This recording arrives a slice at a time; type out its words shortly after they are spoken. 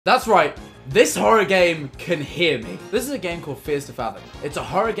That's right, this horror game can hear me. This is a game called Fears to Fathom. It's a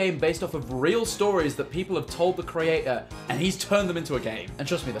horror game based off of real stories that people have told the creator, and he's turned them into a game. And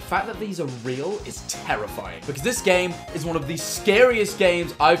trust me, the fact that these are real is terrifying, because this game is one of the scariest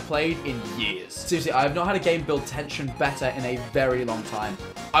games I've played in years. Seriously, I have not had a game build tension better in a very long time.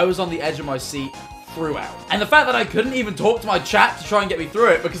 I was on the edge of my seat throughout. And the fact that I couldn't even talk to my chat to try and get me through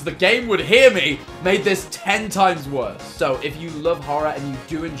it because the game would hear me made this 10 times worse. So if you love horror and you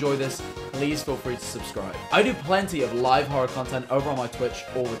do enjoy this, please feel free to subscribe. I do plenty of live horror content over on my Twitch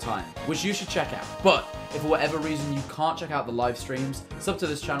all the time, which you should check out. But if for whatever reason you can't check out the live streams, sub to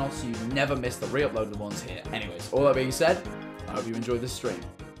this channel so you never miss the re-uploaded ones here. Anyways, all that being said, I hope you enjoyed this stream.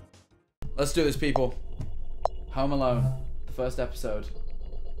 Let's do this, people. Home Alone, the first episode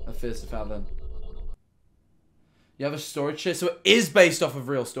of Fears to Fathom. You have a storage share, so it is based off of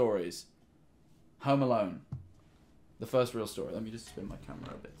real stories. Home Alone. The first real story. Let me just spin my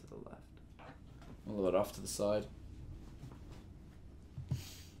camera a bit to the left. A little bit off to the side.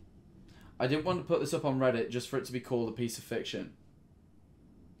 I didn't want to put this up on Reddit just for it to be called a piece of fiction.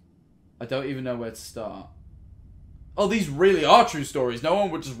 I don't even know where to start. Oh, these really are true stories. No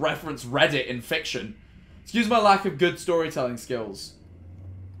one would just reference Reddit in fiction. Excuse my lack of good storytelling skills.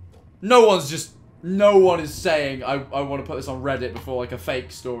 No one is saying I want to put this on Reddit before like a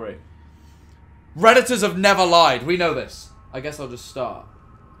fake story. Redditors have never lied. We know this. I guess I'll just start.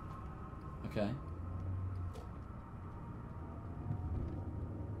 Okay.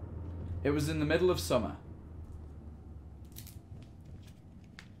 It was in the middle of summer.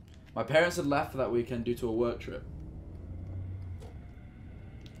 My parents had left for that weekend due to a work trip.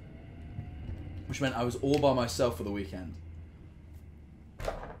 Which meant I was all by myself for the weekend.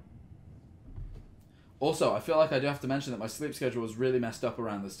 Also, I feel like I do have to mention that my sleep schedule was really messed up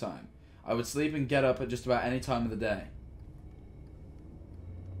around this time. I would sleep and get up at just about any time of the day.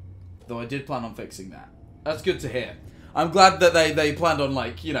 Though I did plan on fixing that. That's good to hear. I'm glad that they planned on,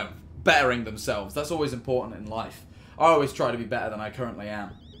 like, you know, bettering themselves. That's always important in life. I always try to be better than I currently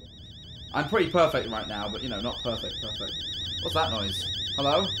am. I'm pretty perfect right now, but, you know, not perfect. What's that noise?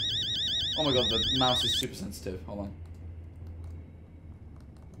 Hello? Oh my god, the mouse is super sensitive. Hold on.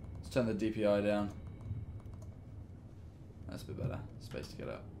 Let's turn the DPI down. That's a bit better. Space to get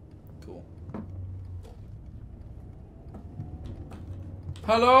up. Cool.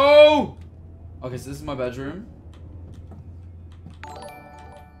 Hello! Okay, so this is my bedroom.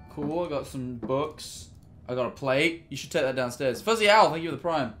 Cool, I got some books. I got a plate. You should take that downstairs. Fuzzy Owl, thank you for the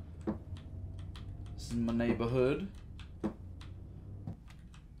prime. This is my neighborhood.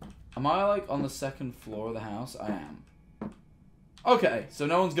 Am I, like, on the second floor of the house? I am. Okay, so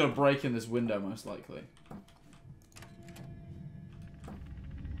no one's gonna break in this window, most likely.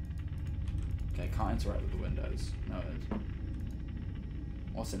 Okay, can't interact with the windows. Noted.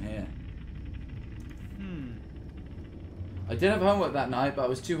 What's in here? I did have homework that night, but I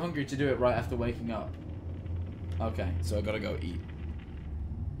was too hungry to do it right after waking up. Okay, so I gotta go eat.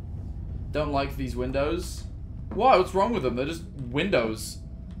 Don't like these windows. Why? What's wrong with them? They're just windows.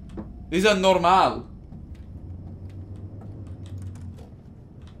 These are normal.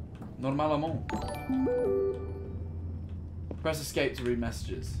 Normalement. Press escape to read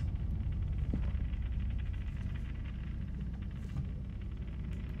messages.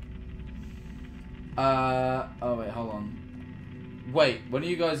 Oh wait, hold on. Wait, when are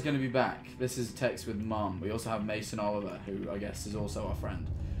you guys going to be back? This is text with Mom. We also have Mason Oliver, who I guess is also our friend.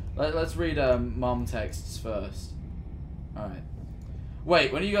 Let's read Mom texts first. Alright.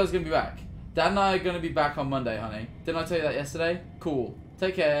 Wait, when are you guys going to be back? Dad and I are going to be back on Monday, honey. Didn't I tell you that yesterday? Cool.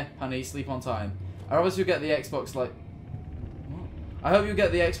 Take care, honey. Sleep on time. I promise you'll get the Xbox like... What? I hope you'll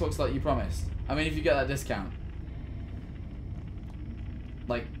get the Xbox like you promised. I mean, if you get that discount.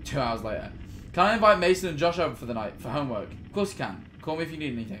 Like, 2 hours later. Can I invite Mason and Josh over for the night, for homework? Of course you can. Call me if you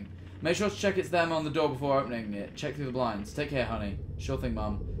need anything. Make sure to check it's them on the door before opening it. Check through the blinds. Take care, honey. Sure thing,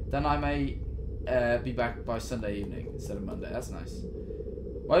 Mum. Then I may be back by Sunday evening instead of Monday. That's nice.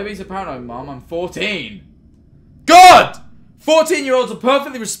 Why are you being so paranoid, Mum? I'm 14. God! 14-year-olds are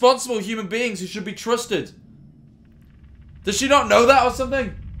perfectly responsible human beings who should be trusted. Does she not know that or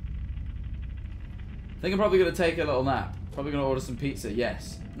something? I think I'm probably going to take a little nap. Probably going to order some pizza.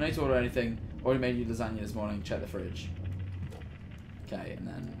 Yes. No need to order anything. Already made you lasagna this morning. Check the fridge. Okay, and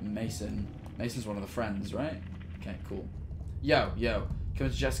then Mason. Mason's one of the friends, right? Okay, cool. Yo.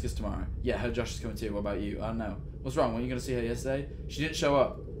 Coming to Jessica's tomorrow. Yeah, her Josh is coming too. What about you? I don't know. What's wrong? Weren't you going to see her yesterday? She didn't show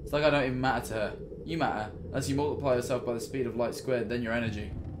up. It's like I don't even matter to her. You matter. Unless you multiply yourself by the speed of light squared, then your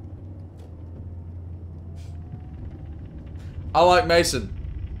energy. I like Mason.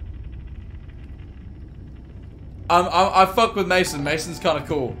 I fuck with Mason. Mason's kind of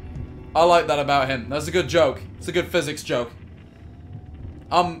cool. I like that about him. That's a good joke. It's a good physics joke.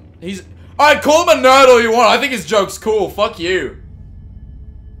 He's... Alright, call him a nerd all you want. I think his joke's cool. Fuck you.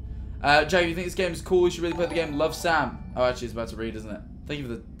 Jack, if you think this game is cool, you should really play the game Love Sam. Oh, actually, it's about to read, isn't it? Thank you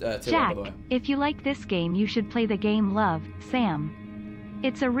for the tip, Jack, by the way. if you like this game, you should play the game Love Sam.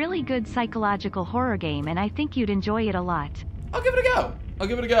 It's a really good psychological horror game, and I think you'd enjoy it a lot. I'll give it a go. I'll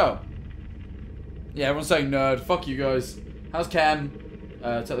give it a go. Yeah, everyone's saying nerd. Fuck you guys. How's Cam?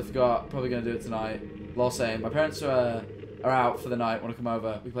 Totally forgot. Probably gonna do it tonight. Lol, same. My parents are out for the night. Want to come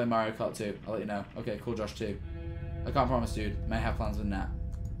over? We play Mario Kart 2. I'll let you know. Okay, cool, Josh too. I can't promise, dude. May have plans with Nat.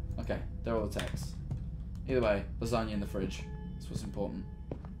 Okay, they're all the texts. Either way, lasagna in the fridge. That's what's important.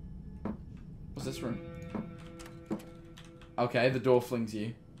 What's this room? Okay, the door flings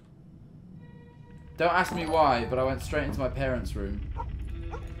you. Don't ask me why, but I went straight into my parents' room.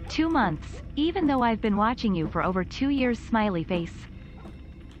 2 months, even though I've been watching you for over 2 years, smiley face.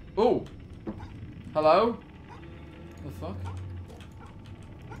 Ooh. Hello? The fuck?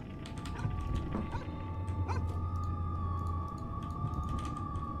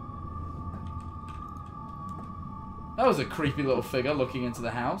 That was a creepy little figure looking into the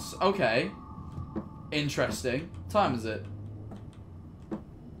house. Okay. Interesting. What time is it?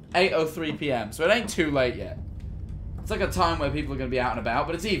 8:03 p.m. So it ain't too late yet. It's like a time where people are going to be out and about,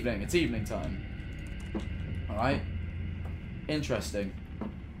 but it's evening. It's evening time. Alright. Interesting.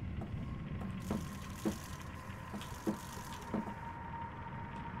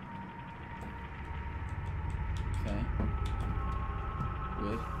 Okay.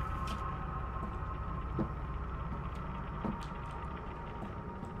 Weird.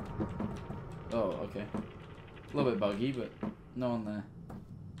 Oh, okay. A little bit buggy, but no one there.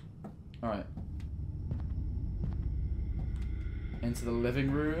 Alright. Into the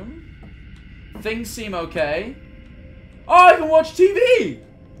living room. Things seem okay. Oh, I can watch TV!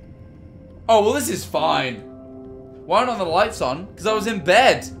 Oh, well, this is fine. Why aren't the lights on? Because I was in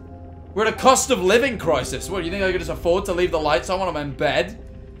bed. We're at a cost of living crisis. What, do you think I could just afford to leave the lights on when I'm in bed?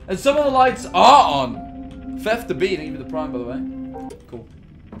 And some of the lights are on. Theft the beat. Thank you for the prime, by the way. Cool.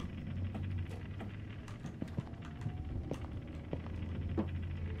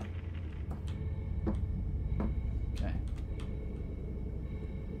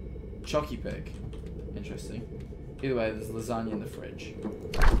 Chucky pig. Interesting. Either way, there's lasagna in the fridge.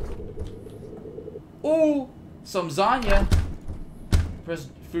 Ooh! Some lasagna!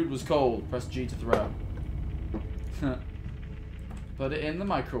 Food was cold. Press G to throw. Put it in the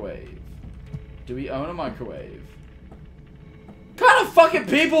microwave. Do we own a microwave? What kind of fucking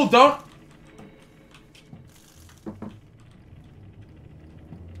people don't...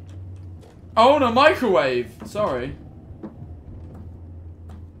 own a microwave? Sorry.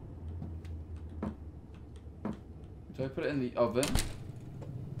 Do I put it in the oven?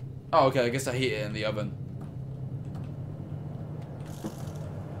 Oh, okay, I guess I heat it in the oven.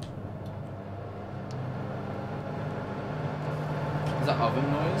 Is that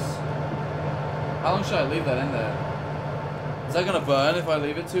oven noise? How long should I leave that in there? Is that gonna burn if I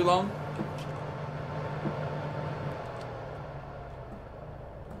leave it too long?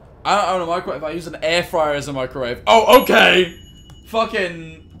 I don't own a microwave. I use an air fryer as a microwave. Oh, okay!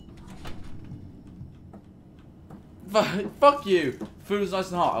 Fucking... fuck you. Food was nice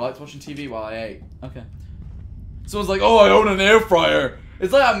and hot. I liked watching TV while I ate. Okay. Someone's like, oh, I own an air fryer.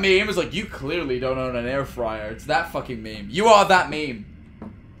 It's like that meme. It's like, you clearly don't own an air fryer. It's that fucking meme. You are that meme.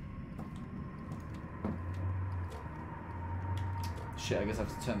 Shit, I guess I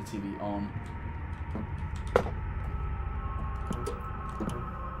have to turn the TV on.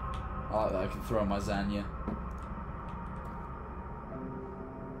 I like that. I can throw my lasagna.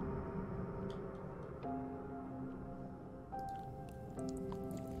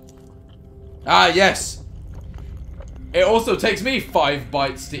 Ah, yes! It also takes me 5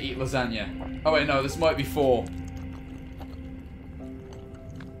 bites to eat lasagna. Oh wait, no, this might be 4.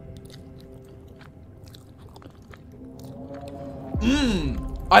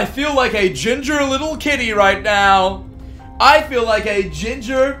 I feel like a ginger little kitty right now. I feel like a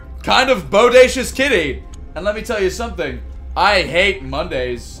ginger, kind of bodacious kitty. And let me tell you something. I hate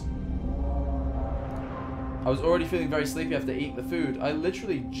Mondays. I was already feeling very sleepy after eating the food. I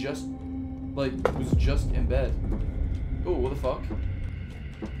literally just... like, was just in bed. Ooh, what the fuck?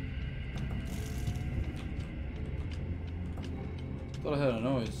 Thought I heard a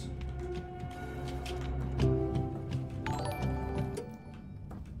noise.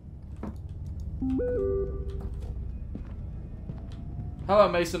 Hello,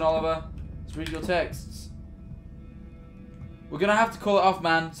 Mason Oliver. Let's read your texts. We're gonna have to call it off,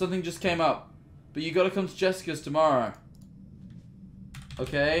 man. Something just came up. But you gotta come to Jessica's tomorrow.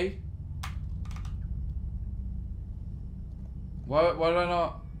 Okay? Why did I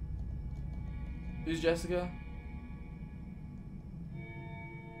not? Who's Jessica?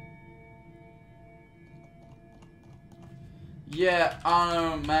 Yeah, I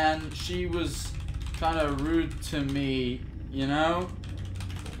don't know, man. She was kind of rude to me, you know?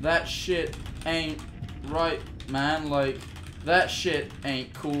 That shit ain't right, man. Like, that shit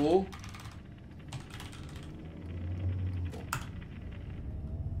ain't cool.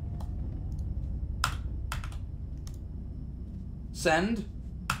 Send?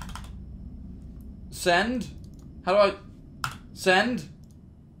 Send? How do I... Send?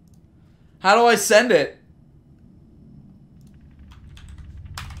 How do I send it?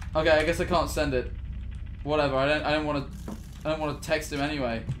 Okay, I guess I can't send it. Whatever. I don't want to text him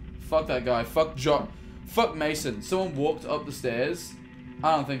anyway. Fuck that guy. Fuck Fuck Mason. Someone walked up the stairs.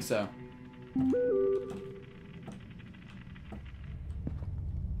 I don't think so. I'm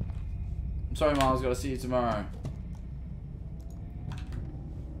sorry, Miles. Gotta see you tomorrow.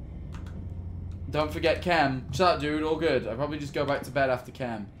 Don't forget Cam. Shut up, dude. All good. I'll probably just go back to bed after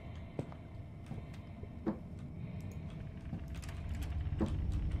Cam.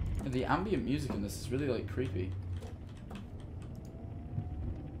 The ambient music in this is really, like, creepy.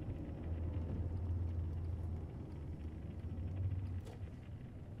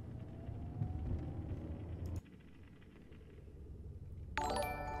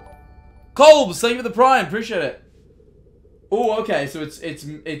 Colbs, thank you for the prime. Appreciate it. Oh, okay. So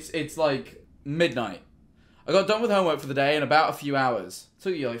it's like midnight. I got done with homework for the day in about a few hours. It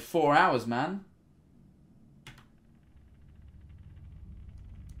took you like 4 hours, man.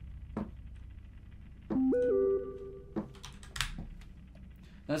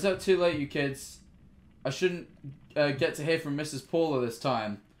 That's not too late, you kids. I shouldn't get to hear from Mrs. Paula this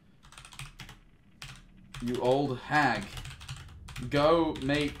time. You old hag. Go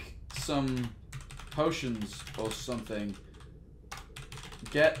make some potions or something.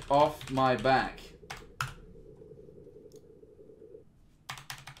 Get off my back.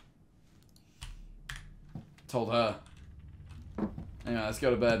 Told her. Anyway, let's go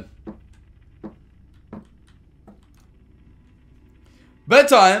to bed.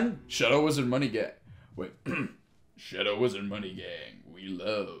 Bedtime! Shadow Wizard Money Gang. Wait. Shadow Wizard Money Gang. We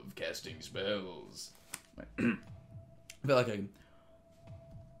love casting spells. Wait. I feel like I can...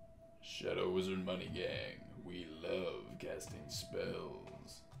 Shadow Wizard Money Gang. We love casting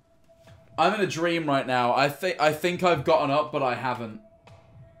spells. I'm in a dream right now. I think I've gotten up, but I haven't.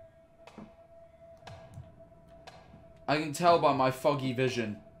 I can tell by my foggy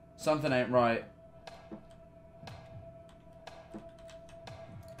vision. Something ain't right.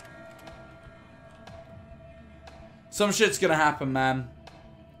 Some shit's gonna happen, man.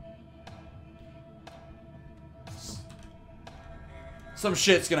 Some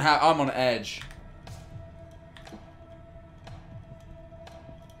shit's gonna happen. I'm on edge.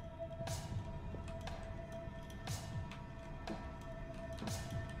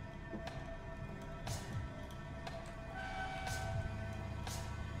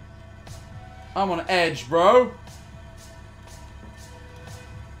 I'm on edge, bro.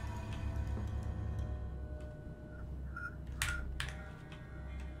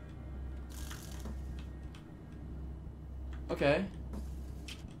 Okay.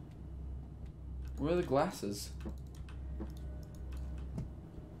 Where are the glasses?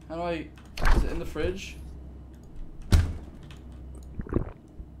 How do I... Is it in the fridge?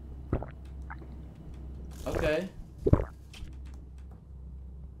 Okay.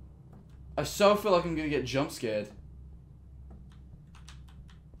 I so feel like I'm gonna get jump scared.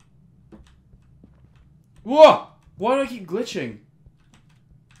 Whoa! Why do I keep glitching?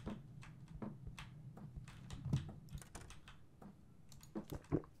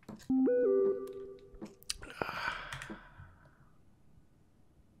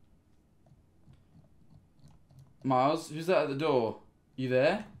 Miles, who's that at the door? You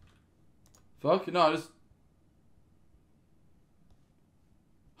there? Fuck, no, I just...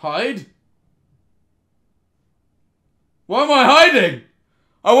 Hide? Why am I hiding?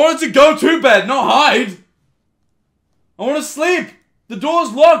 I wanted to go to bed, not hide. I want to sleep. The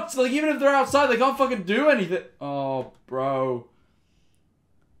door's locked. Like, even if they're outside, they can't fucking do anything. Oh, bro.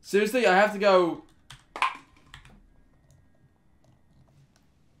 Seriously, I have to go...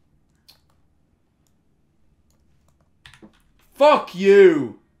 Fuck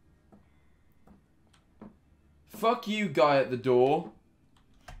you. Fuck you, guy at the door.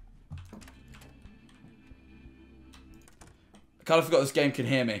 I kind of forgot this game can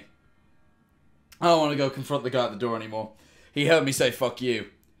hear me. I don't want to go confront the guy at the door anymore. He heard me say fuck you.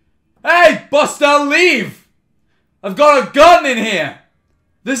 Hey, Buster, leave! I've got a gun in here!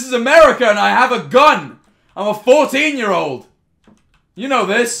 This is America and I have a gun! I'm a 14-year-old! You know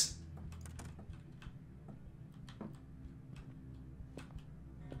this.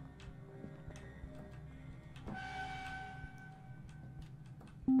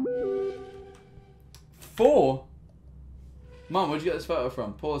 Four? Mom, where'd you get this photo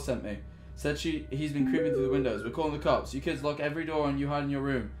from? Paula sent me. Said he's been creeping through the windows. We're calling the cops. You kids lock every door and you hide in your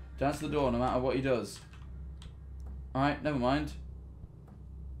room. Don't answer the door no matter what he does. Alright, never mind.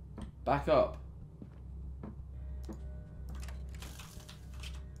 Back up.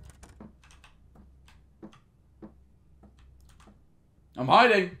 I'm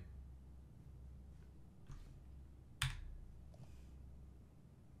hiding.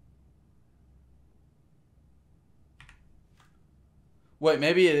 Wait,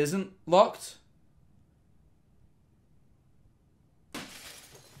 maybe it isn't locked?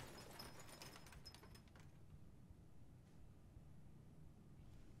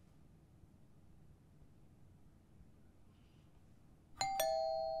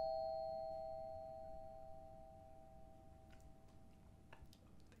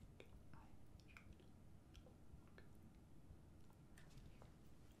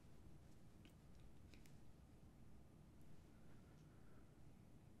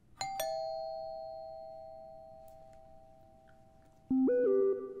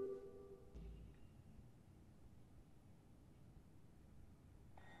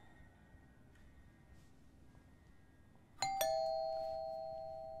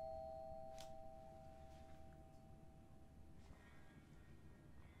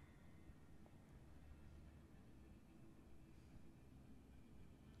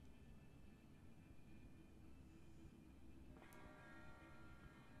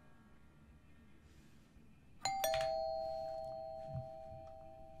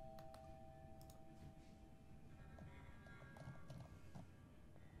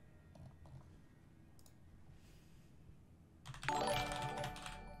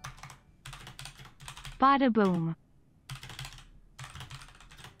 Bada boom.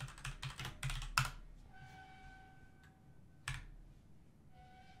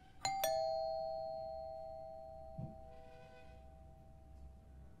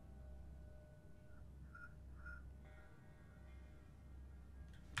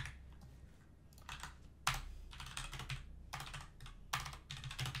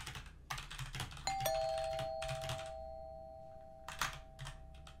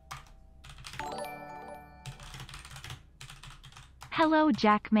 Hello,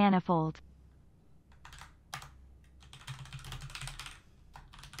 Jack Manifold.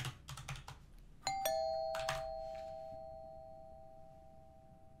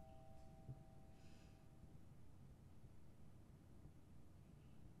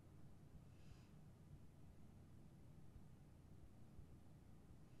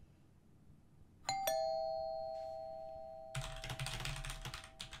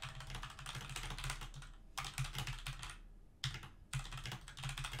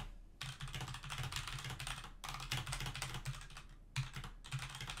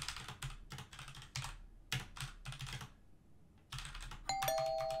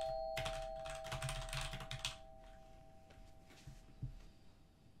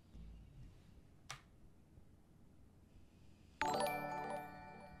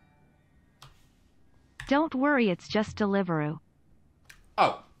 Don't worry, it's just Deliveroo.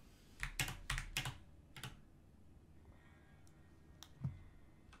 Oh.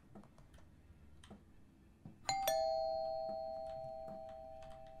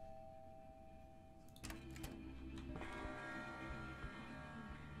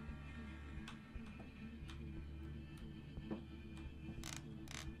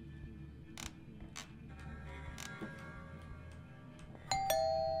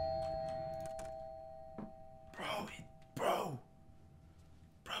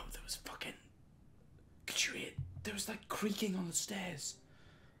 Bro, there was fucking... Could you hear? There was like creaking on the stairs.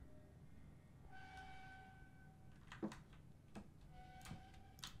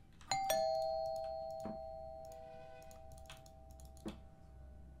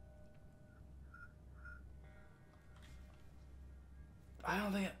 I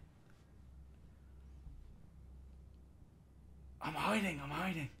don't think I'm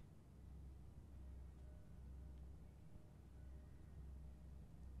hiding.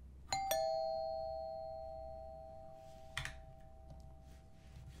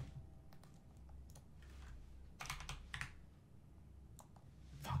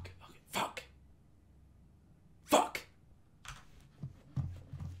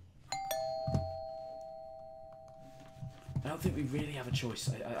 don't think we really have a choice.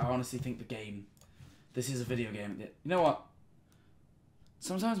 I honestly think the game... This is a video game. You know what?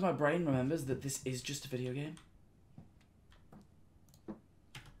 Sometimes my brain remembers that this is just a video game.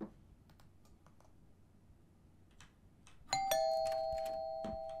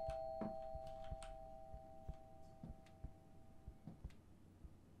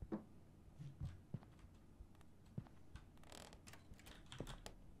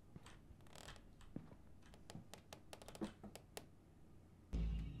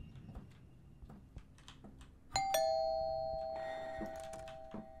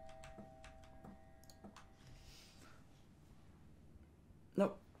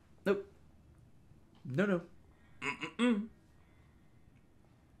 Nope. Nope. No, no. Mm-mm-mm.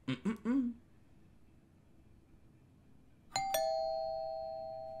 Mm-mm-mm.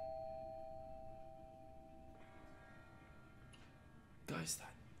 Guys,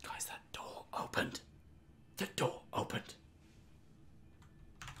 that door opened. The door opened.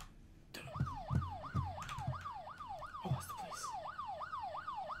 Oh, that's the place.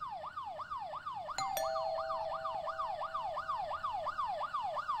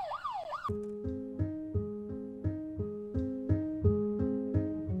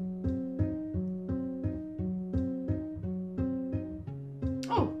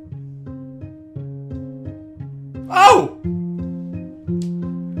 Oh! Oh!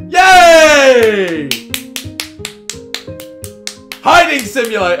 Yay! Hiding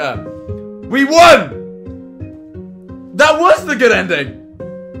simulator! We won! That was the good ending!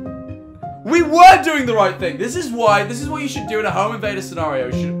 We were doing the right thing. This is what you should do in a home invader scenario.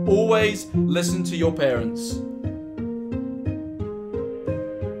 You should always listen to your parents.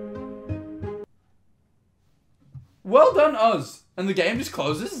 Well done, us. And the game just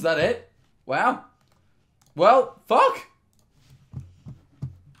closes? Is that it? Wow. Well, fuck.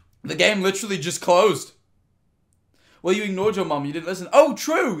 The game literally just closed. Well, you ignored your mom. You didn't listen. Oh,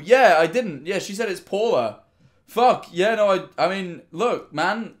 true. Yeah, I didn't. Yeah, she said it's Paula. Fuck. Yeah, no, I mean, look,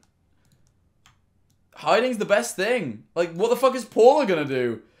 man. Hiding's the best thing. Like, what the fuck is Paula gonna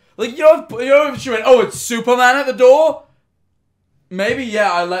do? Like, you know if she went, oh, it's Superman at the door? Maybe,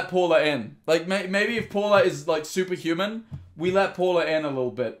 yeah, I let Paula in. Like, maybe if Paula is, like, superhuman, we let Paula in a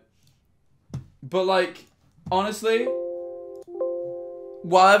little bit. But, like, honestly,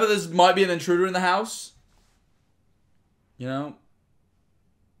 whatever, there might be an intruder in the house. You know?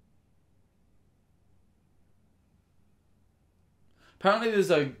 Apparently there's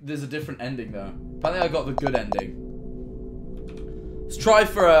a different ending, though. Apparently I got the good ending. Let's try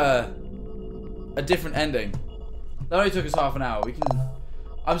for a different ending. That only took us half an hour. We can...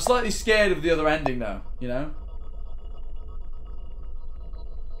 I'm slightly scared of the other ending, though. You know?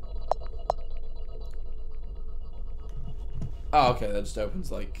 Oh, okay. That just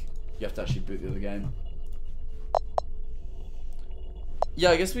opens, like... You have to actually boot the other game.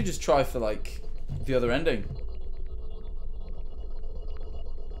 Yeah, I guess we just try for, like, the other ending.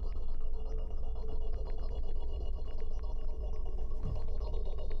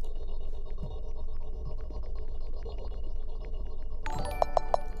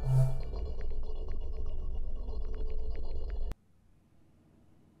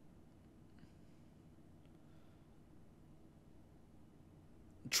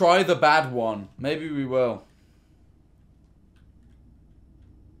 Try the bad one. Maybe we will.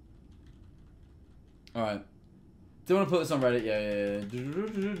 Alright. Do you want to put this on Reddit? Yeah.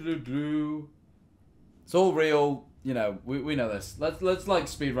 It's all real. You know, we know this. Let's like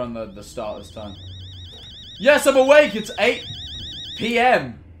speedrun the start this time. Yes, I'm awake. It's 8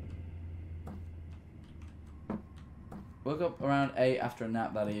 p.m. Woke up around 8 after a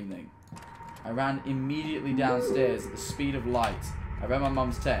nap that evening. I ran immediately downstairs at the speed of light. I read my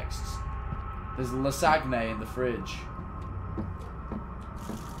mum's texts. There's lasagne in the fridge.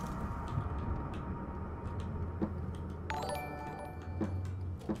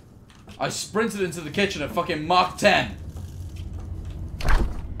 I sprinted into the kitchen at fucking Mach 10.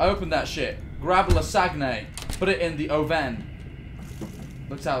 I opened that shit. Grabbed lasagne. Put it in the oven.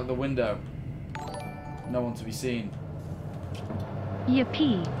 Looked out the window. No one to be seen.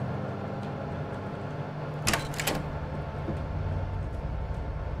 Yippee.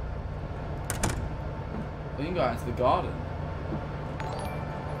 We can go out into the garden.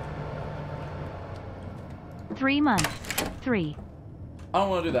 3 months. 3. I don't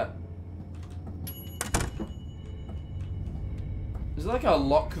want to do that. Is it like a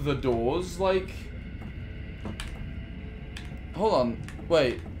lock the doors, like... Hold on.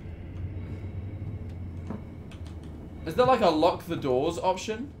 Wait. Is there like a lock the doors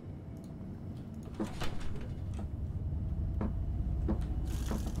option?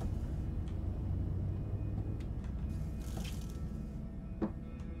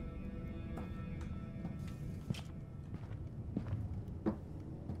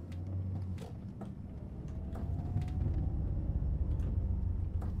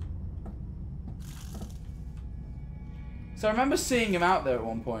 So I remember seeing him out there at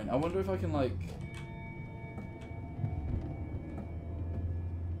one point. I wonder if I can, like...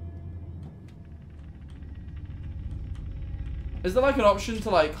 Is there, like, an option to,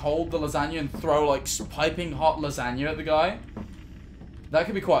 like, hold the lasagna and throw, like, piping hot lasagna at the guy? That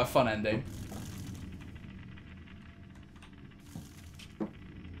could be quite a fun ending.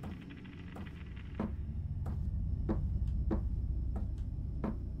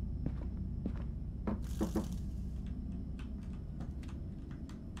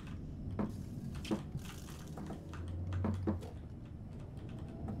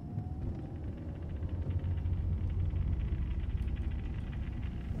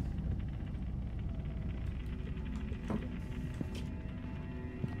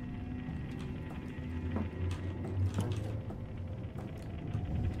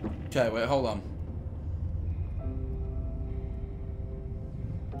 Okay, wait, hold on.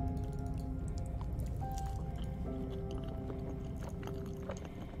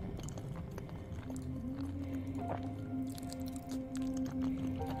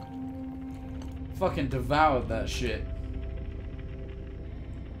 Fucking devoured that shit.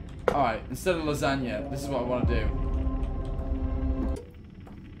 Alright, instead of lasagna, this is what I want to do.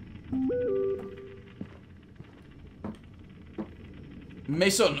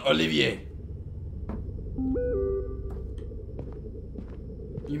 Mason Olivier.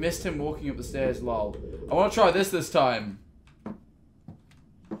 You missed him walking up the stairs, lol. I want to try this time.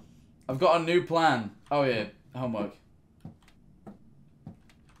 I've got a new plan. Oh yeah, homework.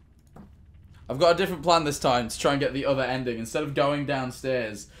 I've got a different plan this time to try and get the other ending instead of going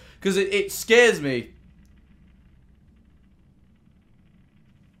downstairs. Because it scares me.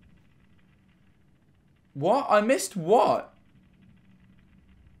 What? I missed what?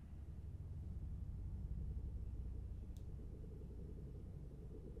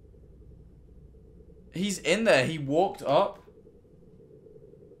 He's in there. He walked up.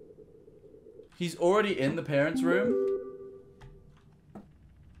 He's already in the parents' room.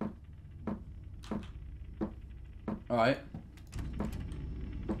 Alright.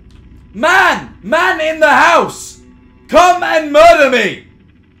 Man! Man in the house! Come and murder me!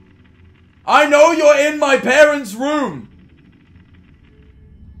 I know you're in my parents' room.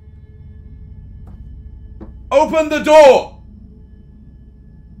 Open the door!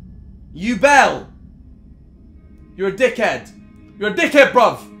 You bell! You're a dickhead. You're a dickhead,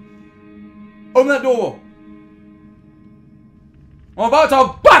 bruv. Open that door. I'm about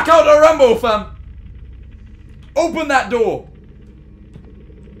to back out the rumble, fam. Open that door.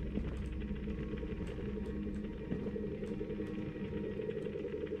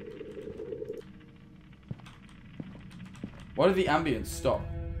 Why did the ambience stop?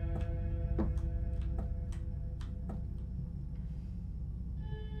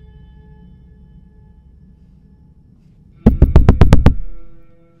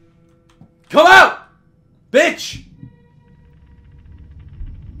 Come out! Bitch!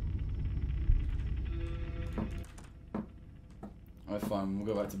 Alright, fine.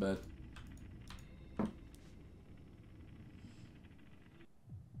 We'll go back to bed.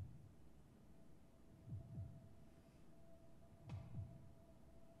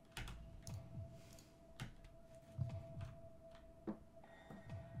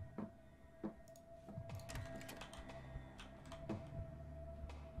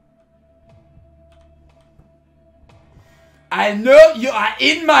 I know you are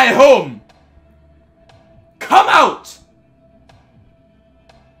in my home. Come out.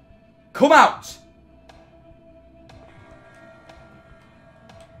 Come out.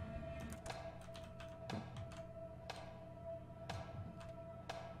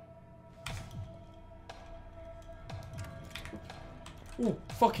 Oh,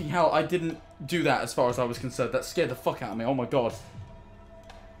 fucking hell. I didn't do that as far as I was concerned. That scared the fuck out of me. Oh my god.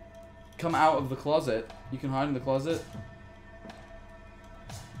 Come out of the closet. You can hide in the closet.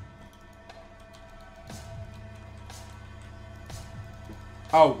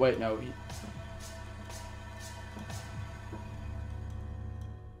 Oh, wait, no.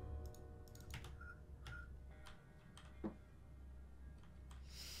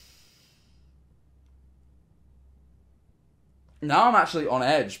 Now I'm actually on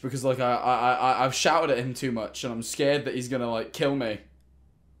edge because, like, I've shouted at him too much and I'm scared that he's gonna, like, kill me.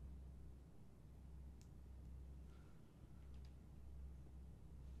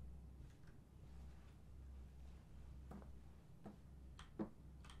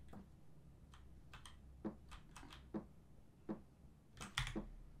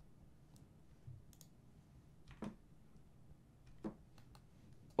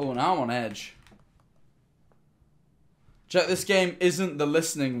 Oh, now I'm on edge. Check, this game isn't the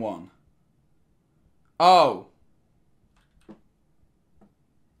listening one. Oh.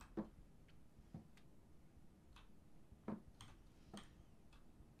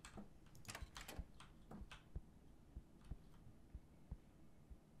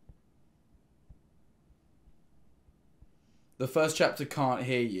 The first chapter can't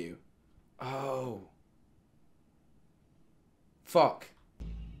hear you. Oh. Fuck.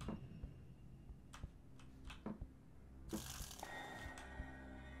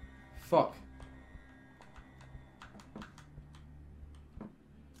 Fuck.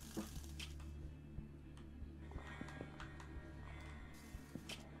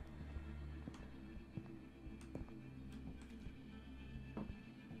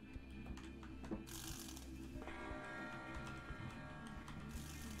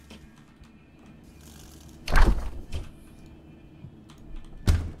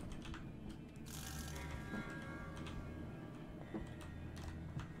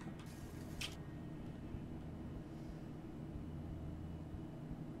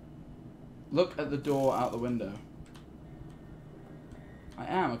 Look at the door out the window. I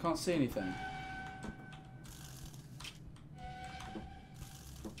am. I can't see anything.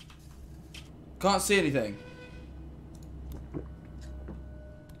 Can't see anything.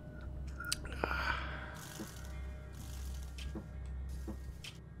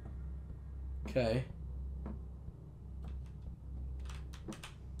 Okay.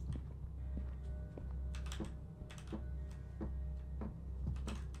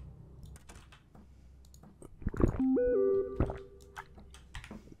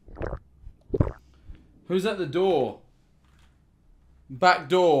 Who's at the door? Back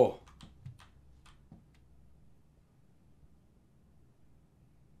door.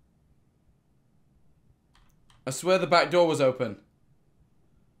 I swear the back door was open.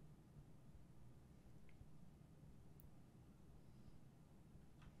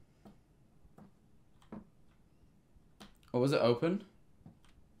 Or was it open?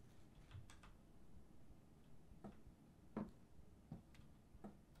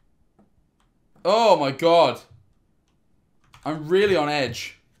 Oh my god. I'm really on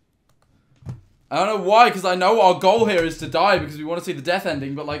edge. I don't know why, because I know our goal here is to die because we want to see the death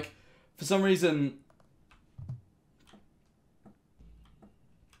ending, but like, for some reason...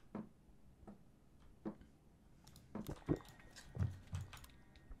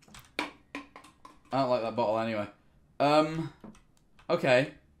 I don't like that bottle anyway.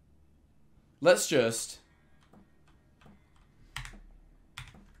 Okay. Let's just...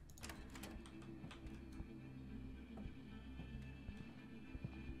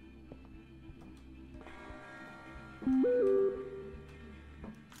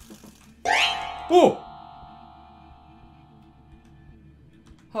 Oh!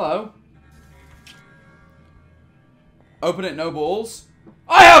 Hello. Open it, no balls.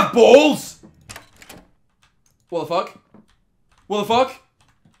 I have balls! What the fuck? What the fuck?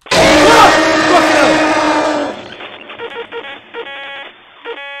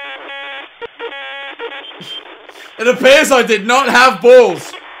 It appears I did not have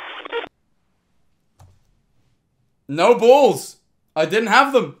balls. No balls. I didn't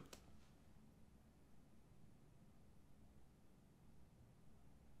have them.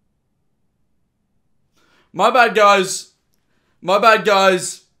 My bad, guys. My bad,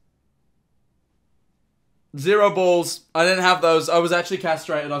 guys. 0 balls. I didn't have those. I was actually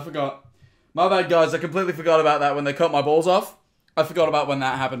castrated. I forgot. My bad, guys. I completely forgot about that when they cut my balls off. I forgot about when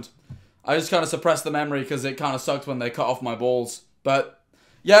that happened. I just kind of suppressed the memory because it kind of sucked when they cut off my balls. But,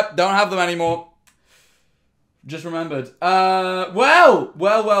 yep, don't have them anymore. Just remembered. Well.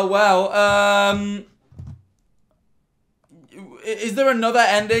 Is there another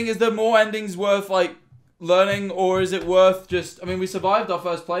ending? Is there more endings worth, like, learning? Or is it worth just... I mean, we survived our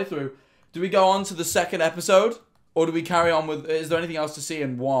first playthrough. Do we go on to the second episode? Or do we carry on with... Is there anything else to see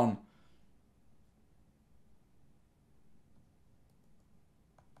in 1?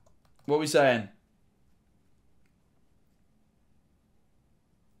 What are we saying?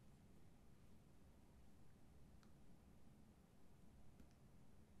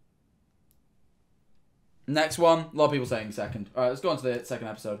 Next one. A lot of people saying second. Alright, let's go on to the second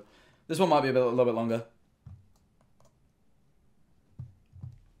episode. This one might be a little bit longer.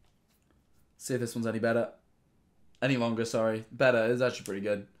 See if this one's any better. Any longer, sorry. Better. It's actually pretty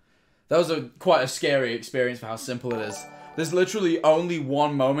good. That was quite a scary experience for how simple it is. There's literally only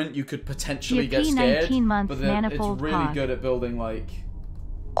one moment you could potentially get scared. But it's really good at building, like...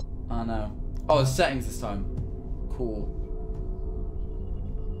 I don't know. Oh, there's settings this time. Cool.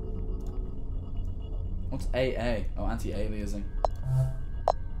 What's AA? Oh, anti-aliasing.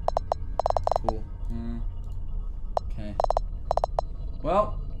 Cool. Okay.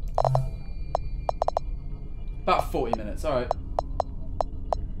 Well... About 40 minutes, alright.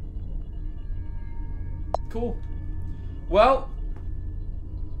 Cool. Well,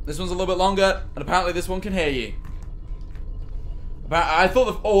 this one's a little bit longer, and apparently this one can hear you. I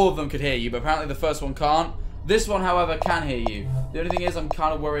thought all of them could hear you, but apparently the first one can't. This one, however, can hear you. The only thing is, I'm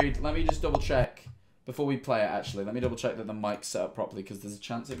kind of worried. Let me just double check before we play it, actually. Let me double check that the mic's set up properly, because there's a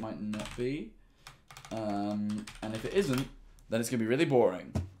chance it might not be. And if it isn't, then it's going to be really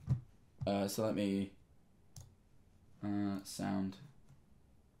boring. So let me... sound.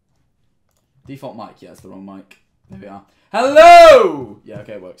 Default mic. Yeah, it's the wrong mic. There we are. Hello! Yeah,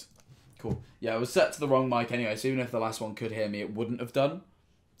 okay, it works. Cool. Yeah, it was set to the wrong mic anyway, so even if the last one could hear me, it wouldn't have done.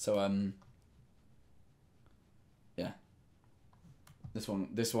 So, yeah. This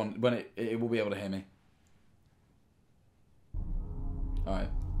one, when it will be able to hear me. Alright.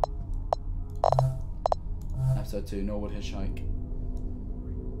 Episode 2, Norwood Hitchhike.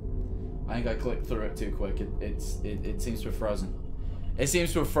 I think I clicked through it too quick. It seems to have frozen. It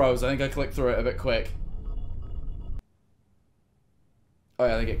seems to have froze. I think I clicked through it a bit quick. Oh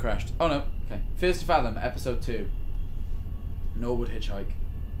yeah, I think it crashed. Oh no. Okay. Fears to Fathom, Episode 2. Norwood Hitchhike.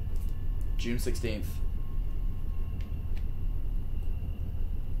 June 16th.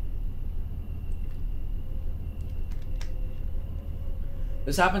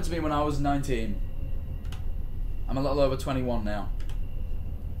 This happened to me when I was 19. I'm a little over 21 now.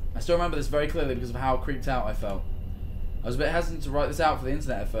 I still remember this very clearly because of how creeped out I felt. I was a bit hesitant to write this out for the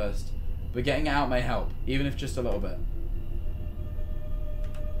internet at first, but getting it out may help, even if just a little bit.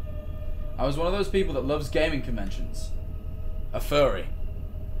 I was one of those people that loves gaming conventions. A furry.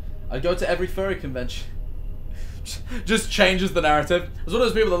 I'd go to every furry convention. Just changes the narrative. I was one of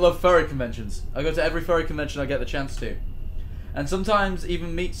those people that love furry conventions. I go to every furry convention I get the chance to. And sometimes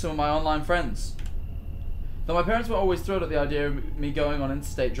even meet some of my online friends. Though my parents were always thrilled at the idea of me going on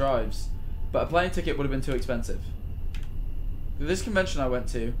interstate drives, but a plane ticket would have been too expensive. This convention I went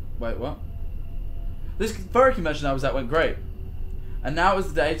to... Wait, what? This furry convention I was at went great. And now is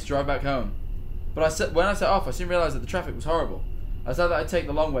the day to drive back home. But when I set off, I soon realised that the traffic was horrible. I decided that I'd take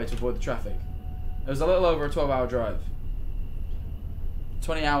the long way to avoid the traffic. It was a little over a 12-hour drive.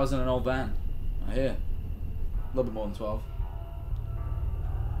 20 hours in an old van. I hear. A little bit more than 12.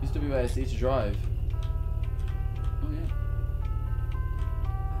 Used to be WASD to drive. Oh yeah.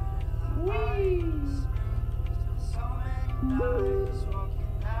 Whee!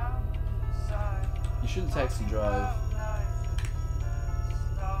 You shouldn't text and drive.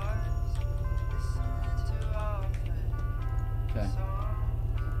 Okay.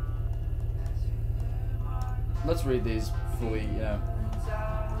 Let's read these before we,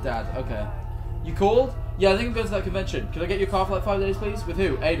 Dad, okay. You called? Yeah, I think I'm going to that convention. Could I get your car for like 5 days, please? With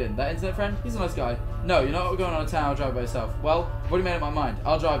who? Aiden, that internet friend? He's a nice guy. No, you're not going on a town drive by yourself. Well, I've already made up my mind.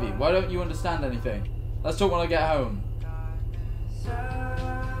 I'll drive you. Why don't you understand anything? Let's talk when I get home.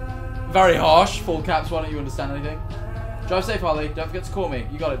 Very harsh. Full caps, why don't you understand anything? Drive safe, Holly. Don't forget to call me.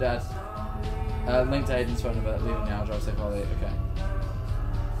 You got it, Dad. Link to Aiden's phone number. Leaving now. Drive safe, Holly. Okay.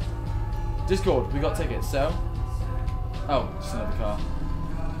 Discord. We got tickets, so... Oh, just another car.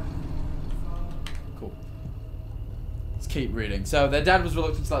 Cool. Let's keep reading. So, their dad was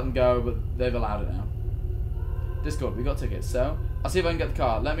reluctant to let them go, but they've allowed it now. Discord. We got tickets, so... I'll see if I can get the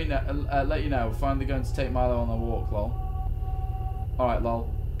car. Let me know. Let you know. Finally going to take Milo on the walk, lol. Alright,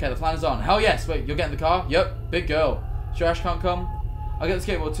 lol. Okay, the plan is on. Hell yes. Wait, you're getting the car? Yep. Big girl. Sure Ash can't come? I'll get the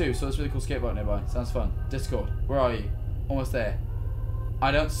skateboard too, so it's a really cool skateboard nearby. Sounds fun. Discord. Where are you? Almost there. I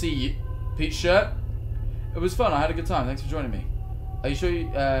don't see you. Pete's shirt? It was fun. I had a good time. Thanks for joining me. Are you sure you...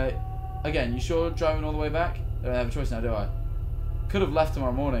 again, you sure driving all the way back? I don't have a choice now, do I? Could have left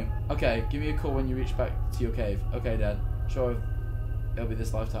tomorrow morning. Okay, give me a call when you reach back to your cave. Okay, Dad. Sure, it'll be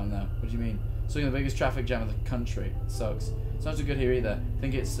this lifetime now. What do you mean? Stuck in the biggest traffic jam in the country. It sucks. It's not so good here either. I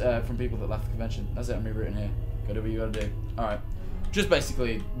think it's from people that left the convention. That's it, I'm rewritten here. Gotta do what you gotta do. Alright. Just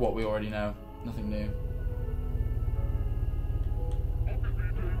basically what we already know. Nothing new.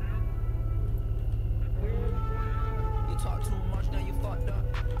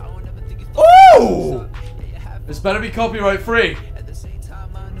 Ooh! This better be copyright free.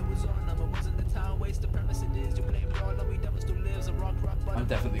 I'm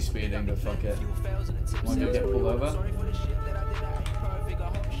definitely speeding, but fuck it. Want to get pulled over?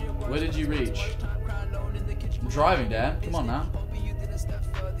 Where did you reach? I'm driving, Dad. Come on now.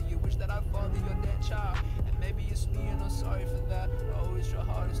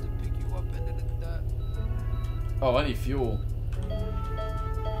 Oh, I need fuel.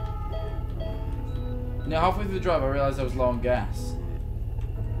 Now, halfway through the drive, I realised I was low on gas.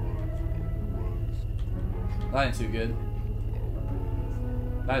 That ain't too good.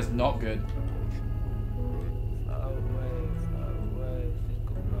 That is not good.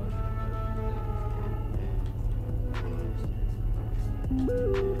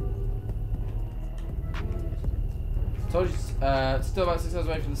 Told you, still about 6 hours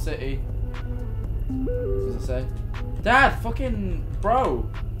away from the city. What does it say? Dad, fucking bro.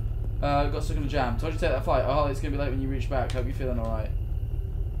 Got stuck in a jam. Told you to take that flight. Oh, it's gonna be late when you reach back. Hope you're feeling alright.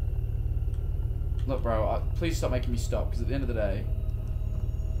 Look, bro, please stop making me stop, because at the end of the day,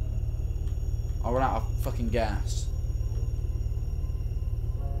 I'll run out of fucking gas.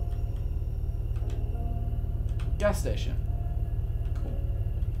 Gas station. Cool.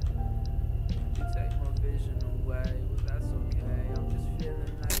 You take my vision away, but that's okay. I'm just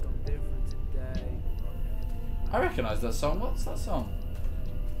feeling like I'm different today. I recognise that song. What's that song?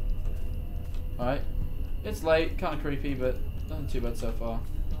 Alright. It's late, kind of creepy, but nothing too bad so far.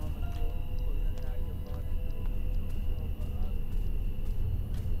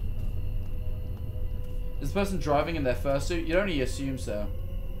 Is the person driving in their fursuit? You'd only assume so.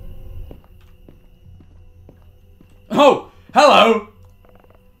 Oh! Hello!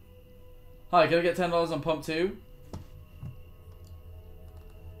 Hi, can I get $10 on pump 2?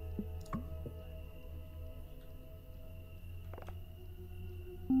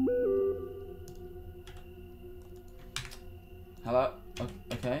 Hello?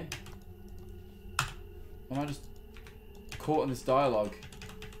 Okay. Am I just caught in this dialogue?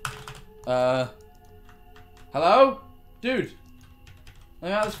 Hello? Dude.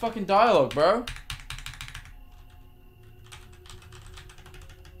 Look at this fucking dialogue, bro.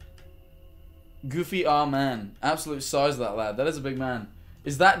 Goofy man. Absolute size of that lad. That is a big man.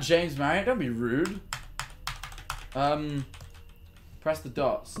 Is that James Marriott? Don't be rude. Press the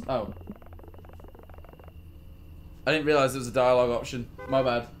dots. Oh. I didn't realise there was a dialogue option. My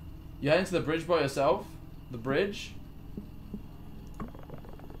bad. You heading to the bridge by yourself? The bridge?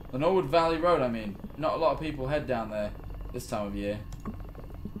 The Norwood Valley Road, I mean. Not a lot of people head down there this time of year.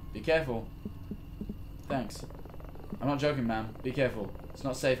 Be careful. Thanks. I'm not joking, ma'am. Be careful. It's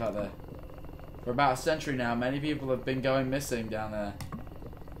not safe out there. For about a century now, many people have been going missing down there.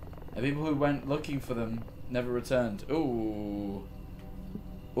 And people who went looking for them never returned. Ooh.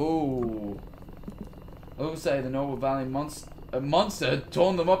 Ooh. Who say the Norwood Valley monster had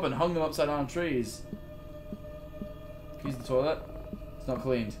torn them up and hung them upside down on trees. Use the toilet. It's not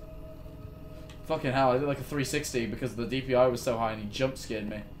cleaned. Fucking hell, I did like a 360 because the DPI was so high and he jump scared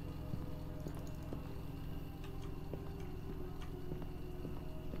me.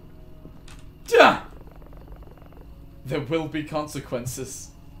 Duh! There will be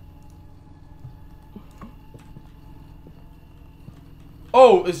consequences.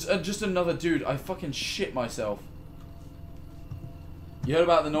 Oh, it's just another dude. I fucking shit myself. You heard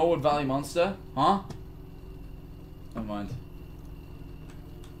about the Norwood Valley monster? Huh? Never mind.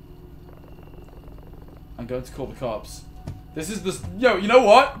 I'm going to call the cops. This is this. Yo, you know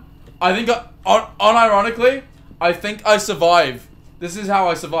what? I think, unironically, I think I survive. This is how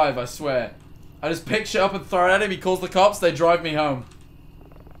I survive, I swear. I just pick shit up and throw it at him. He calls the cops. They drive me home.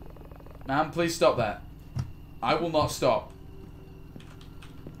 Ma'am, please stop that. I will not stop.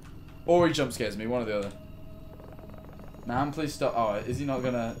 Or he jump scares me, one or the other. Ma'am, please stop. Oh, is he not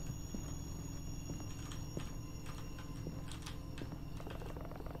gonna...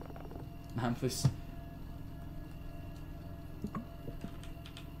 Ma'am, please...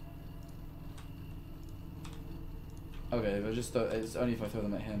 Okay, but just it's only if I throw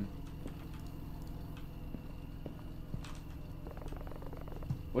them at him.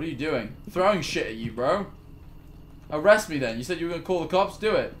 What are you doing? Throwing shit at you, bro. Arrest me then. You said you were gonna call the cops.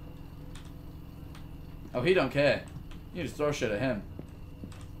 Do it. Oh, he don't care. You just throw shit at him.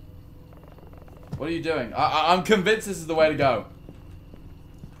 What are you doing? I'm convinced this is the way to go.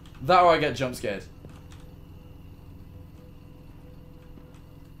 That or I get jump scared.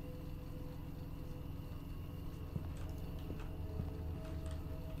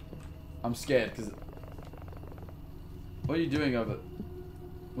 I'm scared because... What are you doing over...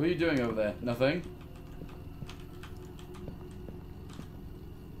 What are you doing over there? Nothing?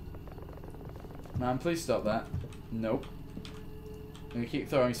 Man, please stop that. Nope. I'm gonna keep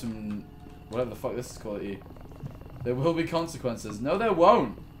throwing some... Whatever the fuck this is called at you. There will be consequences. No, there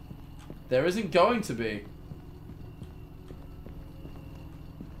won't. There isn't going to be.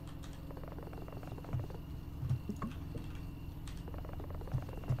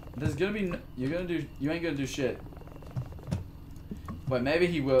 There's gonna be... You ain't gonna do shit. Wait, maybe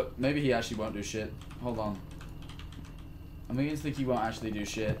he will... Maybe he actually won't do shit. Hold on. I'm beginning to think he won't actually do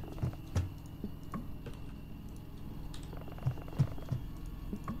shit.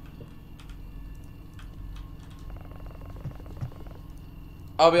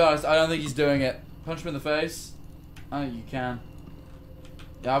 I'll be honest, I don't think he's doing it. Punch him in the face. I don't think you can.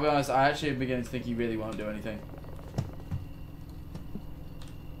 Yeah, I'll be honest, I actually am beginning to think he really won't do anything.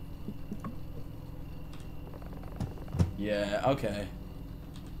 Yeah, okay.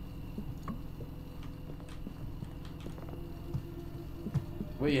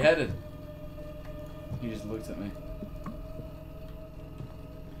 Where you headed? He just looked at me.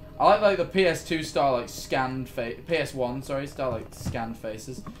 I like the PS2 style, like scanned face. PS1, sorry, style like scanned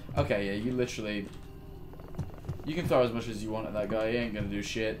faces. Okay, yeah, you literally. You can throw as much as you want at that guy. He ain't gonna do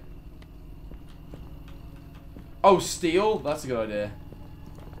shit. Oh, steal? That's a good idea.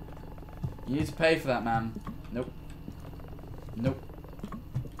 You need to pay for that, man. Nope. Nope.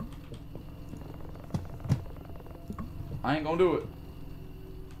 I ain't gonna do it.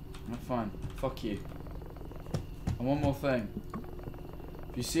 That's fine. Fuck you. And one more thing.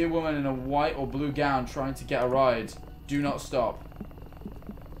 If you see a woman in a white or blue gown trying to get a ride, do not stop.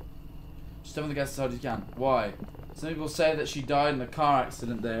 Just tell them to get as hard as you can. Why? Some people say that she died in a car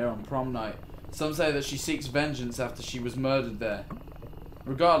accident there on prom night. Some say that she seeks vengeance after she was murdered there.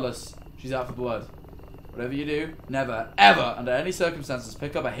 Regardless, she's out for blood. Whatever you do, never, ever, under any circumstances,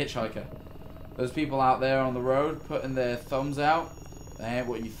 pick up a hitchhiker. Those people out there on the road putting their thumbs out, they ain't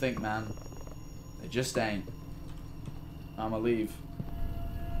what you think, man. They just ain't. I'ma leave.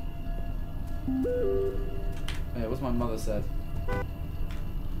 Yeah, what's my mother said?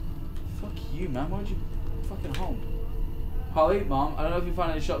 Fuck you, man. Why'd you fucking home? Holly, Mom, I don't know if you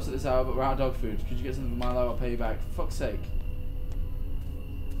find any shops at this hour, but we're out of dog food. Could you get something for Milo? I'll pay you back. For fuck's sake.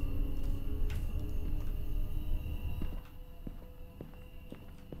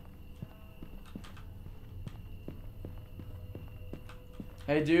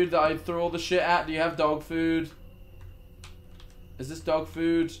 Hey, dude, that I threw all the shit at. Do you have dog food? Is this dog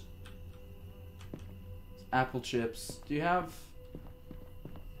food? Apple chips. Do you have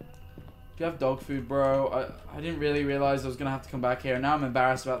dog food, bro? I didn't really realize I was gonna have to come back here. Now I'm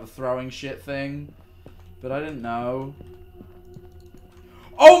embarrassed about the throwing shit thing, but I didn't know.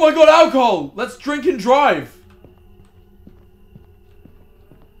 Oh my god, alcohol! Let's drink and drive.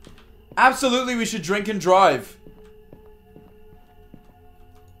 Absolutely, we should drink and drive.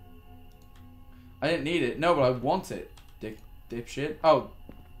 I didn't need it. No, but I want it. Dipshit. Oh.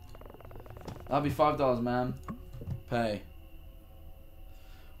 That'll be $5, man. Pay.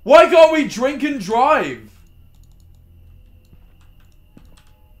 Why can't we drink and drive?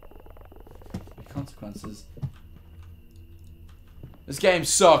 Consequences. This game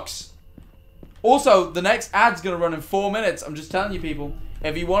sucks. Also, the next ad's gonna run in 4 minutes. I'm just telling you, people.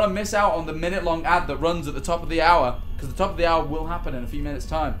 If you want to miss out on the minute-long ad that runs at the top of the hour, because the top of the hour will happen in a few minutes'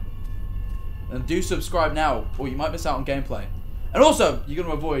 time, then do subscribe now, or you might miss out on gameplay. And also, you're going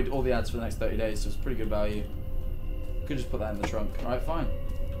to avoid all the ads for the next 30 days, so it's pretty good value. Could just put that in the trunk. Alright, fine.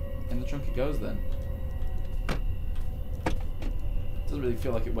 In the trunk it goes then. Doesn't really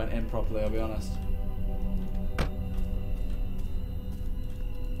feel like it went in properly, I'll be honest.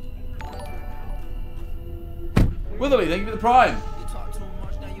 Witherly, thank you for the prime.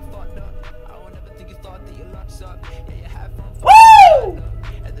 Woo!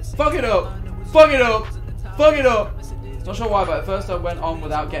 Fuck it up! Fuck it up! Fuck it up! Not sure why, but at first I went on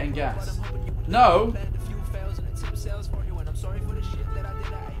without getting gas. No!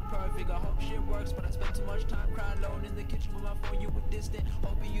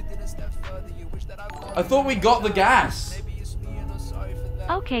 I thought we got the gas!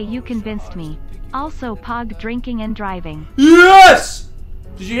 Okay, you convinced me. Also pog drinking and driving. Yes!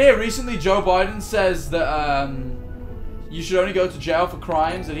 Did you hear recently Joe Biden says that you should only go to jail for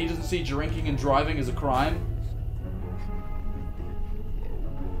crimes and he doesn't see drinking and driving as a crime?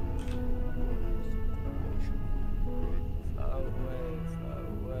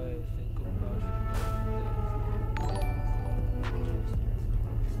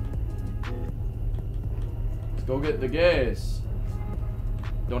 Let's go get the gas.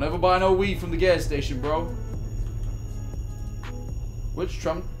 Don't ever buy no weed from the gas station, bro. Which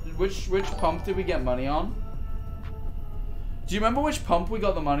pump did we get money on? Do you remember which pump we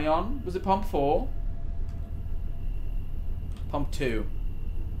got the money on? Was it pump 4? Pump 2.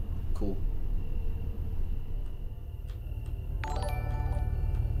 Cool.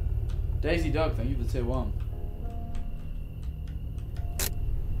 Daisy Doug, thank you for the tier 1.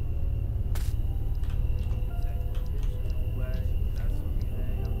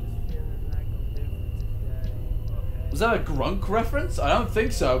 Was that a Grunk reference? I don't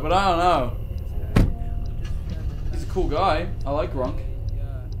think so, but I don't know. He's a cool guy. I like Grunk.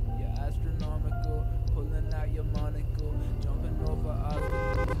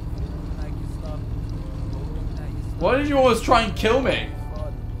 Why did you always try and kill me?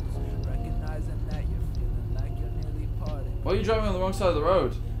 Why are you driving on the wrong side of the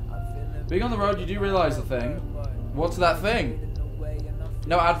road? Being on the road, you do realize the thing. What's that thing?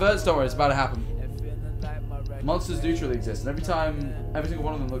 No adverts, don't worry, it's about to happen. Monsters do truly exist, and every single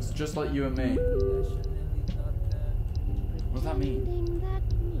one of them looks just like you and me. What does that mean?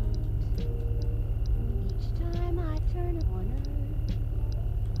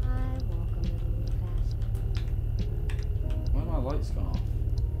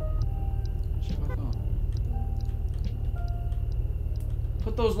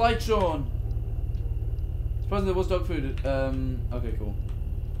 put those lights on. Surprisingly, there was dog food. Okay, cool.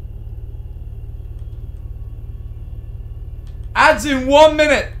 Ads in 1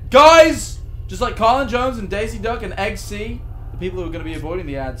 minute! Guys! Just like Colin Jones and Daisy Duck and Egg C, the people who are going to be avoiding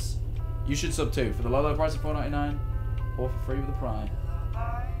the ads, you should sub too for the low price of $4.99 or for free with the Prime.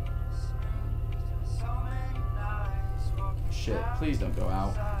 Shit, please don't go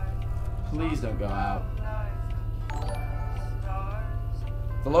out. Please don't go out.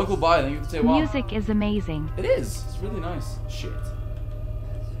 The local buyer, thank you for tier 1. Music is amazing. It is. It's really nice. Shit.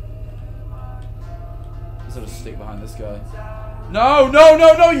 Let's sort of stick behind this guy. No, no,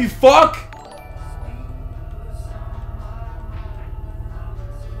 no, no, you fuck!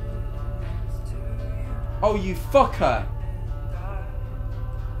 Oh, you fucker!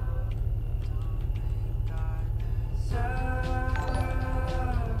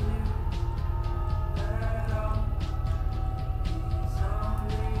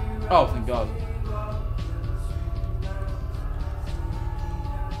 Oh, thank God.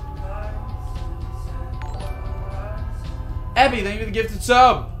 Ebby, thank you for the gifted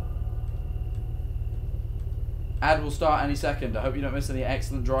sub. Ad will start any second. I hope you don't miss any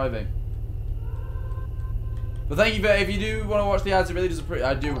excellent driving. But thank you for, if you do want to watch the ads, it really does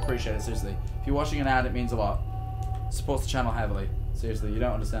I do appreciate it, seriously. If you're watching an ad, it means a lot. It supports the channel heavily. Seriously, you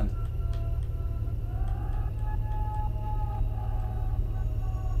don't understand.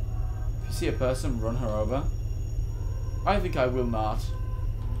 If you see a person, run her over. I think I will not.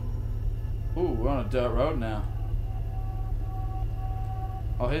 Ooh, we're on a dirt road now.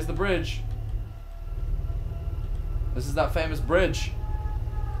 Oh, here's the bridge. This is that famous bridge.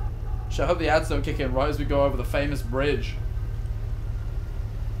 I hope the ads don't kick in right as we go over the famous bridge.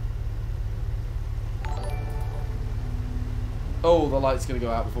 Oh, the light's gonna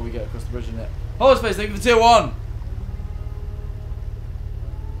go out before we get across the bridge in it. Hollow Space, thank you for tier 1.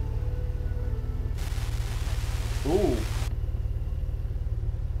 Ooh.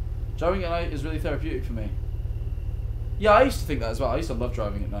 Driving at night is really therapeutic for me. Yeah, I used to think that as well. I used to love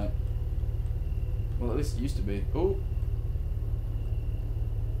driving at night. Well, at least it used to be. Ooh.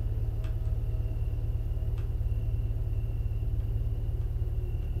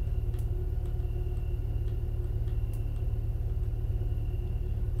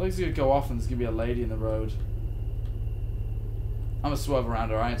 I think it's gonna go off and there's gonna be a lady in the road. I'm gonna swerve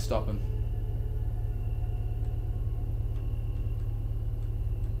around her, I ain't stopping.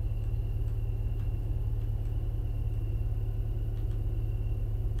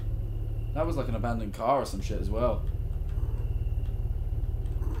 That was like an abandoned car or some shit as well.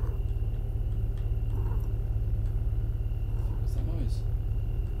 What's that noise?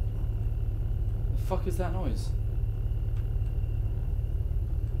 The fuck is that noise?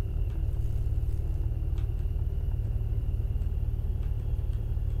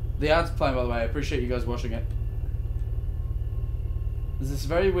 The ad's playing, by the way. I appreciate you guys watching it. There's this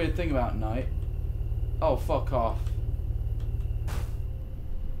very weird thing about night. Oh, fuck off.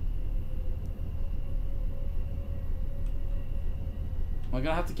 Am I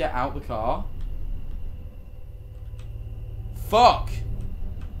gonna have to get out the car? Fuck!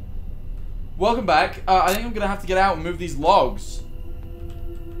 Welcome back. I think I'm gonna have to get out and move these logs.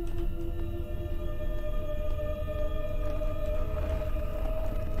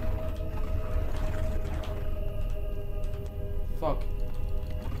 Fuck.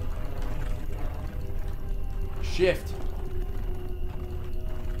 Shift.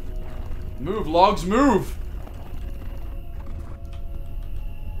 Move, logs, move!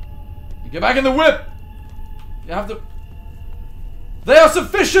 Get back in the whip! You have to... They are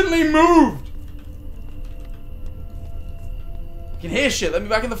sufficiently moved! I can hear shit. Let me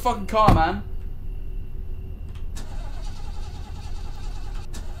back in the fucking car, man.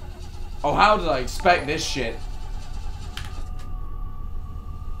 Oh, how did I expect this shit?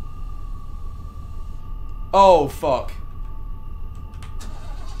 Oh, fuck.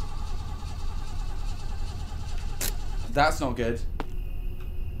 That's not good.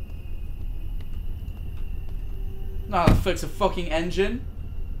 Know how to fix a fucking engine?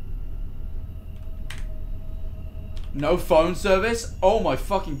 No phone service? Oh my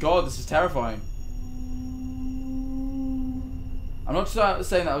fucking god, this is terrifying. I'm not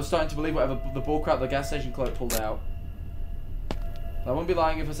saying that I was starting to believe whatever the bullcrap the gas station clerk pulled out. I wouldn't be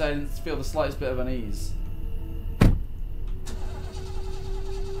lying if I said I didn't feel the slightest bit of unease.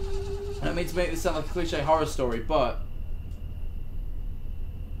 I don't mean to make this sound like a cliche horror story, but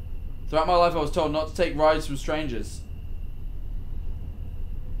throughout my life I was told not to take rides from strangers.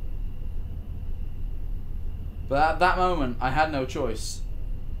 But at that moment, I had no choice.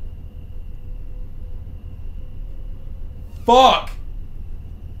 Fuck!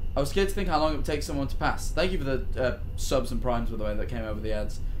 I was scared to think how long it would take someone to pass. Thank you for the subs and primes, by the way, that came over the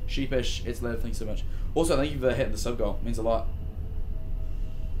ads. Sheepish, it's live, thanks so much. Also, thank you for hitting the sub goal. It means a lot.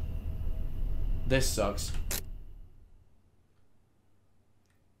 This sucks.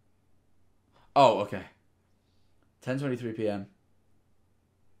 Oh, okay. 10:23 p.m.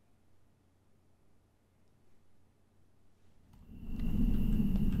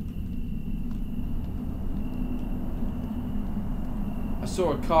 I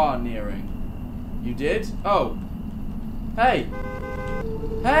saw a car nearing. You did? Oh. Hey.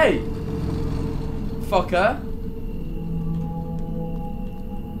 Hey. Fucker.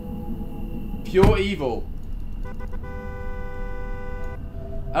 Pure evil.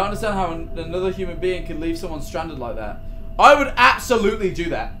 I don't understand how another human being can leave someone stranded like that. I would absolutely do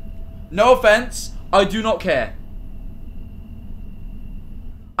that. No offense. I do not care.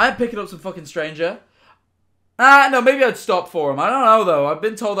 I'm picking up some fucking stranger. No, maybe I'd stop for him. I don't know, though. I've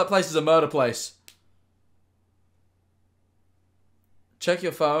been told that place is a murder place. Check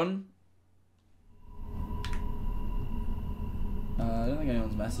your phone. I don't think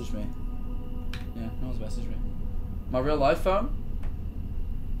anyone's messaged me. Yeah, no one's messaged me. My real life phone?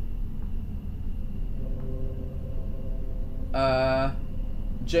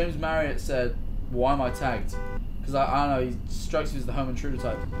 James Marriott said, why am I tagged? Because I don't know, he strikes me as the home intruder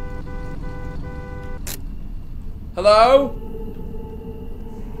type. Hello?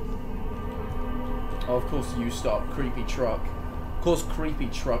 Oh, of course you stop. Creepy truck. Of course creepy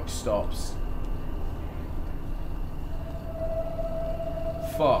truck stops.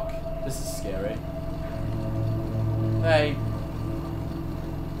 Fuck. This is scary. Hey.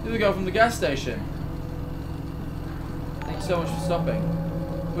 You're the girl from the gas station. Thank you so much for stopping.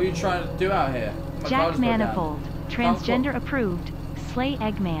 What are you trying to do out here? Jack Manifold. Transgender approved. Slay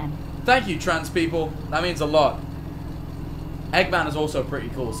Eggman. Thank you, trans people. That means a lot. Eggman is also pretty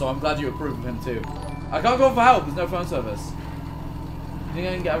cool, so I'm glad you approve of him too. I can't call for help, there's no phone service. You think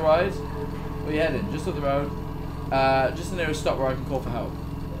I can get a ride? Where are you heading? Just up the road. Just the nearest stop where I can call for help.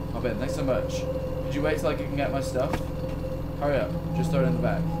 I'll bet, thanks so much. Could you wait till I can get my stuff? Hurry up, just throw it in the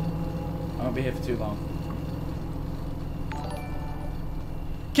bag. I won't be here for too long.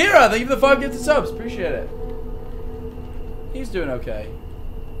 Kira, thank you for the 5 gifted subs, appreciate it. He's doing okay.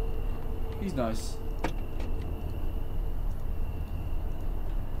 He's nice.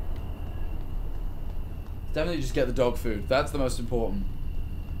 Definitely just get the dog food. That's the most important.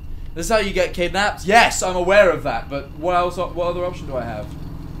 This is how you get kidnapped? Yes, I'm aware of that, but what else? What other option do I have?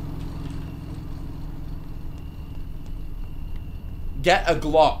 Get a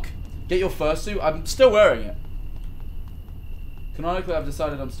Glock. Get your fursuit. I'm still wearing it. Canonically, I've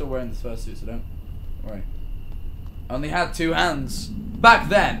decided I'm still wearing this fursuit, so don't worry. I only had 2 hands back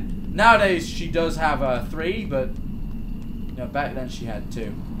then. Nowadays, she does have 3, but you know, back then she had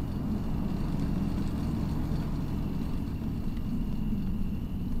 2.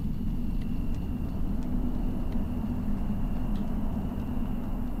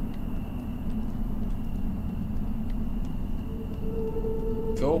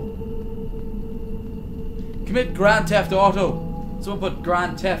 Cool. Commit Grand Theft Auto. Someone put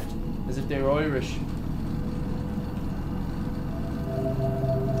Grand Theft as if they were Irish.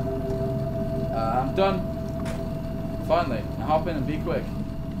 I'm done. Finally. Now hop in and be quick.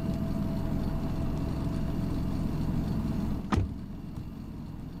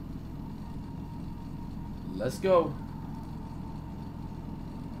 Let's go.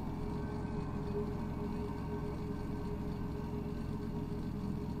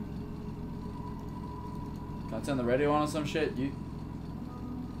 Can I turn the radio on or some shit? You...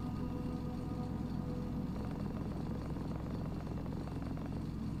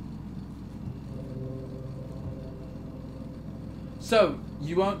 So,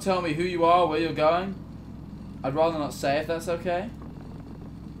 you won't tell me who you are, where you're going? I'd rather not say if that's okay.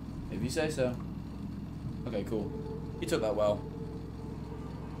 If you say so. Okay, cool. You took that well.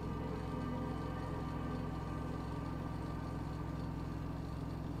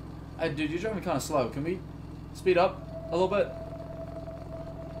 Hey, dude, you're driving kind of slow. Can we speed up a little bit?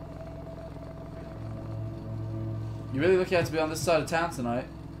 You're really lucky I had to be on this side of town tonight.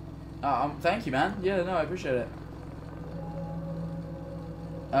 Thank you, man. Yeah, no, I appreciate it.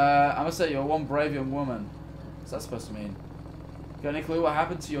 I must say, you're one brave young woman. What's that supposed to mean? Got any clue what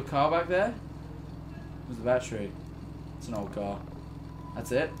happened to your car back there? It was the battery. It's an old car.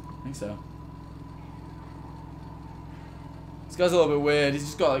 That's it? I think so. This guy's a little bit weird. He's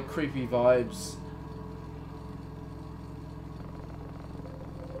just got like creepy vibes.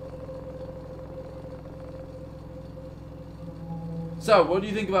 So, what do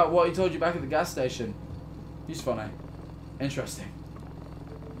you think about what he told you back at the gas station? He's funny. Interesting.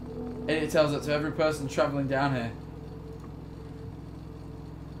 Idiot tells it to every person travelling down here.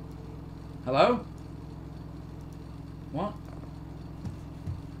 Hello? What?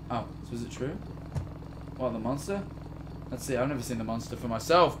 Oh, so is it true? What, the monster? Let's see, I've never seen the monster for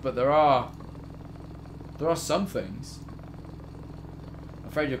myself, but there are some things. I'm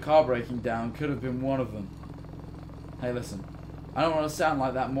afraid your car breaking down could have been one of them. Hey, listen. I don't want to sound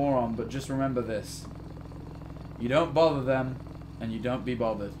like that moron, but just remember this. You don't bother them, and you don't be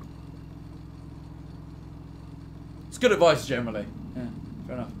bothered. It's good advice, generally. Yeah,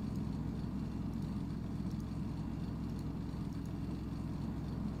 fair enough.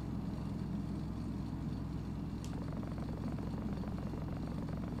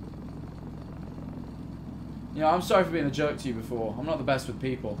 You know, I'm sorry for being a jerk to you before. I'm not the best with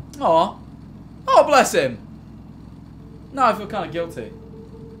people. Aw. Oh, bless him. No, I feel kind of guilty.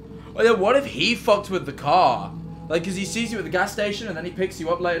 Well, yeah, what if he fucked with the car? Like, because he sees you at the gas station and then he picks you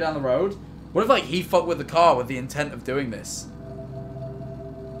up later down the road. What if, like, he fucked with the car with the intent of doing this?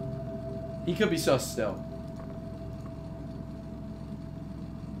 He could be sus still.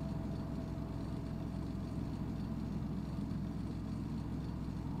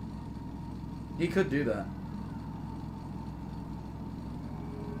 He could do that.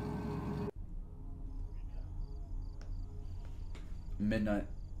 Midnight.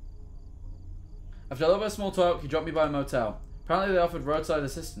 After a little bit of small talk, he dropped me by a motel. Apparently they offered roadside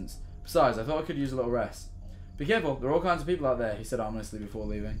assistance. Besides, I thought I could use a little rest. Be careful, there are all kinds of people out there, he said ominously before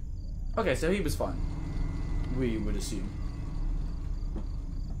leaving. Okay, so he was fine. We would assume.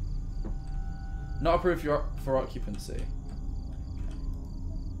 Not approved for occupancy.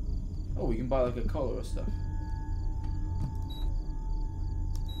 Oh, we can buy like a collar or stuff.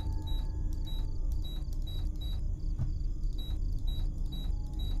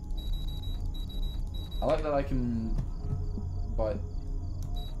 I like that I can buy... I'm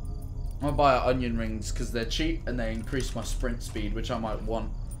gonna buy onion rings because they're cheap and they increase my sprint speed, which I might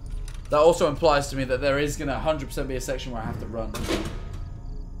want. That also implies to me that there is gonna 100% be a section where I have to run.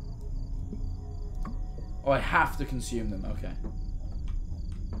 Oh, I have to consume them, okay.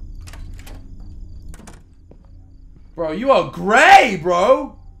 Bro, you are grey,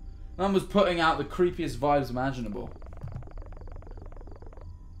 bro! Man was putting out the creepiest vibes imaginable.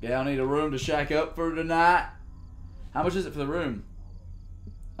 Yeah, I need a room to shack up for tonight. How much is it for the room?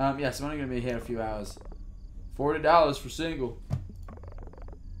 Yes, I'm only going to be here a few hours. $40 for single.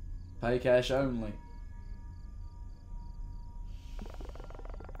 Pay cash only.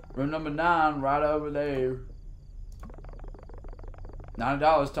 Room number 9, right over there.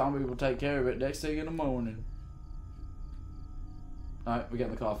 $90, Tommy will take care of it next thing in the morning. Alright, we're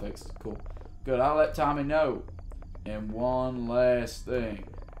getting the car fixed. Cool. Good, I'll let Tommy know. And one last thing.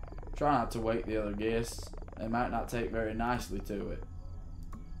 Try not to wake the other guests. They might not take very nicely to it.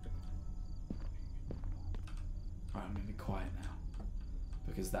 Alright, I'm going to be quiet now.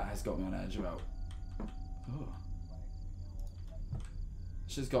 Because that has got me on edge about... Oh.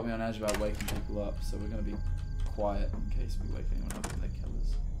 It's just got me on edge about waking people up. So we're going to be quiet in case we wake anyone up and they kill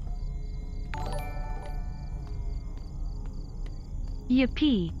us.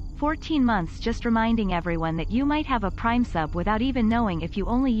 Yippee. 14 months just reminding everyone that you might have a Prime sub without even knowing if you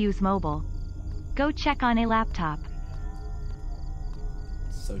only use mobile. Go check on a laptop.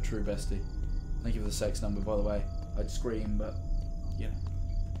 So true, bestie. Thank you for the sex number, by the way. I'd scream, but, you know.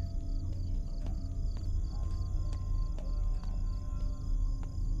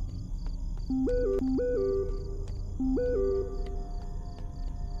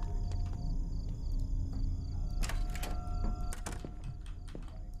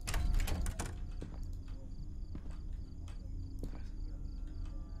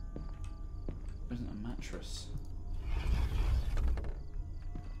 Isn't a mattress?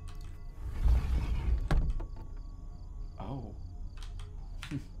 Oh.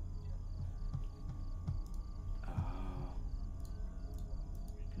 Oh.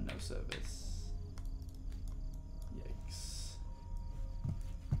 No service. Yikes.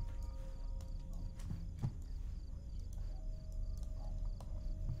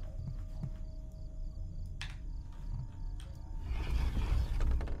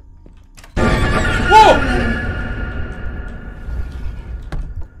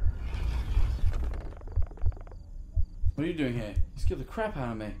 What are you doing here? You scared the crap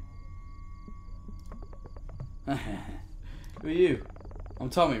out of me. Who are you? I'm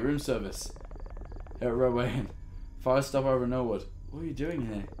Tommy, room service. Here at Roadway Inn. Fire stop over Norwood. What are you doing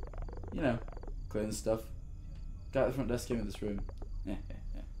here? You know, cleaning stuff. Guy at the front desk came in this room.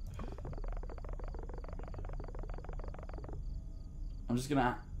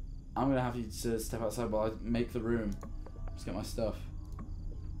 I'm gonna have you to step outside while I make the room. Just get my stuff.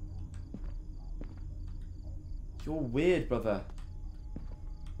 You're weird, brother.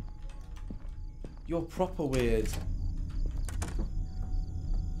 You're proper weird.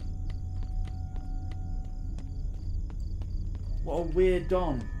 What a weird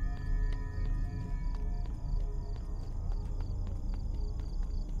Don.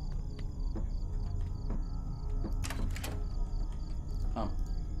 Oh.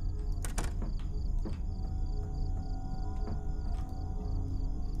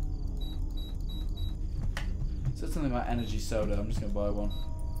 It said something about energy soda. I'm just gonna buy one.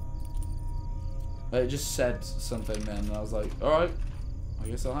 It just said something then, and I was like, alright, I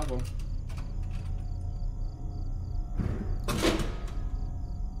guess I'll have one.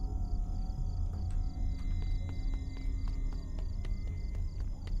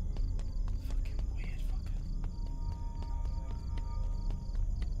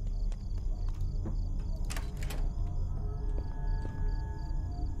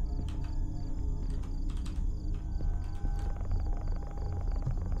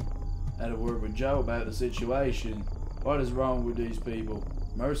 Had a word with Joe about the situation. What is wrong with these people?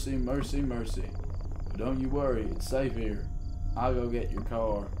 Mercy, mercy, mercy. But don't you worry, it's safe here. I'll go get your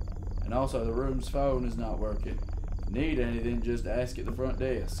car. And also the room's phone is not working. If you need anything, just ask at the front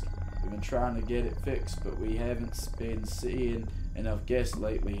desk. We've been trying to get it fixed, but we haven't been seeing enough guests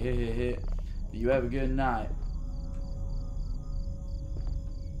lately. Heh heh heh. But you have a good night.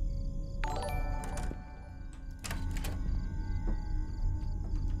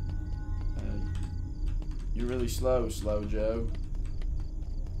 You're really slow, Slow Joe.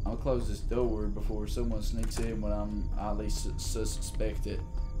 I'll close this door before someone sneaks in when I'm at least suspect it.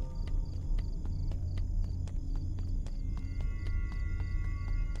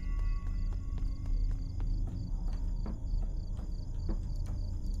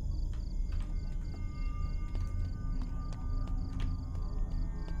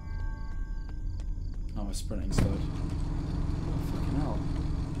 Oh, my sprinting slowed. Oh, fucking hell.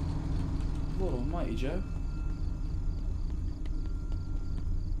 Lord almighty, Joe.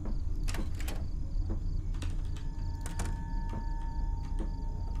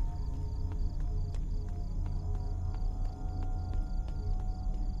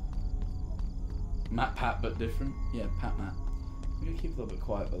 Matt Pat, but different. Yeah, Pat Matt. I'm gonna keep a little bit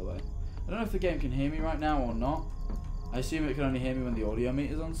quiet, by the way. I don't know if the game can hear me right now or not. I assume it can only hear me when the audio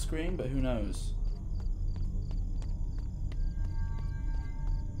meter's on screen, but who knows?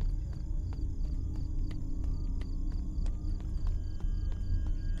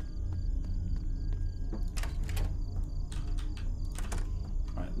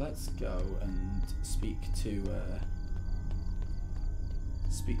 Right, let's go and speak to the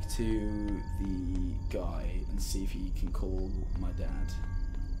guy and see if he can call my dad.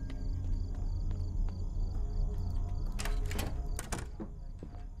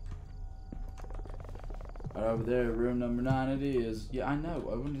 Right over there, room number 9 it is. Yeah, I know.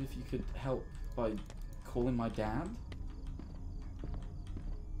 I wondered if you could help by calling my dad.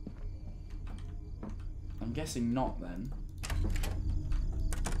 I'm guessing not then.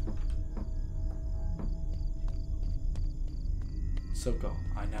 So God,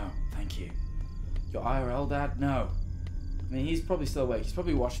 I know, thank you. Your IRL dad? No. I mean, he's probably still awake. He's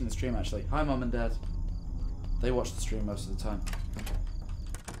probably watching the stream, actually. Hi, Mum and Dad. They watch the stream most of the time.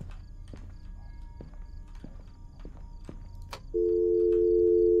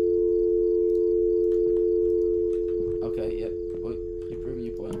 Okay, yep. Well, you're proving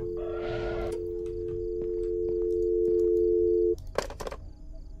your point.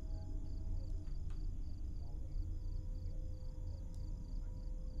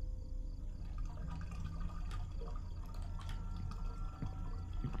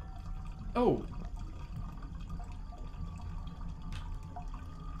 Oh!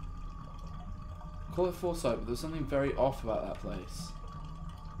 Call it foresight, but there's something very off about that place.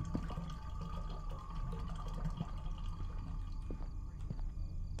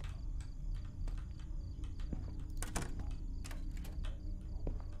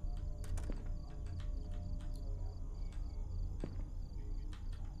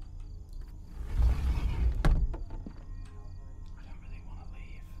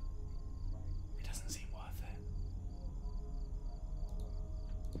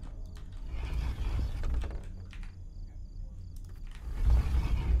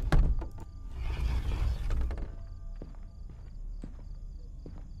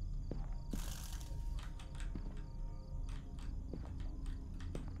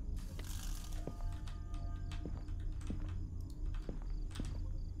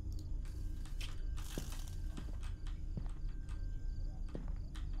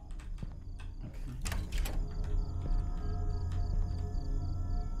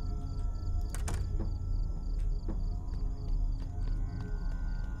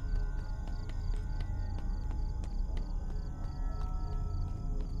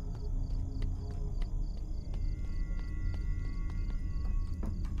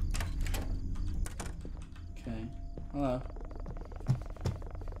 Hello.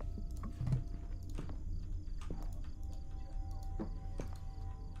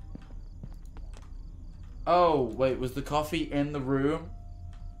 Oh, wait, was the coffee in the room?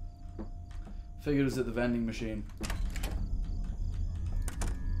 Figured it was at the vending machine.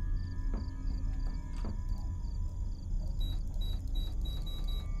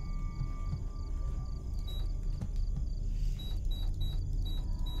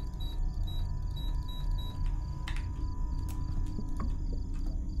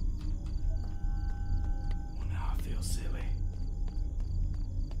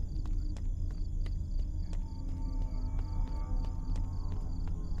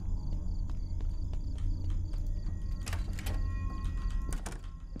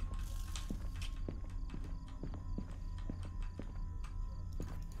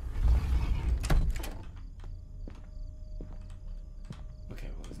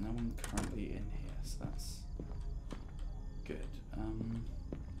 No one currently in here, so that's good.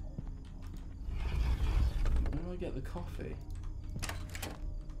 Where do I get the coffee?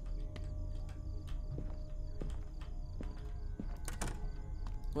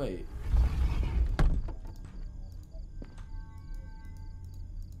 Wait.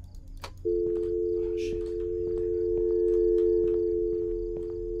 Oh shit.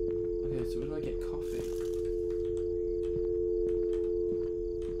 Okay, so where do I get coffee?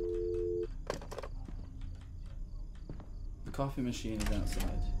 The coffee machine is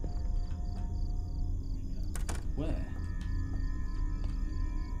outside. Where?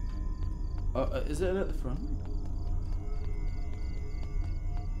 Oh, is it at the front?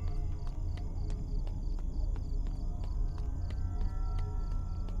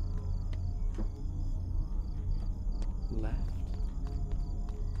 Left?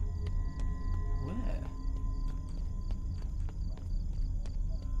 Where?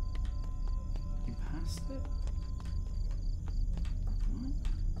 You passed it?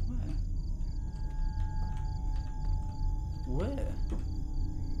 Where?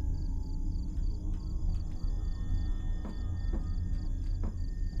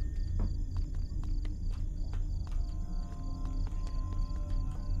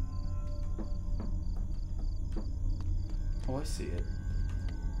 Oh, I see it.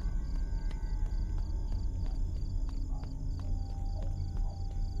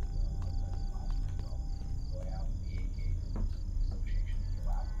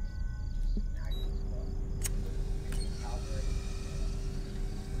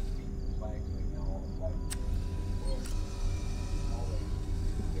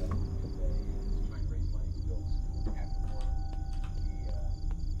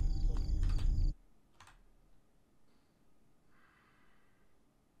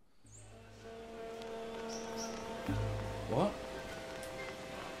 What?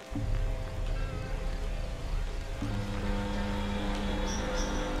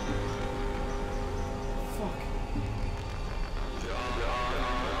 Fuck.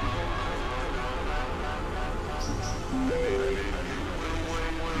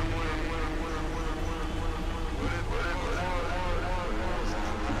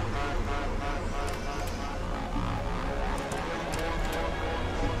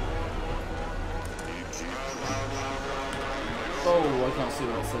 Oh, I can't see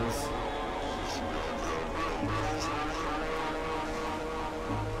what it says.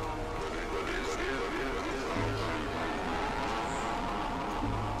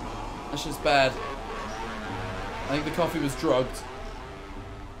 That's just bad. I think the coffee was drugged.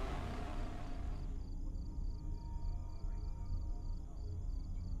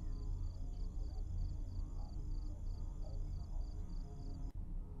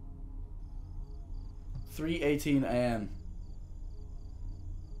 (3:18 a.m.)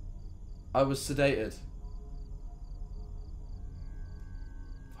 I was sedated.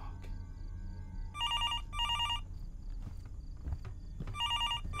 Fuck.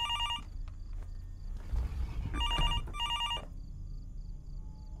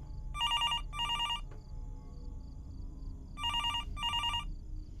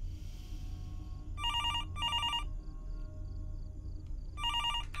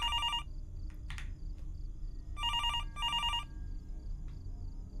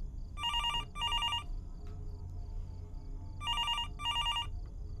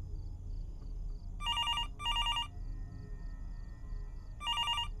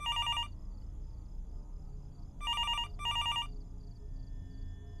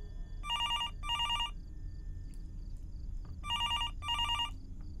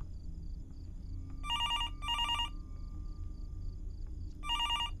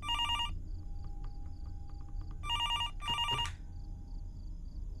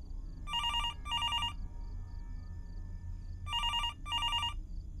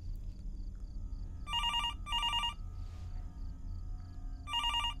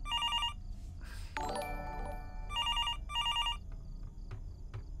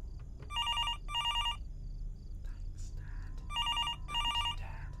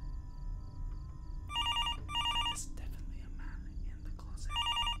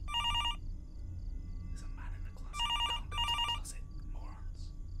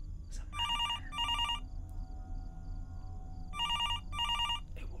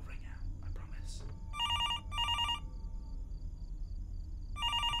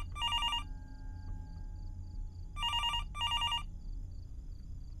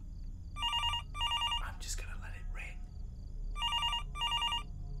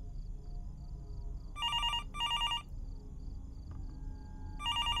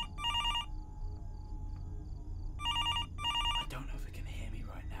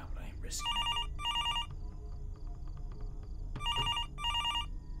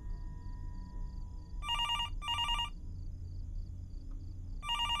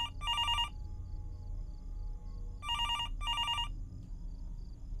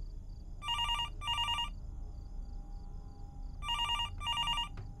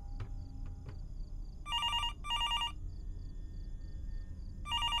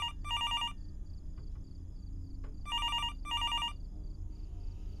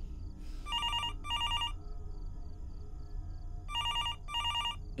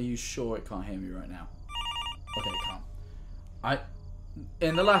 Are you sure it can't hear me right now? Okay, it can't.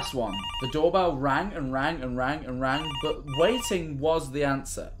 In the last one, the doorbell rang and rang and rang and rang, but waiting was the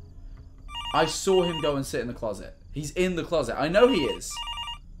answer. I saw him go and sit in the closet. He's in the closet. I know he is.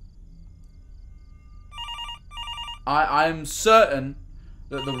 I'm certain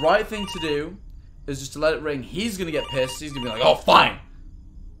that the right thing to do is just to let it ring. He's going to get pissed. He's going to be like, oh, fine.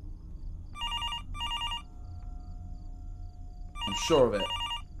 I'm sure of it.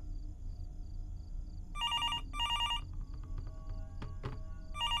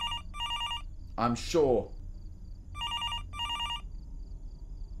 I'm sure.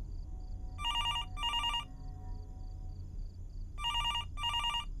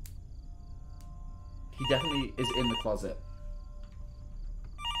 He definitely is in the closet.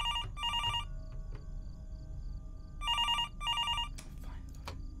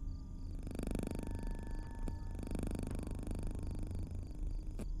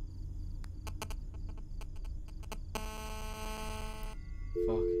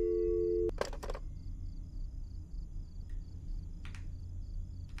 Fuck.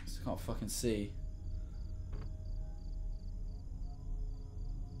 I can't fucking see.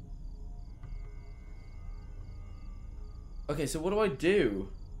 Okay, so what do I do?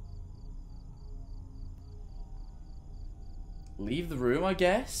 Leave the room, I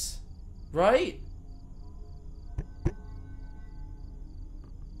guess? Right?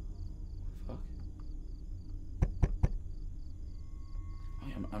 Fuck.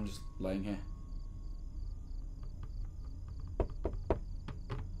 I'm just laying here.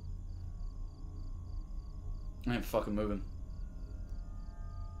 I ain't fucking moving.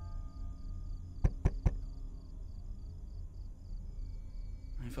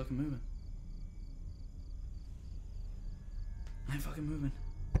 I ain't fucking moving. I ain't fucking moving.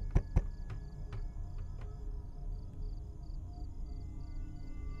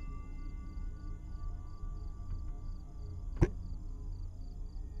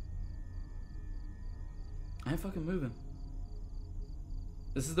 I ain't fucking moving.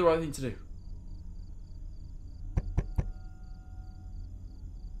 This is the right thing to do.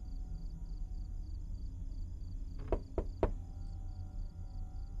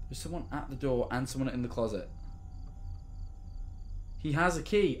 There's someone at the door and someone in the closet. He has a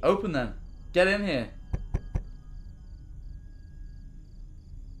key. Open them. Get in here.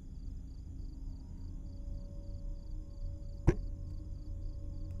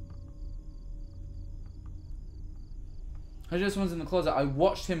 I just someone's in the closet. I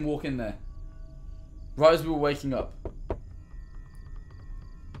watched him walk in there. Right as we were waking up.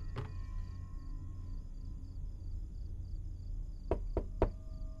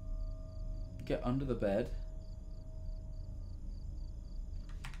 Get under the bed.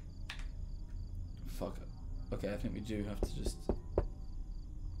 Fuck it. Okay, I think we do have to just...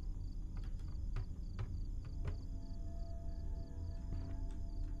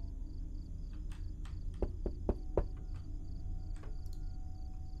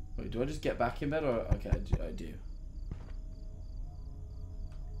 Wait, do I just get back in bed or... Okay, I do.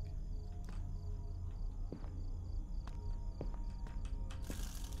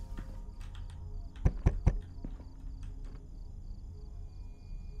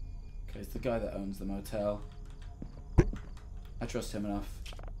 It's the guy that owns the motel. I trust him enough.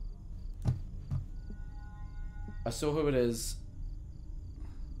 I saw who it is.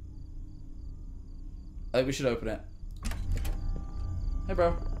 I think we should open it. Hey,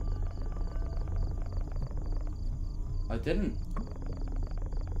 bro. I didn't.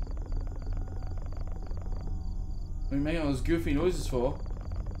 What are you making all those goofy noises for?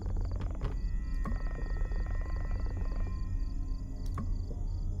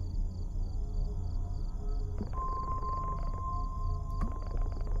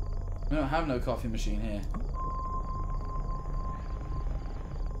 We don't have no coffee machine here.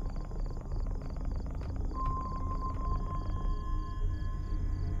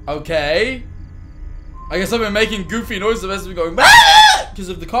 Okay. I guess I've been making goofy noises the rest of me going because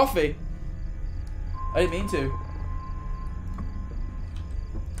of the coffee. I didn't mean to.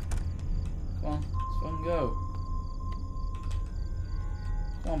 Come on, let's fucking go.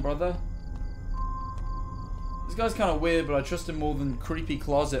 Come on, brother. This guy's kind of weird, but I trust him more than creepy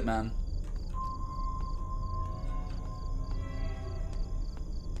closet man.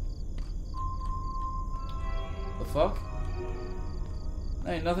 The fuck?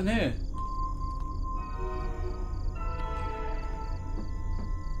 There ain't nothing here.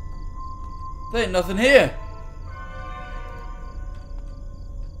 There ain't nothing here.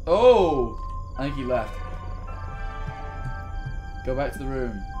 Oh, I think he left. Go back to the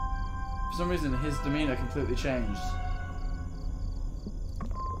room. For some reason, his demeanor completely changed.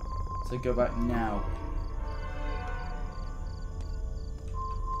 So go back now.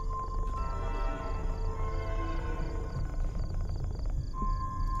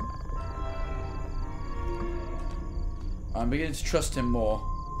 I'm beginning to trust him more.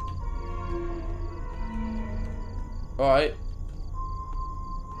 Alright.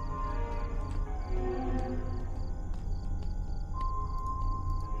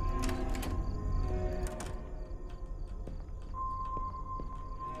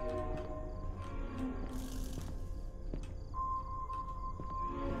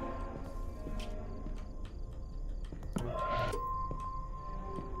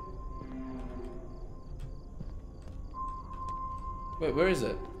 Wait, where is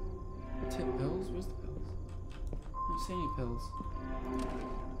it? Take pills? Where's the pills? I don't see any pills.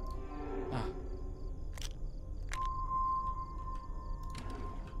 Ah.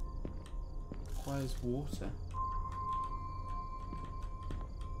 Requires water.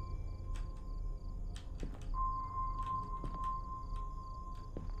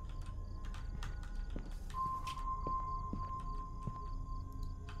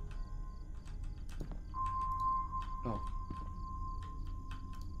 Oh.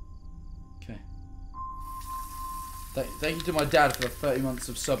 Okay. Thank you to my dad for the 30 months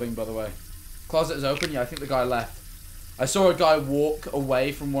of subbing, by the way. Closet is open? Yeah, I think the guy left. I saw a guy walk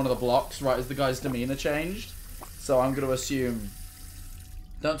away from one of the blocks right as the guy's demeanor changed. So I'm going to assume...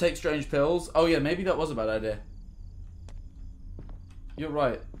 Don't take strange pills. Oh yeah, maybe that was a bad idea. You're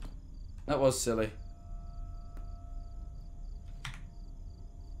right. That was silly.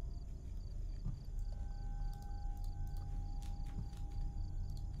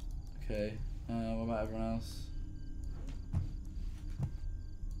 Okay. What about everyone else?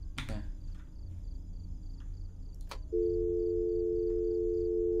 Okay.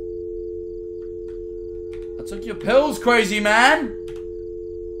 I took your pills, crazy man!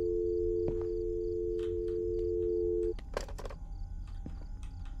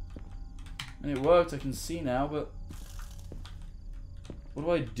 And it worked, I can see now, but... What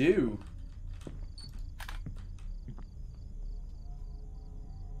do I do?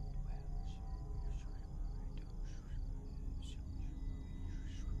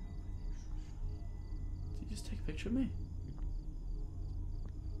 Did you just take a picture of me?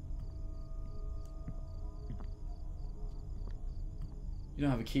 You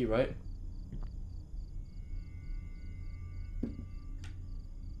don't have a key, right?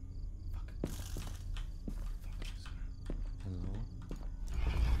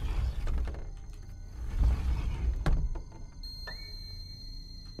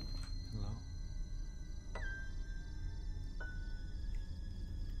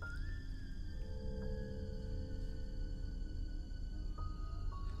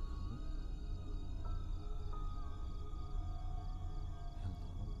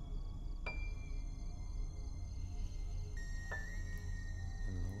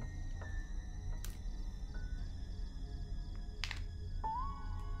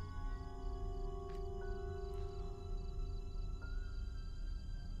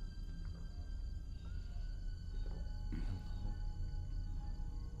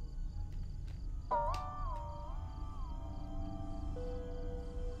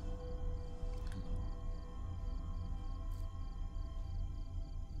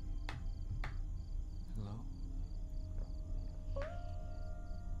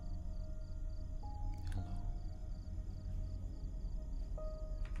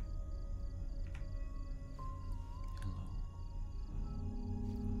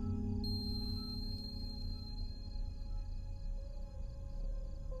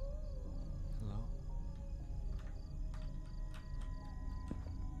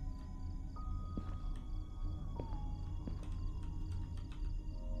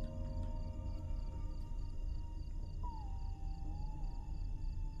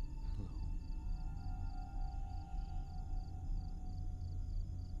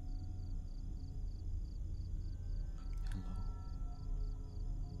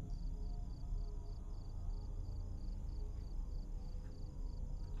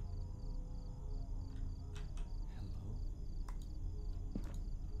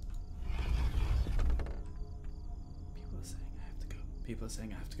 People are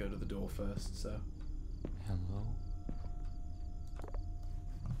saying I have to go to the door first, so... Hello?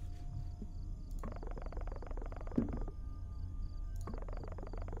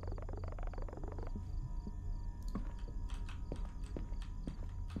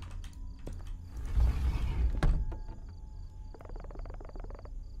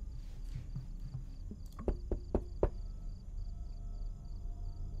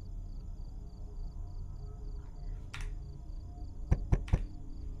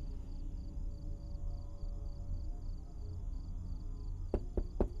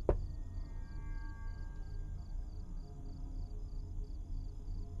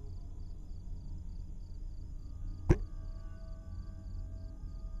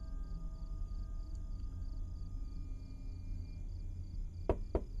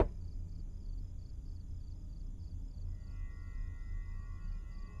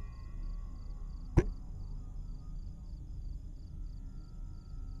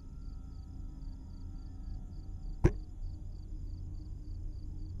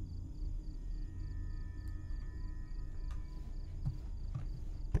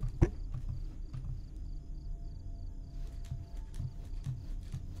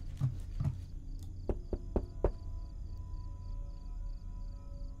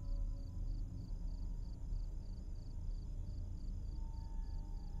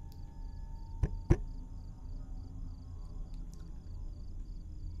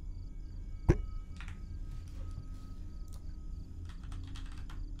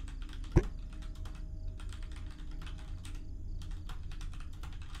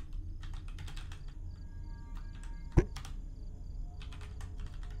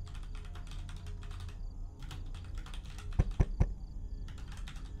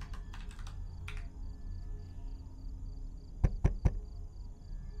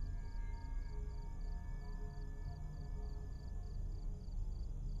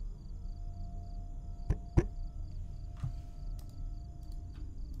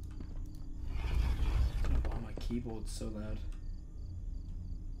 keyboard's so loud.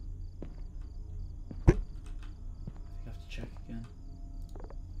 I think I have to check again.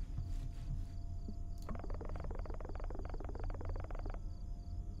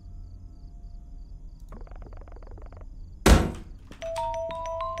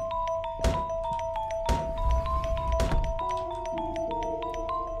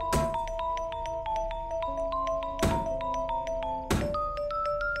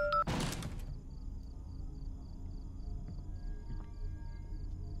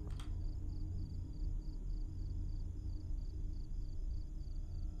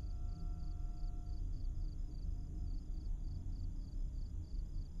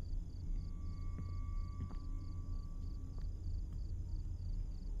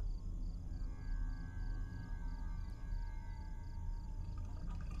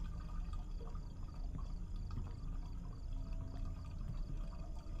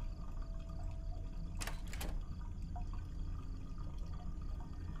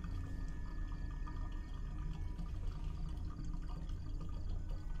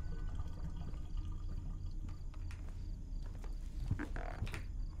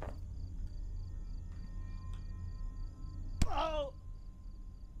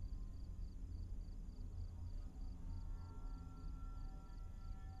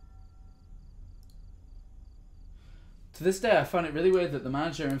 To this day, I find it really weird that the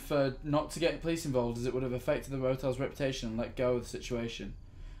manager inferred not to get police involved as it would have affected the motel's reputation and let go of the situation.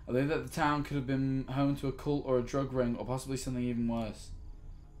 I believe that the town could have been home to a cult or a drug ring or possibly something even worse.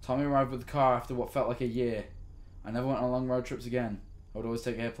 Tommy arrived with the car after what felt like a year. I never went on long road trips again. I would always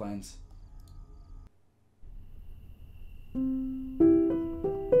take airplanes.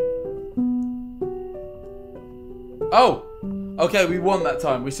 Oh! Okay, we won that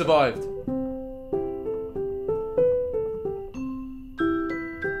time. We survived.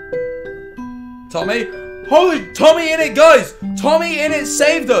 Tommy? Holy Tommy in it, guys! Tommy in it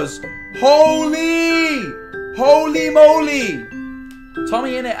saved us! Holy! Holy moly!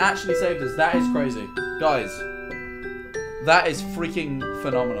 Tommy in it actually saved us. That is crazy. Guys, that is freaking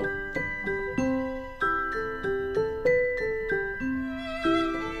phenomenal.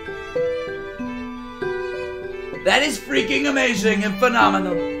 That is freaking amazing and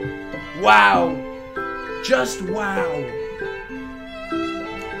phenomenal. Wow. Just wow.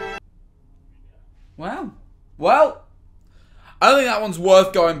 Wow. Well, I don't think that one's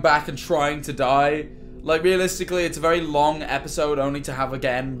worth going back and trying to die. Like, realistically, it's a very long episode only to have,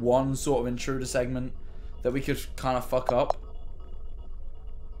 again, one sort of intruder segment that we could kind of fuck up.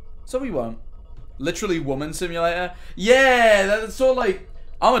 So we won't. Literally Woman Simulator. Yeah, that's sort of like,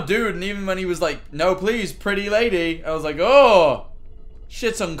 I'm a dude, and even when he was like, no, please, pretty lady, I was like, oh,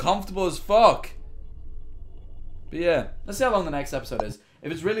 shit's uncomfortable as fuck. But yeah, let's see how long the next episode is.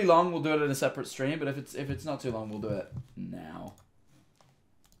 If it's really long, we'll do it in a separate stream, but if it's not too long, we'll do it now.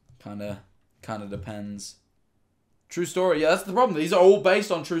 Kinda depends. True story. Yeah, that's the problem. These are all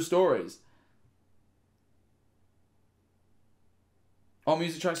based on true stories. All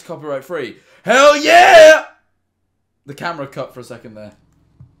music tracks are copyright free. Hell yeah! The camera cut for a second there.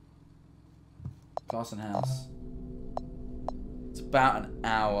 Class and House. It's about an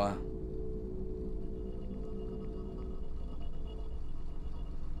hour.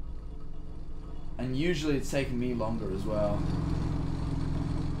 And usually it's taken me longer as well.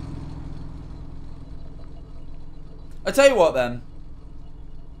 I tell you what then.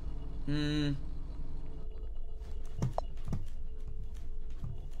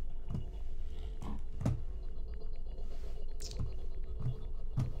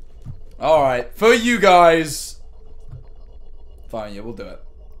 Alright, for you guys. Fine, yeah, we'll do it.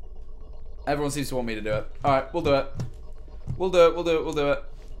 Everyone seems to want me to do it. Alright, we'll do it. We'll do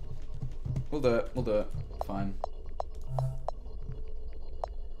it. Fine.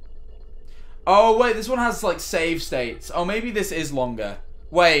 Oh, wait, this one has, like, save states. Oh, maybe this is longer.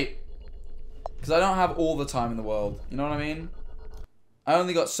 Wait. Because I don't have all the time in the world. You know what I mean? I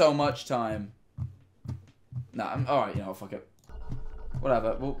only got so much time. Nah, alright, you know, fuck it.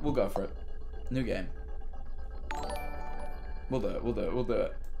 Whatever, we'll go for it. New game. We'll do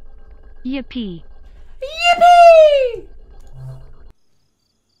it. Yippee. Yippee!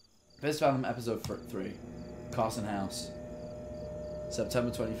 First Fathom episode 3. Carson House.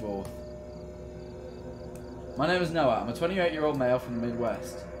 September 24th. My name is Noah. I'm a 28-year-old male from the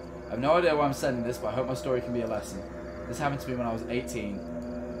Midwest. I have no idea why I'm sending this, but I hope my story can be a lesson. This happened to me when I was 18.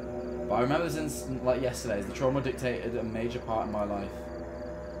 But I remember this incident like yesterday, as the trauma dictated a major part in my life.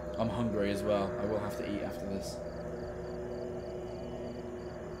 I'm hungry as well. I will have to eat after this.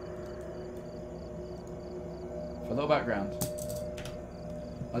 For a little background.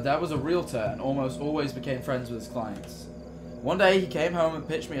 My dad was a realtor and almost always became friends with his clients. One day, he came home and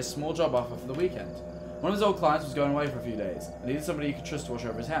pitched me a small job offer for the weekend. One of his old clients was going away for a few days and needed somebody he could trust to watch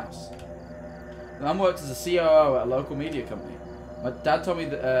over his house. The man worked as a COO at a local media company. My dad told me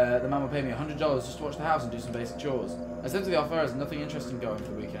that the man would pay me $100 just to watch the house and do some basic chores. I accepted the offer as nothing interesting going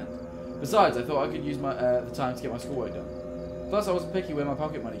for the weekend. Besides, I thought I could use the time to get my schoolwork done. Plus, I wasn't picky where my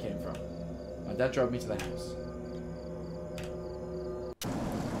pocket money came from. My dad drove me to the house.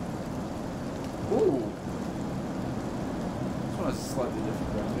 Ooh. This one has slightly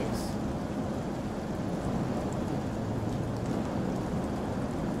different graphics.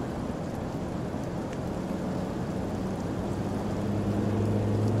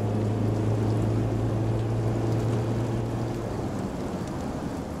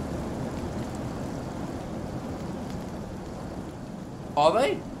 Are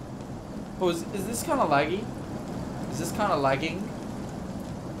they? Oh, is this kind of laggy? Is this kind of lagging?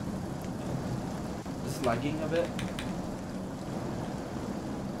 Is this lagging a bit?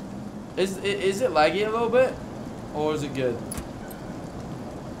 Is it laggy a little bit? Or is it good?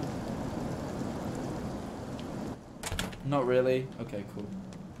 Not really? Okay, cool.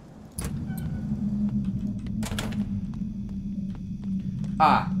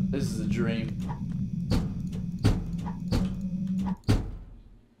 Ah, this is a dream.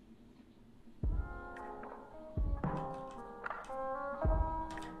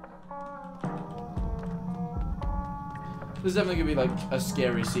 There's definitely gonna be like a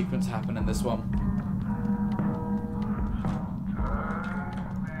scary sequence happen in this one.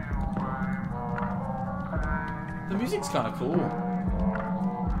 The music's kind of cool.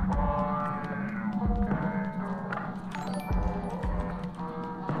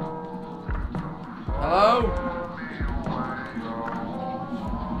 Hello?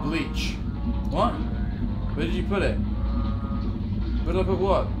 Bleach. What? Where did you put it? Put it up at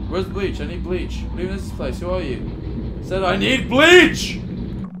what? Where's the bleach? I need bleach. What even is this place? Who are you? Said I need bleach!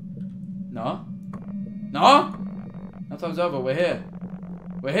 No? No? No time's over. We're here.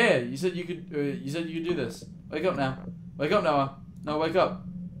 We're here. You said you could do this. Wake up now. Wake up, Noah. No, wake up.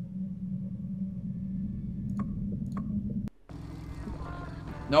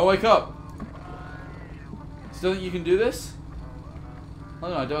 No, wake up. Still think you can do this? How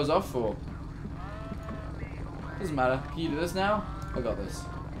long did I doze off for? Doesn't matter. Can you do this now? I got this.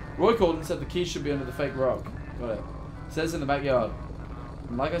 Roy called and said the keys should be under the fake rock. Got it. Says in the backyard.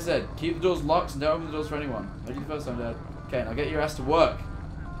 And like I said, keep the doors locked and don't open the doors for anyone. I did the first time, Dad. Okay, now get your ass to work.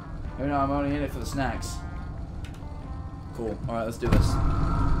 Maybe now I'm only in it for the snacks. Cool. Alright, let's do this.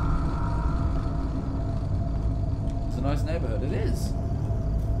 It's a nice neighborhood. It is.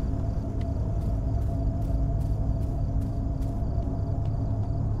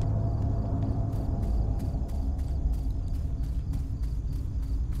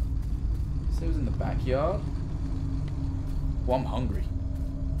 Say it was in the backyard. Well, I'm hungry.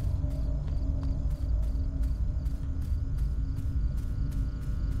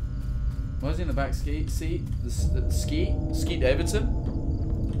 Why is he in the back seat? The Ski Davidson?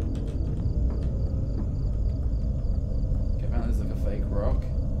 Okay, apparently there's like a fake rock.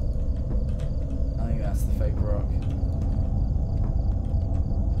 I think that's the fake rock.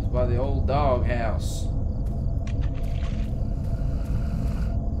 It's by the old dog house.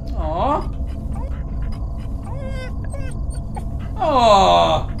 Aww.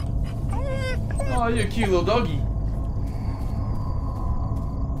 Oh, oh, you're a cute little doggy.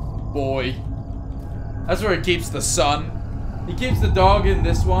 Boy. That's where he keeps the son. He keeps the dog in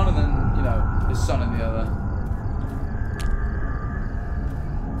this one and then, you know, his son in the other.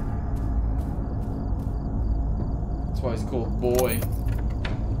 That's why he's called Boy.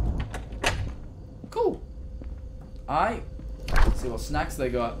 Cool. Alright. Let's see what snacks they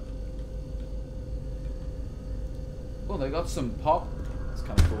got. Oh, they got some pop. That's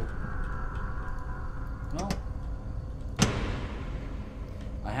kind of cool. Well,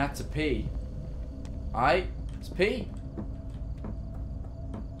 I had to pee. Let's pee.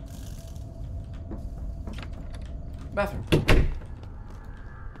 Bathroom.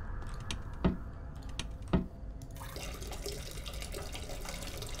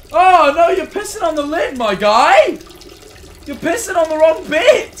 Oh no, you're pissing on the lid, my guy! You're pissing on the wrong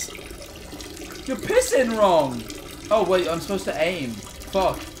bit! You're pissing wrong! Oh wait, I'm supposed to aim.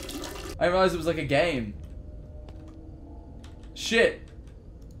 Fuck. I didn't realize it was like a game. Shit.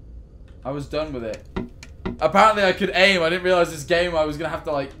 I was done with it. Apparently I could aim. I didn't realize this game I was gonna have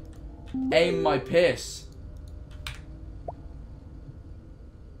to like aim my piss.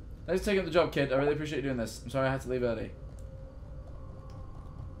 Thanks for taking up the job, kid. I really appreciate you doing this. I'm sorry I had to leave early.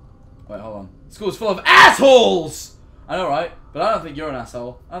 Wait, hold on. School's full of assholes! I know, right? But I don't think you're an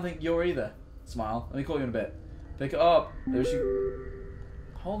asshole. I don't think you're either. Smile. Let me call you in a bit. Pick it up.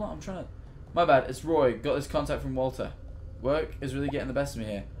 Hold on, I'm trying to... My bad, it's Roy. Got this contact from Walter. Work is really getting the best of me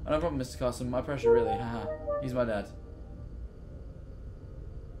here. Oh, no problem, Mr. Carson. My pressure, really. Haha. He's my dad.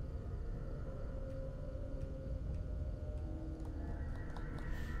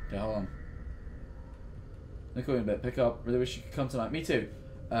 Okay, hold on. Let me call you in a bit. Pick up. Really wish you could come tonight. Me too.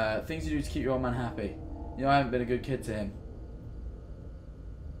 Things you do to keep your old man happy. You know, I haven't been a good kid to him.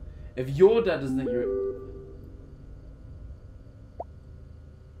 If your dad doesn't think you're...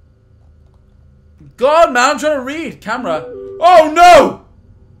 God, man, I'm trying to read. Camera. Oh, no!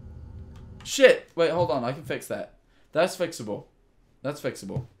 Shit. Wait, hold on. I can fix that. That's fixable. That's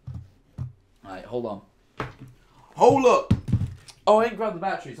fixable. Alright, hold on. Hold up. Oh, I ain't grabbed the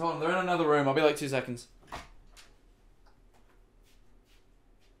batteries. Hold on. They're in another room. I'll be like 2 seconds.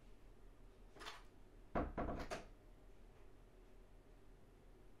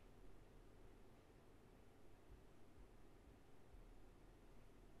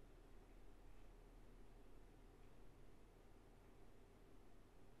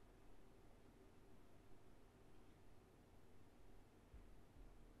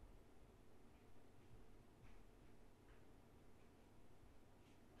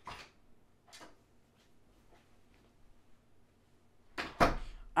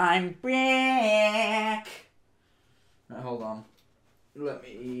 I'm back. Right, hold on. Let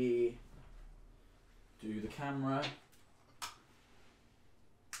me do the camera.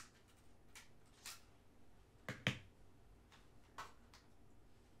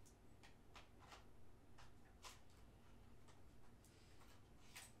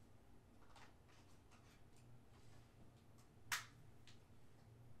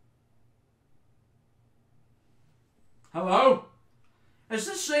 Hello? Is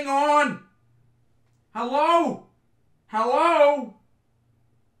this thing on? Hello? Hello?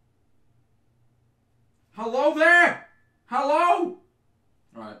 Hello there? Hello?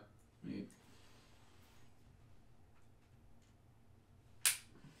 Right.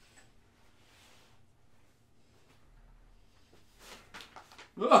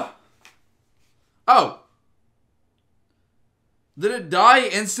 Ugh. Oh. Did it die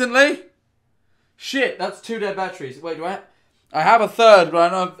instantly? Shit, that's 2 dead batteries. Wait, do I have a third, but I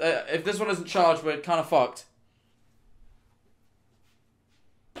don't know if this one isn't charged, we're kind of fucked.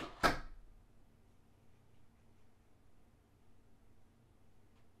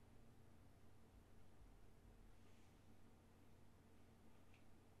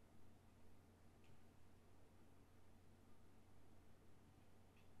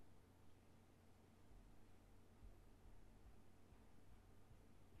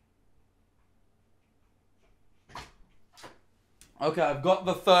 Okay, I've got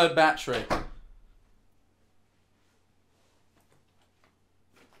the third battery.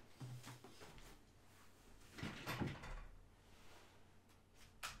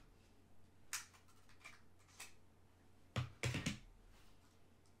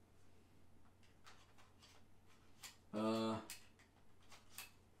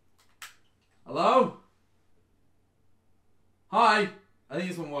 Hello? Hi. I think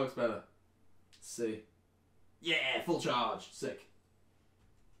this one works better. Let's see. Yeah, full charge. Sick.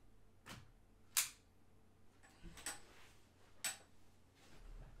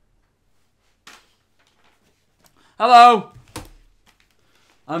 Hello.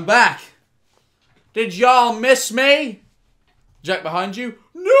 I'm back. Did y'all miss me? Jack behind you?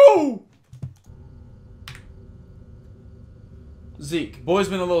 No! Zeke, boy's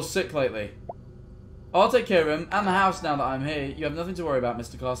been a little sick lately. I'll take care of him and the house now that I'm here. You have nothing to worry about,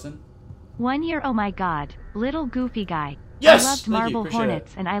 Mr. Carson. 1 year, oh my god. Little goofy guy. Yes! I loved Marble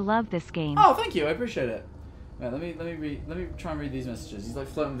Hornets and I love this game. Oh, thank you. I appreciate it. Right, let me try and read these messages. He's like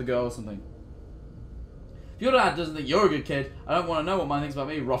flirting with the girl or something. If your dad doesn't think you're a good kid, I don't want to know what mine thinks about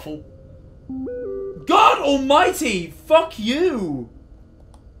me, Ruffle. God almighty! Fuck you!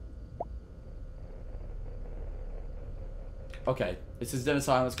 Okay, it's his dinner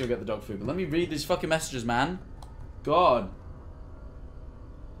time, let's go get the dog food. But let me read these fucking messages, man. God.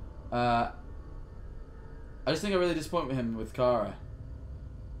 I just think I really disappointed him with Kara.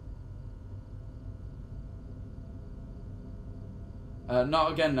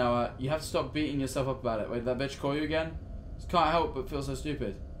 Not again, Noah. You have to stop beating yourself up about it. Wait, did that bitch call you again? Just can't help but feel so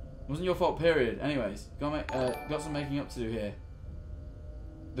stupid. It wasn't your fault, period. Anyways, got some making up to do here.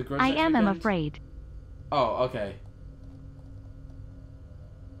 The grudge I next am weekend? afraid. Oh, okay.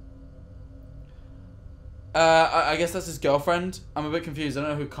 I guess that's his girlfriend. I'm a bit confused. I don't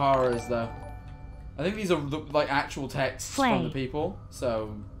know who Kara is, though. I think these are, like, actual texts from the people.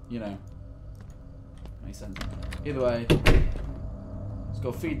 So, you know. Makes sense. Either way, let's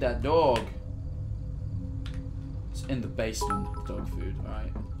go feed that dog. It's in the basement, dog food.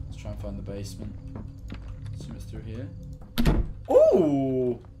 Alright, let's try and find the basement. Assume it's through here.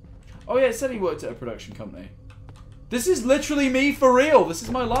 Ooh! Oh yeah, it said he worked at a production company. This is literally me for real. This is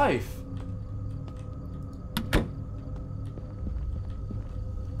my life.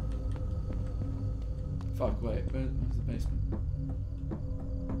 Fuck, wait, where's the basement?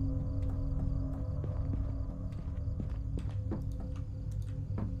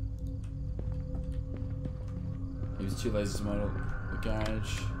 He was too lazy to model the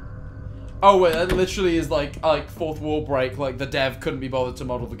garage. Oh wait, that literally is like fourth wall break. Like the dev couldn't be bothered to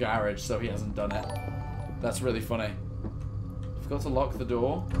model the garage, so he hasn't done it. That's really funny. Forgot to lock the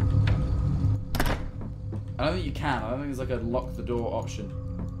door. I don't think you can. I don't think there's like a lock the door option.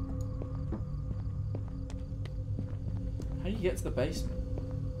 How do you get to the basement?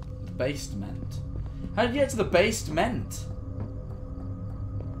 The basement. How did you get to the basement?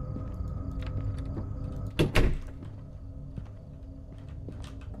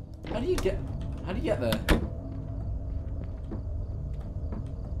 How do you get there?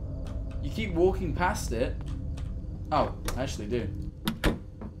 You keep walking past it. Oh, I actually do.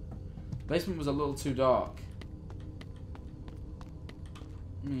 Basement was a little too dark.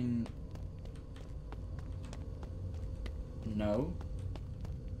 I mean, no.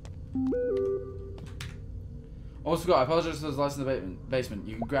 Almost forgot, I apologize for those lights in the basement.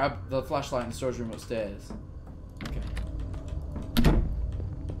 You can grab the flashlight in the storage room upstairs. Okay.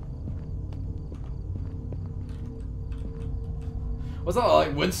 Was that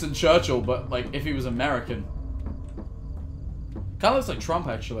like Winston Churchill, but like if he was American? Kinda looks like Trump,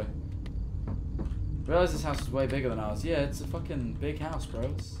 actually. Realize this house is way bigger than ours. Yeah, it's a fucking big house, bro.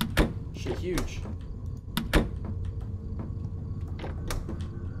 It's shit huge.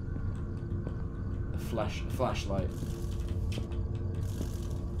 A flashlight. Flashlight.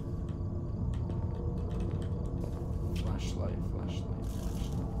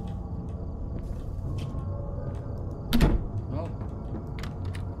 Well.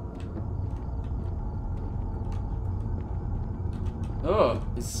 Oh,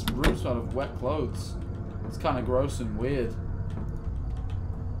 his room's full of wet clothes. It's kind of gross and weird.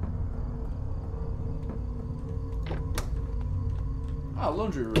 Oh,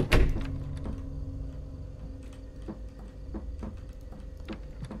 laundry room.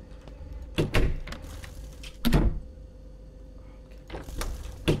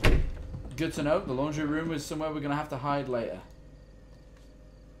 Good to know. The laundry room is somewhere we're going to have to hide later.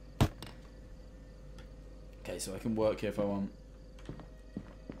 Okay, so I can work here if I want.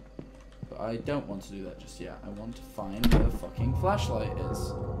 But I don't want to do that just yet. I want to find where the fucking flashlight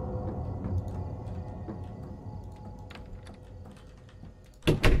is.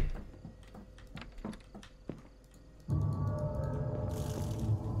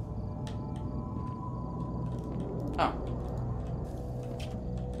 Oh.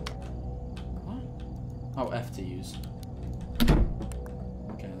 What? Oh, F to use.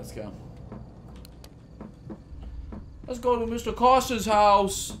 Okay, let's go. Let's go to Mr. Costa's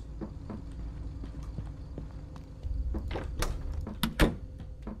house.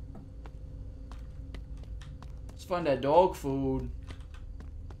 Let's find that dog food.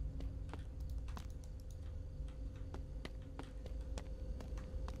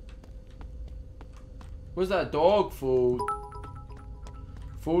 Where's that dog food?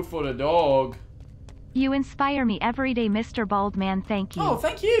 Food for the dog. You inspire me every day, Mr. Baldman. Thank you. Oh,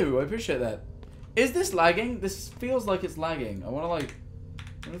 thank you. I appreciate that. Is this lagging? This feels like it's lagging. I want to like...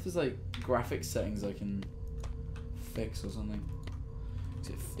 I wonder if there's like graphics settings I can fix or something.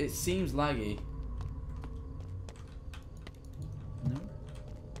 It seems laggy. No?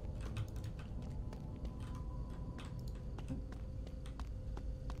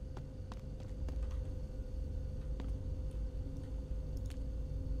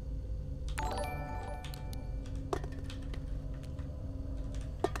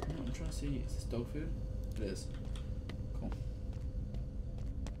 I'm trying to see, is this dog food? It is. Cool.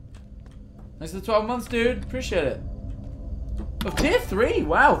 Thanks for the 12 months, dude. Appreciate it. Oh, tier 3?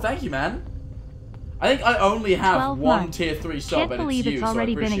 Wow, thank you, man. I think I only have one months. tier 3 sub. Can't and believe it's you, it's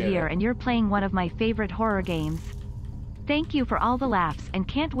already so been a year it. and you're playing one of my favorite horror games. Thank you for all the laughs and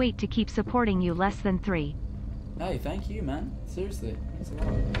can't wait to keep supporting you. Less than 3. Hey, thank you, man. Seriously. Thanks a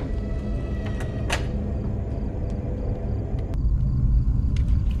lot.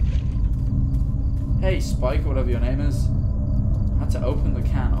 Hey, Spike, or whatever your name is. I had to open the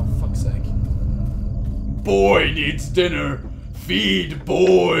can. Oh, fuck's sake. Boy needs dinner. Feed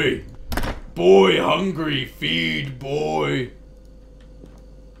boy. Boy hungry. Feed boy.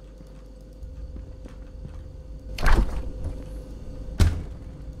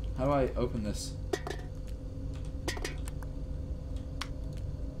 How do I open this?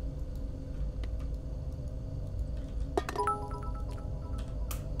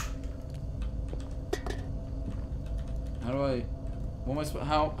 How do I... What am I supposed...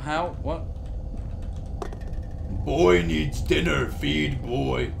 How? What? Boy needs dinner. Feed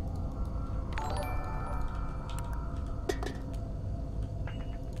boy.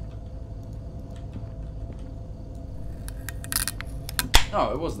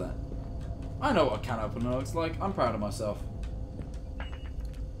 Oh, it was that. I know what a can opener looks like. I'm proud of myself.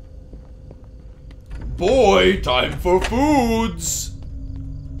 Boy, time for foods.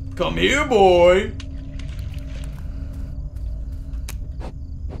 Come here, boy.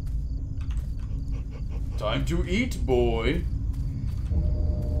 Time to eat, boy.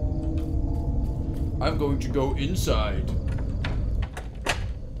 I'm going to go inside.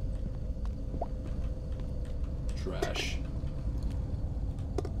 Trash.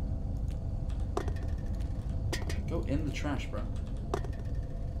 Go in the trash, bro.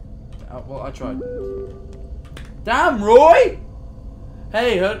 Well, I tried. Damn, Roy!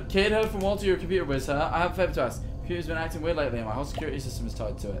 Hey, heard from Walter, you're a computer whiz, huh? I have a favor to ask. Computer's been acting weird lately and my whole security system is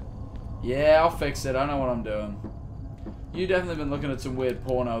tied to it. Yeah, I'll fix it. I know what I'm doing. You definitely been looking at some weird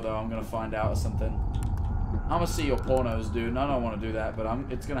porno, though. I'm gonna find out or something. I'm gonna see your pornos, dude. And I don't want to do that, but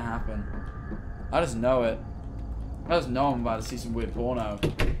it's gonna happen. I just know it. I just know I'm about to see some weird porno.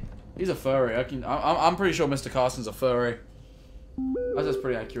 He's a furry. I'm pretty sure Mr. Carson's a furry. That's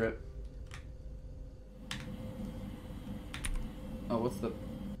pretty accurate. Oh, what's the... I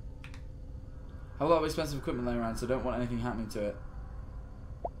have a lot of expensive equipment laying around, so I don't want anything happening to it.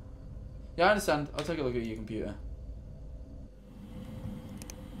 Yeah, I understand. I'll take a look at your computer.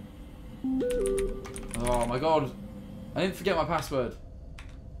 Oh my god. I didn't forget my password.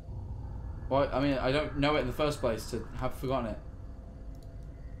 Well, I mean, I don't know it in the first place to have forgotten it.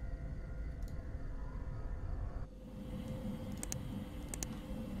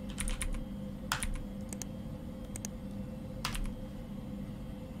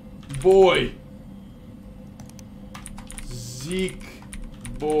 Boy. Zeke.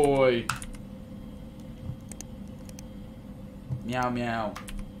 Boy. Meow meow.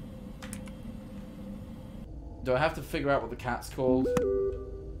 Do I have to figure out what the cat's called?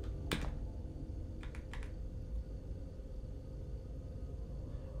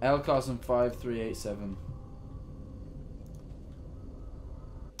 L Carson 5387.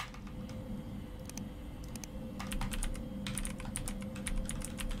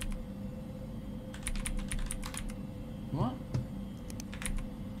 What?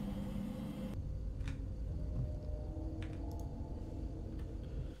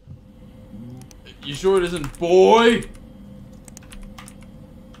 You sure it isn't boy?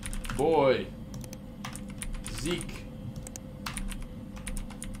 Boy. Zeke.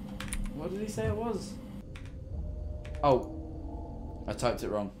 What did he say it was? Oh. I typed it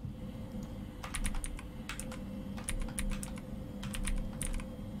wrong.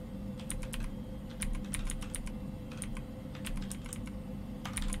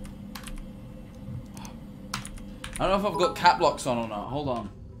 I don't know if I've got cap locks on or not. Hold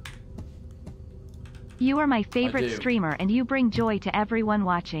on. You are my favorite streamer and you bring joy to everyone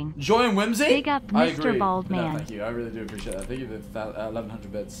watching. Joy and whimsy? Big up, Mr. Bald Man. No, thank you. I really do appreciate that. Thank you for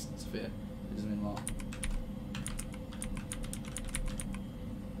 1100 bits, Sophia. It doesn't mean a lot.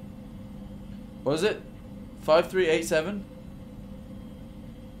 What is it? 5387?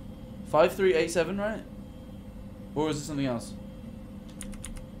 5387, right? Or is it something else?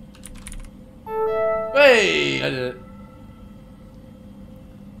 Hey! I did it.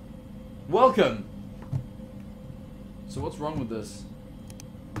 Welcome! So what's wrong with this?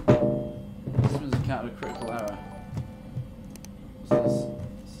 This was encountered a critical error. What's this?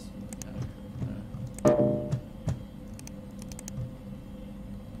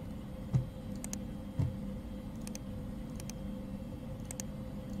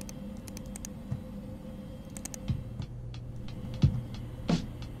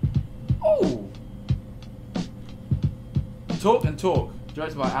 Oh! Talk and Talk,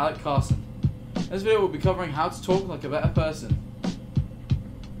 directed by Alec Carson. This video will be covering how to talk like a better person.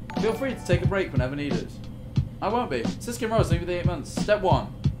 Feel free to take a break whenever needed. I won't be. Siski and Rose, leave with the 8 months. Step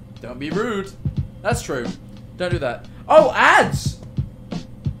 1. Don't be rude. That's true. Don't do that. Oh, ads!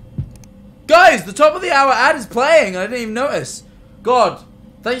 Guys, the top of the hour ad is playing. I didn't even notice. God,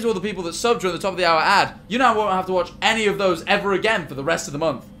 thank you to all the people that subbed during the top of the hour ad. You now won't have to watch any of those ever again for the rest of the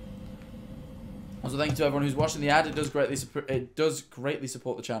month. Also, thank you to everyone who's watching the ad. It does greatly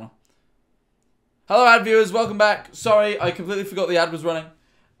support the channel. Hello, ad viewers. Welcome back. Sorry, I completely forgot the ad was running.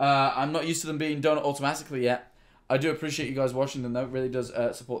 I'm not used to them being done automatically yet. I do appreciate you guys watching them though. It really does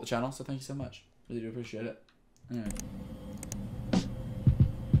support the channel, so thank you so much. Really do appreciate it. Anyway.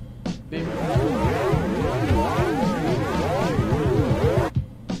 Beam.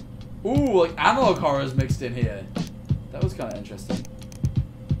 Ooh, like analog horrors mixed in here. That was kind of interesting.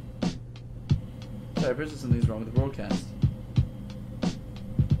 Sorry, apparently something's wrong with the broadcast.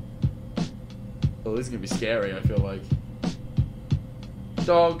 Oh, this is gonna be scary, I feel like.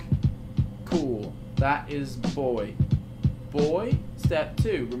 Dog. Cool. That is boy. Boy. Step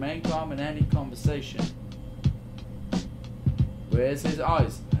 2. Remain calm in any conversation. Where's his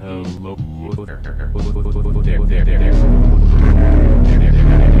eyes? Hello.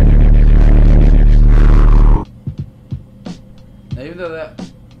 Now, even though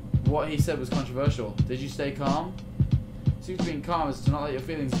what he said was controversial, did you stay calm? Seems being calm is to not let your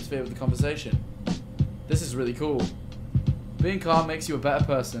feelings interfere with the conversation. This is really cool. Being calm makes you a better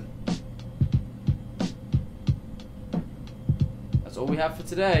person. That's all we have for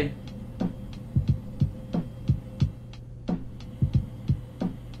today.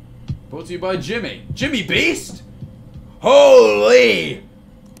 Brought to you by Jimmy. Jimmy Beast? Holy!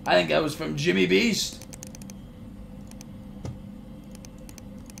 I think that was from Jimmy Beast.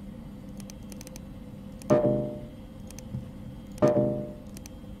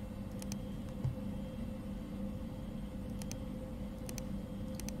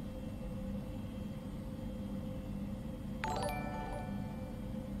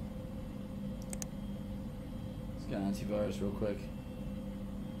 Let's get an antivirus real quick.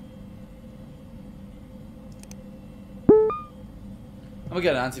 I'm gonna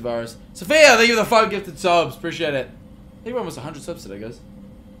get an antivirus. Sophia, thank you for the 5 gifted subs. Appreciate it. I think we're almost 100 subs today, guys.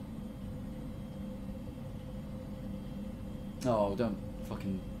 Oh, don't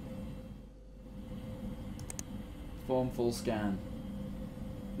fucking... Form full scan.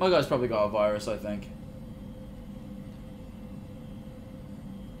 My guy's probably got a virus, I think.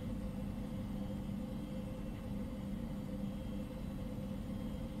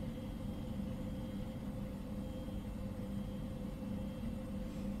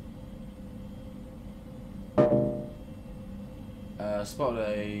 Spot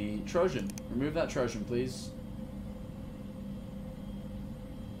a Trojan. Remove that Trojan, please.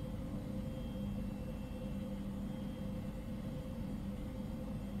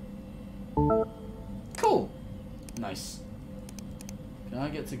 Cool. Nice. Can I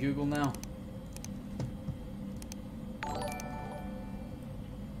get to Google now?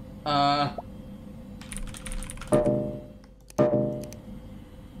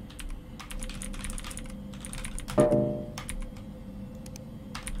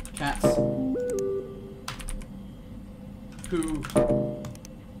 Cats. Who?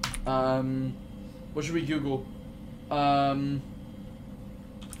 What should we Google?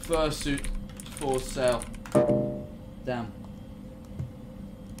 Fursuit for sale. Damn.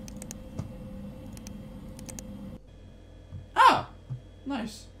 Ah!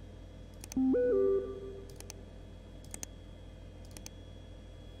 Nice.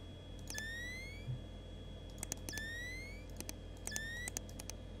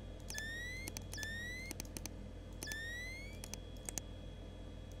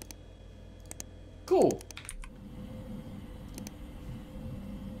 Cool.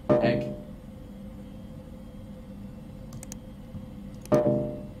 Egg.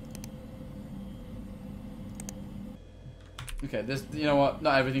 Okay, this, you know what?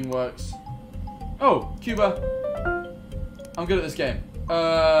 Not everything works. Oh, Cuba. I'm good at this game.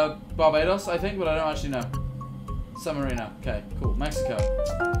 Barbados, I think, but I don't actually know. San Marino. Okay, cool. Mexico.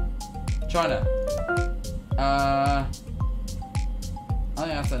 China. I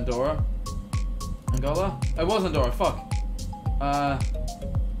think that's Andorra. Angola? It was Andorra, fuck.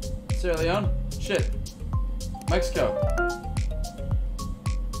 Sierra Leone? Shit. Mexico.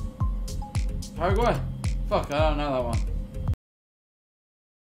 Paraguay? Fuck, I don't know that one.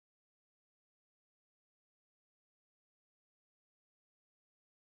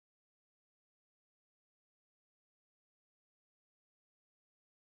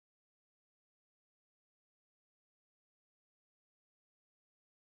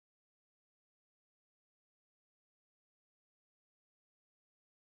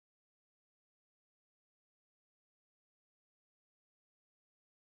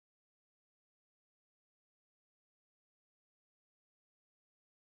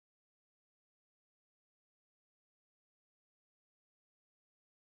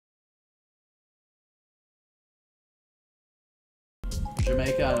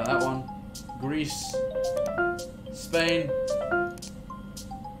 Jamaica, I know that one. Greece. Spain.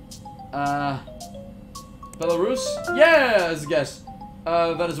 Belarus? Yeah, as a guess.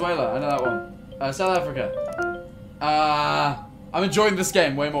 Venezuela, I know that one. South Africa. I'm enjoying this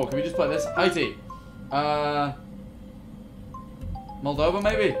game way more. Can we just play this? Haiti. Moldova,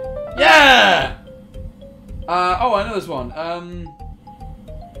 maybe? Yeah! Oh, I know this one.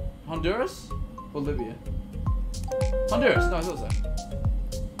 Honduras? Bolivia? Honduras. No, I thought so.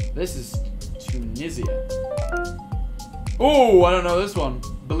 This is Tunisia. Oh, I don't know this one.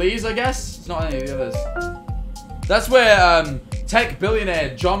 Belize, I guess? It's not any of the others. That's where tech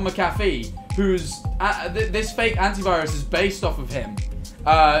billionaire John McAfee, who's this fake antivirus is based off of him.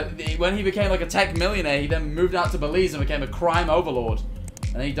 When he became like a tech millionaire, he then moved out to Belize and became a crime overlord.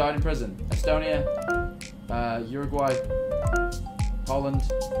 And then he died in prison. Estonia, Uruguay, Poland.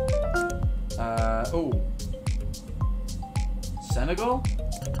 Oh, Senegal?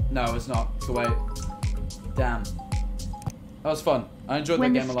 No, it's not. Kuwait. Damn. That was fun. I enjoyed that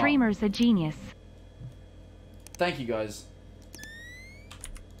game a lot. When the streamer's a genius. Thank you, guys.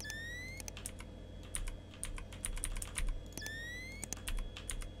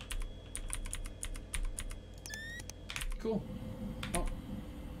 Cool. Oh.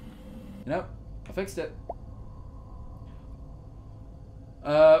 You know, I fixed it.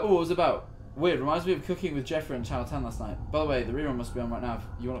 Oh, what was it about? Weird. Reminds me of cooking with Jeffrey on Channel 10 last night. By the way, the rerun must be on right now.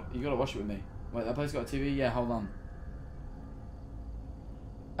 You gotta watch it with me. Wait, that place got a TV? Yeah, hold on.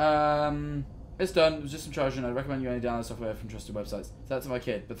 It's done. It was just some charging. I recommend you only download software from trusted websites. That's my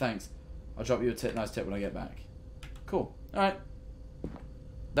kid, but thanks. I'll drop you a nice tip when I get back. Cool. Alright.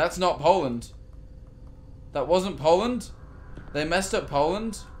 That's not Poland. That wasn't Poland? They messed up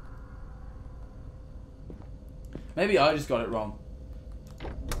Poland? Maybe I just got it wrong.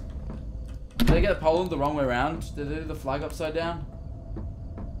 Did they get Poland the wrong way around? Did they do the flag upside down?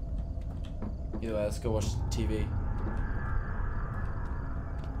 Either way, let's go watch TV.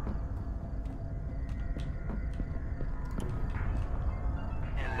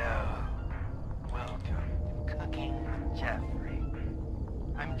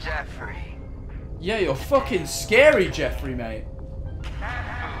 Jeffrey. Yeah, you're fucking scary, Jeffrey, mate.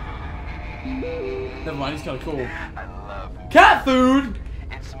 Never mind, he's kind of cool. I love cat food.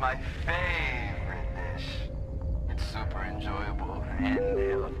 It's my favorite dish. It's super enjoyable and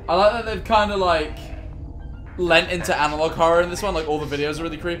healthy. I like that they've kind of like lent into analog horror in this one. Like all the videos are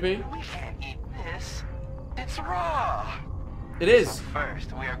really creepy. We can't eat this. It's raw. It is. So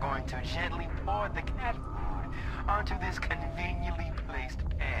first, we are going to gently pour the cat food onto this conveniently placed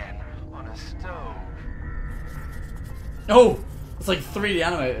pan on a stove. Oh, it's like 3D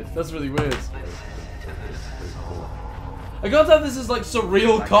animated. That's really weird. I gotta tell this is like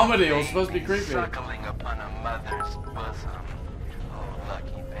surreal comedy or supposed to be creepy. Suckling upon a mother's bosom. Oh,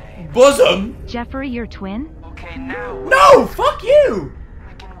 lucky babe. Bosom? Jeffrey, your twin? Okay, now. No, fuck you.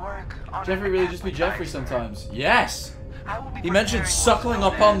 We can work on Jeffrey really just be Jeffrey sometimes. Yes. I will be He mentioned preparing suckling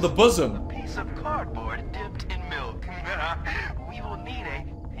what's upon known the as bosom. A piece of cardboard dipped in milk. We will need a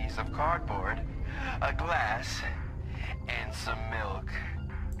piece of cardboard, a glass, and some milk.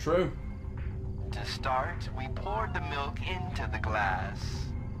 True. To start, we poured the milk into the glass.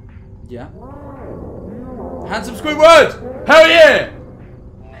 Yeah. Handsome Squidward! Hell yeah!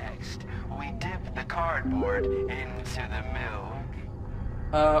 Next, we dip the cardboard into the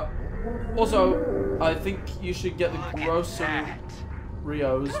milk. Also, I think you should get the Look at Rios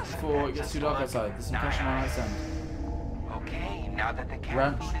that. before it gets too dark outside. There's some cash on my nightstand. Okay, now that the cat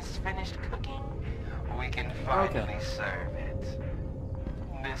Ranch. food is finished cooking, we can finally serve it.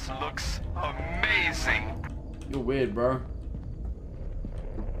 This looks amazing. You're weird, bro.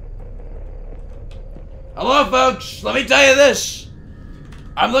 Hello, folks. Let me tell you this.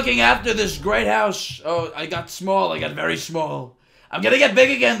 I'm looking after this great house. Oh, I got small. I got very small. I'm gonna get big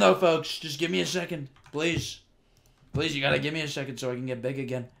again, though, folks. Just give me a second. Please. Please, you gotta give me a second so I can get big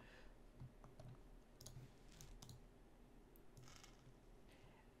again.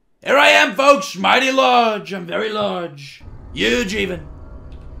 Here I am, folks. Mighty large. I'm very large. Huge, even.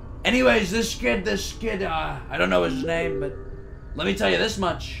 Anyways, this kid, I don't know his name, but let me tell you this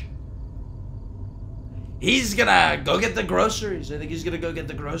much. He's gonna go get the groceries. I think he's gonna go get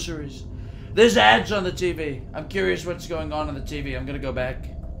the groceries. There's ads on the TV. I'm curious what's going on the TV. I'm gonna go back.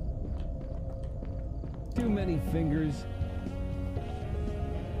 Too many fingers.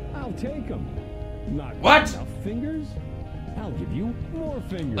 I'll take them. Not What? enough fingers? I'll give you more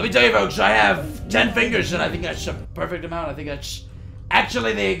fingers. Let me tell you, folks, I have 10 fingers, and I think that's a perfect amount. I think that's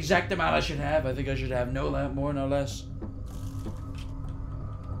actually the exact amount I should have. I think I should have no more, no less.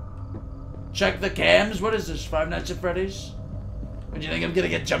 Check the cams. What is this, Five Nights at Freddy's? What, do you think I'm gonna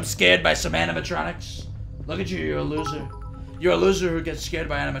get jump scared by some animatronics? Look at you, you're a loser. You're a loser who gets scared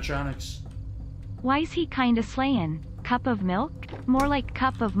by animatronics. Why's he kinda slayin'? Cup of milk? More like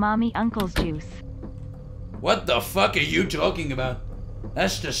cup of mommy uncle's juice. What the fuck are you talking about?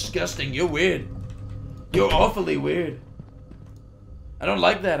 That's disgusting. You're weird. You're awfully weird. I don't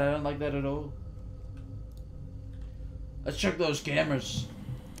like that. I don't like that at all. Let's check those cameras.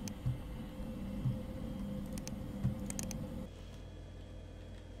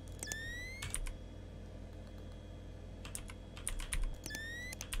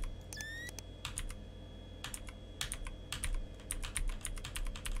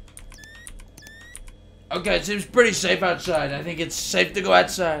 Okay, it seems pretty safe outside. I think it's safe to go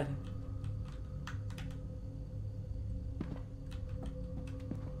outside.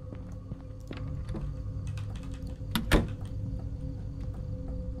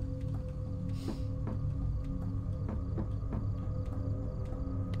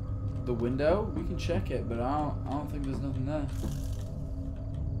 The window? We can check it, but I don't think there's nothing there.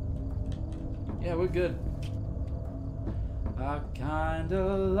 Yeah, we're good. I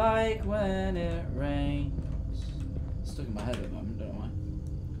kinda like when it rains. Stuck in my head at the moment, don't know why.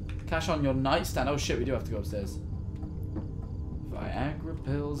 Cash on your nightstand. Oh shit, we do have to go upstairs. Viagra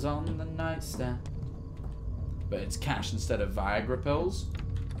pills on the nightstand. But it's cash instead of Viagra pills.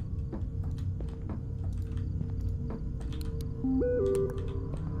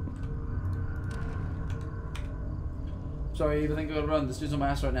 Sorry, I think I gotta run. This dude's on my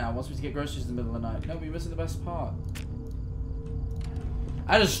ass right now. Wants me to get groceries in the middle of the night. No, but you're missing the best part.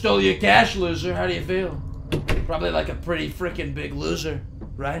 I just stole your cash, loser. How do you feel? Probably like a pretty freaking big loser,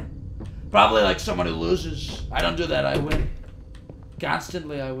 right? Probably like someone who loses. I don't do that, I win.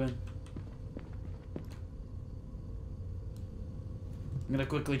 Constantly, I win. I'm gonna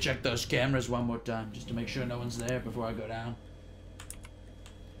quickly check those cameras one more time, just to make sure no one's there before I go down.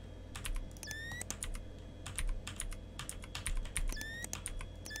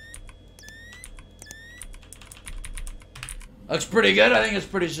 Looks pretty good. I think it's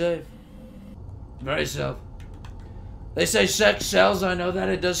pretty safe. Very safe. They say sex sells. I know that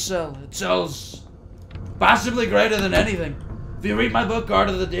it does sell. It sells possibly greater than anything. If you read my book, Art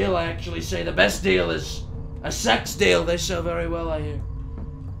of the Deal, I actually say the best deal is a sex deal. They sell very well, I hear.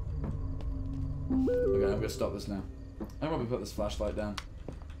 Okay, I'm gonna stop this now. I'm probably put this flashlight down.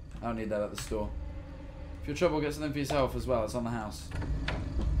 I don't need that at the store. If you're trouble, get something for yourself as well. It's on the house.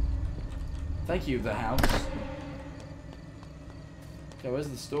 Thank you, the house. Okay, where's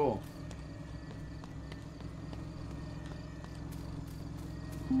the store?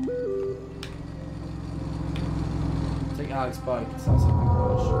 Take Alex's bike and sell something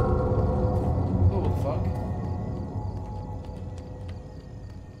rubbish. Oh, what the fuck?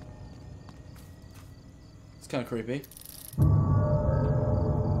 It's kind of creepy.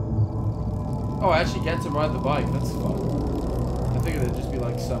 Oh, I actually get to ride the bike. That's fun. I figured it'd just be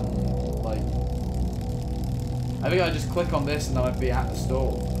like some, like... I think I just click on this and then I'd be at the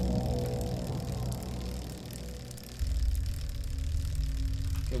store.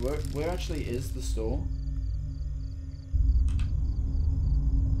 Okay, where actually is the store?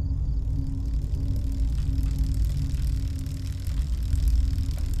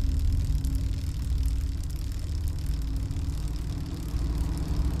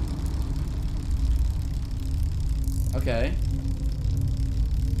 Okay.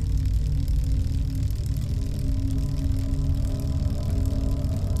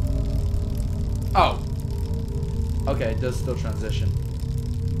 Oh. Okay, it does still transition.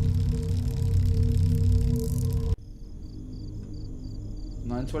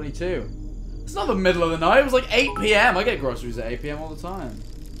 $9:22. It's not the middle of the night. It was like 8 PM. I get groceries at 8 PM all the time.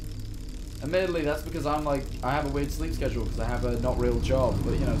 Admittedly, that's because I'm like, I have a weird sleep schedule because I have a not real job.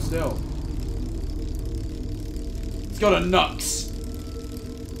 But, you know, still. It's got a Nux.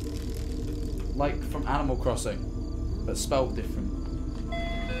 Like from Animal Crossing. But spelled different.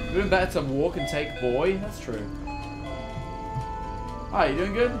 Wouldn't better to walk and take boy? That's true. Hi, you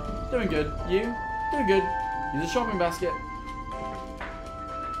doing good? Doing good. You? Doing good. Use a shopping basket.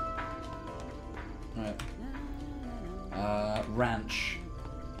 Alright. Ranch.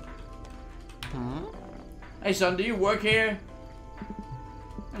 Huh? Hey son, do you work here?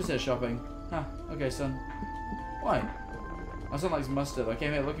 I just said shopping. Huh, okay son. Why? My son likes mustard. I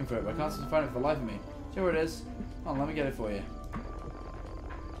came here looking for it, but I can't seem to find it for the life of me. See where it is? Oh, let me get it for you.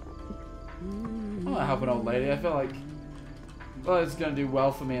 I'm gonna help an old lady. I feel like it's gonna do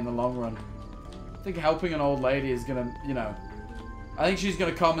well for me in the long run. I think helping an old lady is gonna, you know, I think she's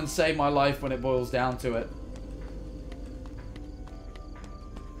gonna come and save my life when it boils down to it.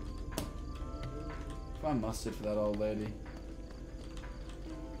 Find mustard for that old lady.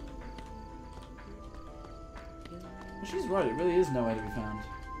 Well, she's right. It really is nowhere to be found.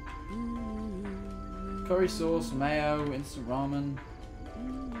 Curry sauce, mayo, instant ramen.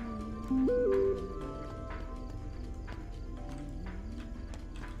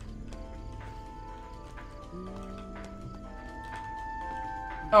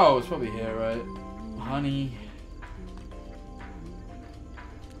 Oh, it's probably here, right? Honey.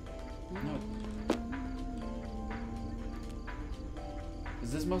 No.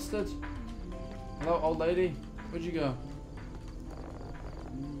 Is this mustard? Hello, old lady? Where'd you go?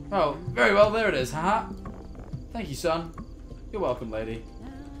 Oh, very well, there it is, haha. Thank you, son. You're welcome, lady.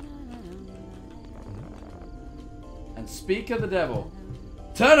 And speak of the devil.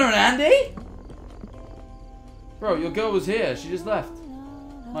 Turner and Andy? Bro, your girl was here. She just left.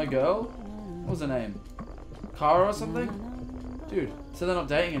 My girl? What was her name? Cara or something? Dude, so they're not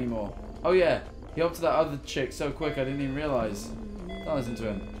dating anymore. Oh yeah, he up to that other chick so quick I didn't even realize. Don't listen to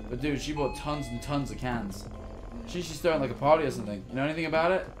him. But dude, she bought tons and tons of cans. She's throwing like a party or something. You know anything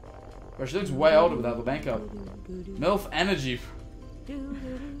about it? Bro, she looks way older without the makeup. MILF energy.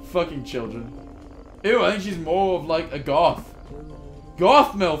 Fucking children. Ew, I think she's more of like a goth.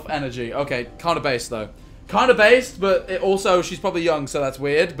 Goth MILF energy. Okay, kind of based though. Kind of based, but it also, she's probably young, so that's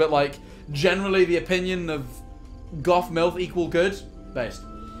weird. But like, generally the opinion of goth MILF equal good. Based.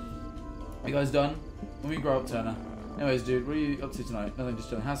 You guys done? When we grow up, Turner. Anyways, dude, what are you up to tonight? Nothing, just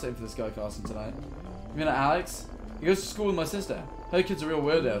chilling. How's sitting for this guy casting tonight? You mean Alex? He goes to school with my sister. Her kid's a real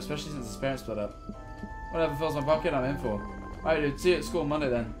weirdo, especially since his parents split up. Whatever fills my pocket, I'm in for. Alright, dude, see you at school Monday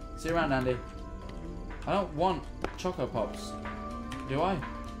then. See you around, Andy. I don't want Choco Pops. Do I?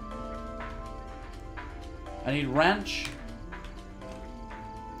 I need ranch.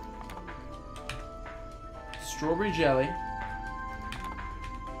 Strawberry jelly.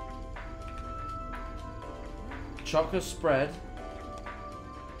 Chocolate spread.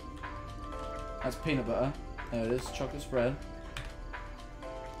 That's peanut butter. There it is, chocolate spread.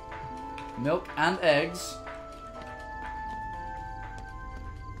 Milk and eggs.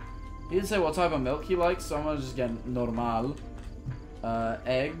 He didn't say what type of milk he likes, so I'm gonna just get normal.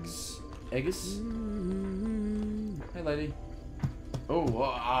 Eggs. Eggs? Hey, lady. Oh,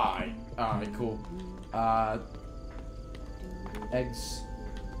 alright. Alright, cool. Eggs.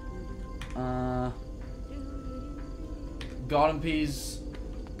 Garden peas.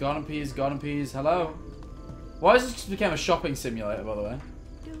 Garden peas, garden peas. Hello? Why has this just become a shopping simulator, by the way?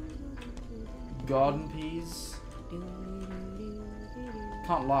 Garden peas.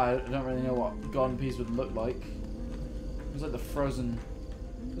 Can't lie, I don't really know what garden peas would look like. It was like the frozen...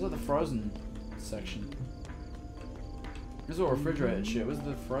 It was like the frozen section. This is all refrigerated shit. Where's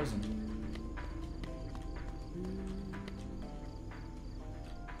the frozen?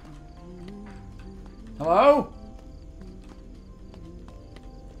 Hello?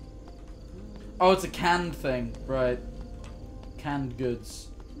 Oh, it's a canned thing. Right. Canned goods.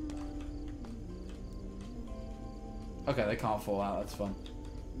 Okay, they can't fall out. That's fun.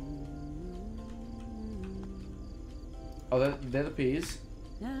 Oh, they're the peas.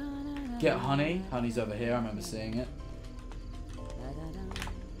 Get honey. Honey's over here. I remember seeing it.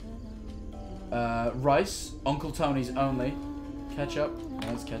 Rice. Uncle Tony's only. Ketchup.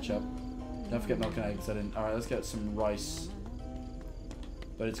 Let's ketchup. Don't forget milk and eggs. I didn't. Alright, let's get some rice.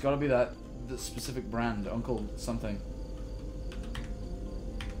 But it's got to be that specific brand. Uncle something.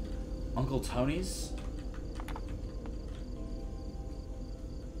 Uncle Tony's?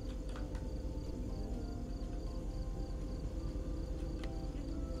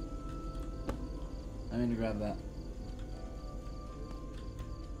 I need to grab that.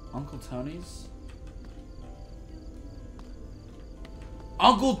 Uncle Tony's?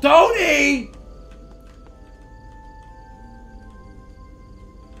 Uncle Tony!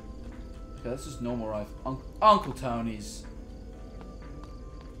 Okay, that's just normal rice. Uncle Tony's.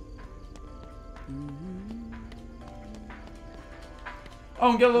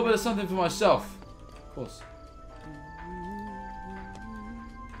 Oh, and get a little bit of something for myself. Of course.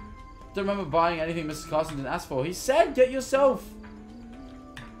 Don't remember buying anything Mrs. Carson didn't ask for. He said get yourself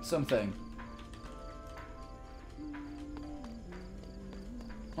something.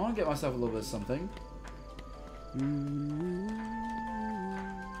 I want to get myself a little bit of something.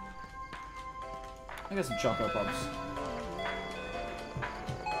 I got some Choco Pops.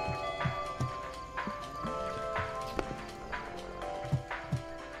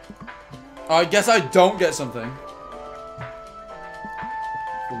 Oh, I guess I don't get something.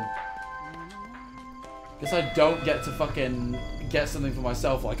 Cool. Guess I don't get to fucking get something for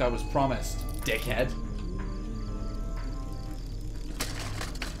myself like I was promised, dickhead.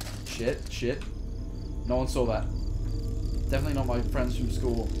 Shit. No one saw that. Definitely not my friends from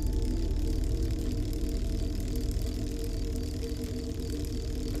school.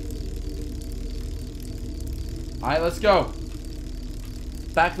 Alright, let's go.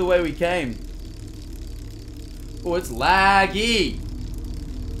 Back the way we came. Oh, it's laggy.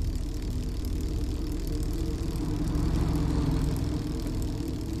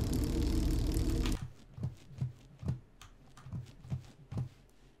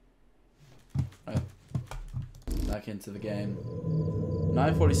 back into the game.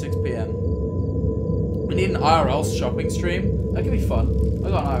 9:46 p.m. We need an IRL shopping stream. That could be fun. I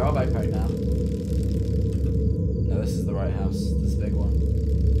got an IRL backpack now. No, this is the right house. This big one.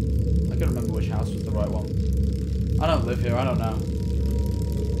 I can't remember which house was the right one. I don't live here. I don't know.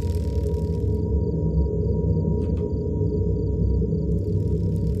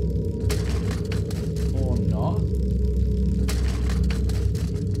 Or not.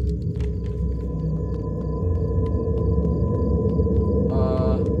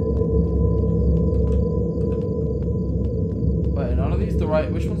 Wait, none of these the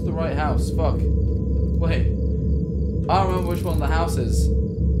right. Which one's the right house? Fuck. Wait. I don't remember which one the house is.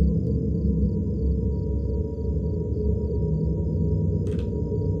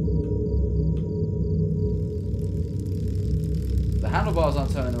 The handlebars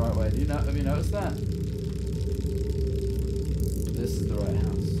aren't turning the right way. Have you noticed that? This is the right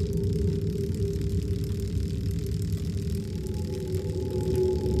house.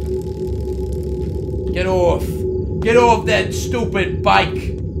 Get off! Get off that stupid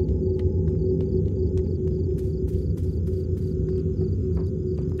bike!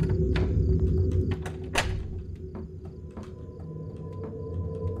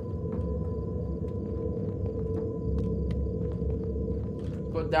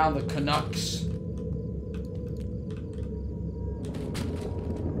 Put down the Canucks.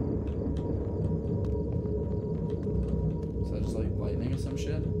 Is that just like lightning or some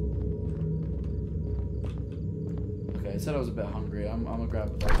shit? Okay, I said I was a bit hungry. I'm gonna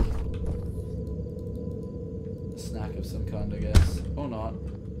grab like a snack of some kind, I guess. Or not.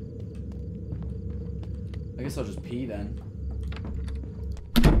 I guess I'll just pee then.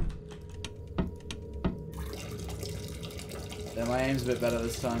 Yeah, my aim's a bit better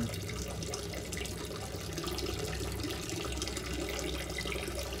this time.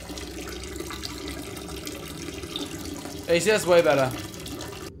 Hey, see, that's way better.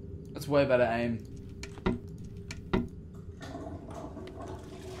 That's way better aim.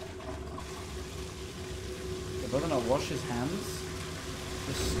 Did brother not wash his hands?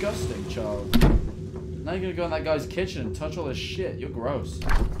 Disgusting, child. Now you're gonna go in that guy's kitchen and touch all his shit. You're gross.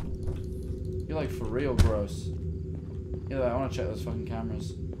 You're like for real gross. Yeah, I want to check those fucking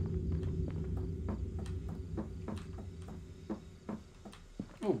cameras.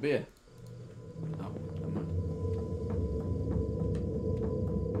 Oh, beer. Oh, never mind.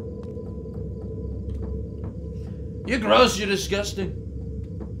 You're gross, you're disgusting.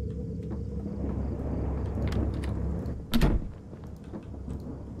 I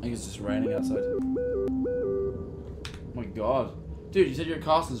think it's just raining outside. Oh my god. Dude, you said you're at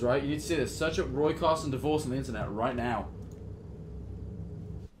Carson's, right? You need to see this. Search up Roy Carson divorce on the internet right now.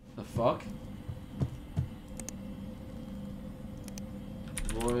 The fuck?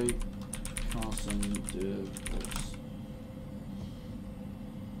 Roy Carson divorce.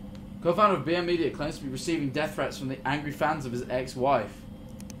 Co-founder of BM Media claims to be receiving death threats from the angry fans of his ex-wife.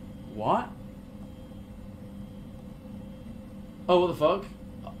 What? Oh, what the fuck?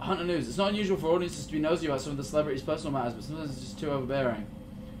 Hunter News. It's not unusual for audiences to be nosy about some of the celebrities' personal matters, but sometimes it's just too overbearing.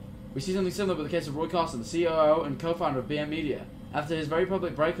 We see something similar with the case of Roy Carson, the COO and co-founder of BM Media. After his very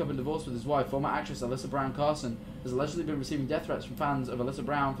public breakup and divorce with his wife, former actress Alyssa Brown Carson has allegedly been receiving death threats from fans of Alyssa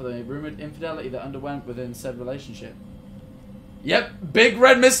Brown for the rumoured infidelity that underwent within said relationship. Yep, big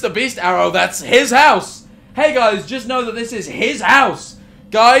red Mr. Beast arrow, that's his house! Hey guys, just know that this is his house!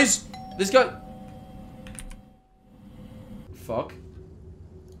 Guys, this guy... Fuck.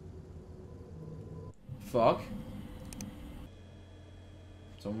 Fuck.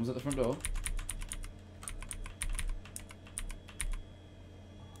 Someone was at the front door.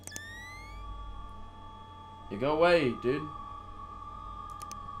 You go away, dude.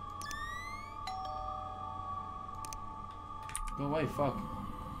 Go away, fuck.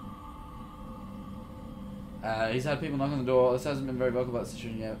 He's had people knock on the door. This hasn't been very vocal about the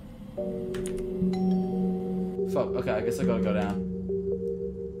situation yet. Fuck, okay, I guess I gotta go down.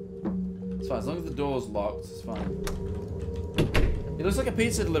 It's fine, as long as the door's locked, it's fine. He looks like a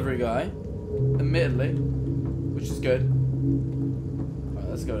pizza delivery guy, admittedly, which is good. Alright,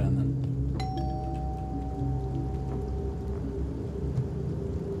 let's go down then.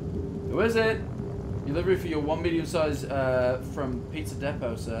 Who is it? Delivery for your one medium size from Pizza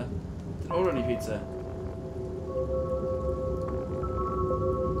Depot, sir. Didn't order any pizza.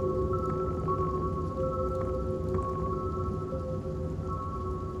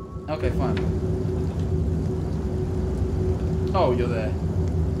 Okay, fine. Oh, you're there.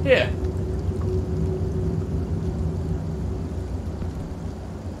 Here.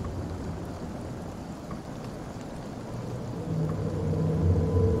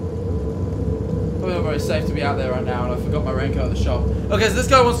 Wait, very safe to be out there right now, and I forgot my raincoat at the shop. Okay, so this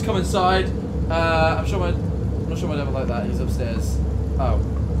guy wants to come inside. I'm not sure my devil like that. He's upstairs. Oh,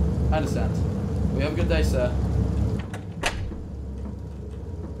 I understand. We have a good day, sir.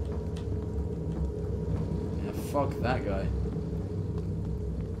 Yeah, fuck that guy.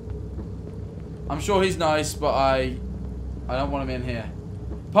 I'm sure he's nice, but I don't want him in here.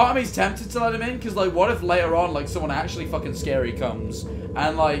 Part of me's tempted to let him in, because, like, what if later on, like, someone actually fucking scary comes,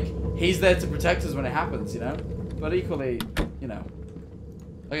 and, like, he's there to protect us when it happens, you know? But equally, you know,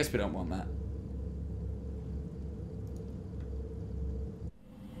 I guess we don't want that.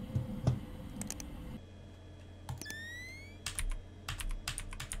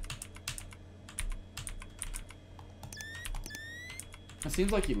 It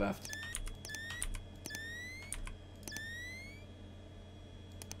seems like he left.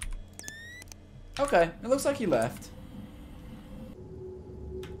 Okay, it looks like he left.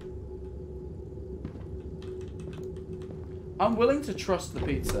 I'm willing to trust the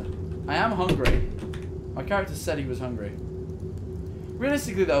pizza. I am hungry. My character said he was hungry.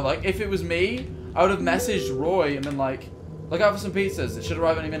 Realistically though, like, if it was me, I would have messaged Roy and been like, look out for some pizzas. It should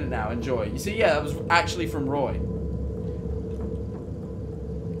arrive any minute now. Enjoy. You see, yeah, that was actually from Roy.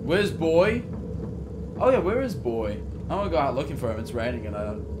 Where's Boy? Oh yeah, where is Boy? I want to go out looking for him. It's raining and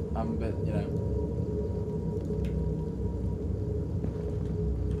I'm a bit, you know.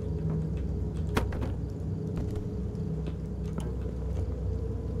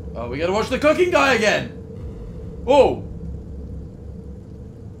 Oh, we gotta watch the cooking guy again! Oh!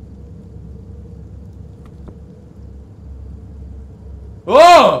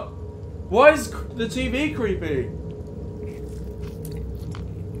 Oh! Why is the TV creepy?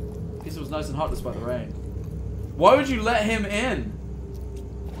 I guess it was nice and hot despite the rain. Why would you let him in?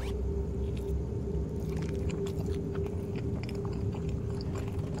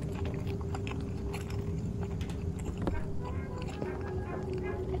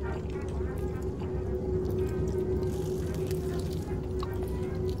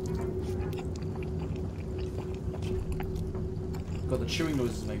 God, the chewing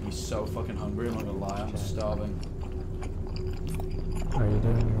noises make me so fucking hungry. I'm not gonna lie, I'm starving. Are you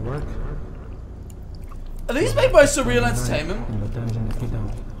doing your work? Are these made by Surreal Entertainment? In the dungeon if you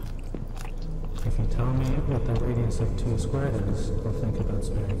don't. If you tell me what the radius of 2 squared is, I'll think about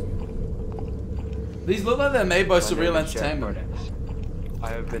sparing you. These look like they're made by My Surreal name is Jack Entertainment. Barnes.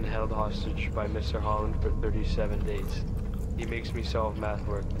 I have been held hostage by Mr. Holland for 37 days. He makes me solve math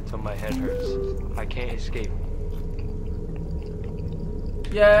work until my head hurts. I can't escape.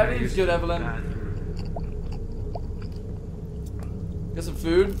 Yeah, everything's good, Evelyn. Get some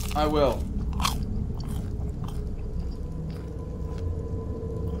food? I will.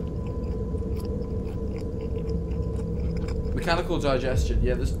 Mechanical digestion.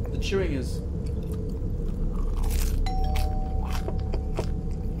 Yeah, the chewing is...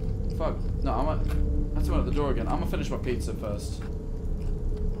 Fuck. No, that's one at the door again. I'm gonna finish my pizza first.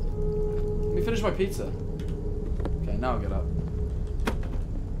 Let me finish my pizza. Okay, now I'll get up.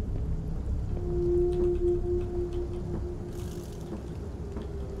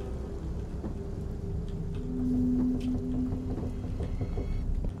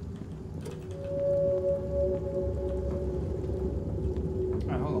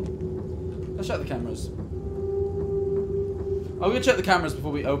 Let's check the cameras. I'm gonna check the cameras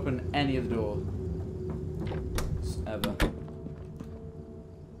before we open any of the door. Ever.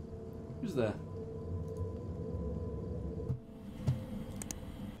 Who's there?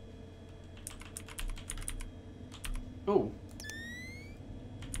 Oh.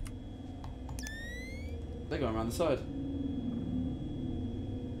 They're going around the side.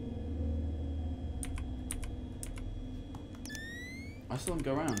 I still don't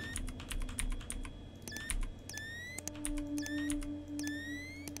go around.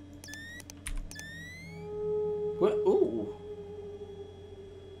 What? Ooh.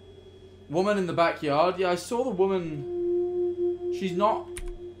 Woman in the backyard. Yeah, I saw the woman. She's not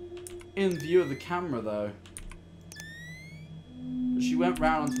in view of the camera though. But she went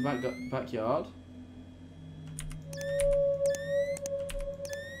round onto the backyard.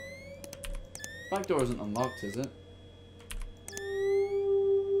 Back door isn't unlocked, is it?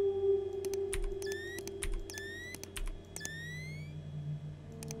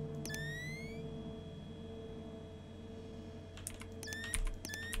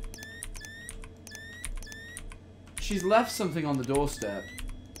 She's left something on the doorstep.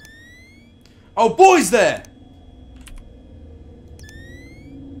 Oh, Boy's there!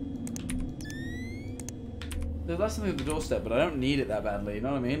 There's left something on the doorstep, but I don't need it that badly, you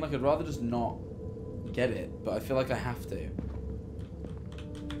know what I mean? Like, I'd rather just not get it, but I feel like I have to.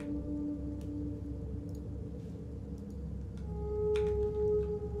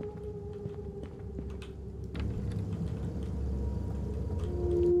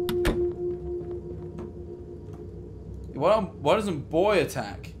 Why doesn't boy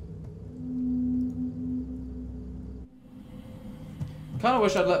attack? Kinda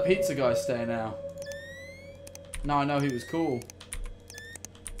wish I'd let Pizza Guy stay now. Now I know he was cool.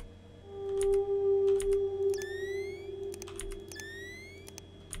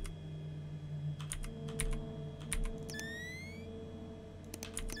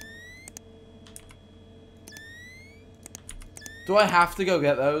 Do I have to go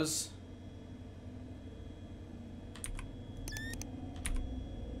get those?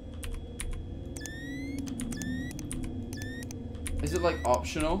 Is it like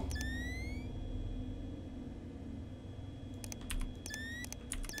optional?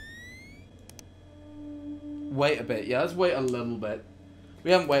 Wait a bit. Yeah, let's wait a little bit.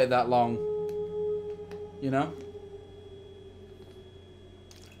 We haven't waited that long. You know?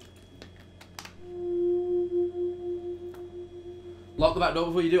 Lock the back door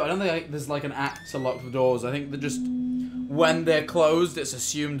before you do. I don't think there's like an act to lock the doors. I think they're just, when they're closed, it's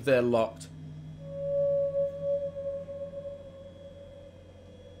assumed they're locked.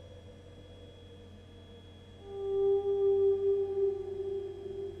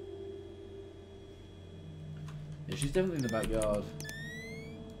 Yeah, she's definitely in the backyard.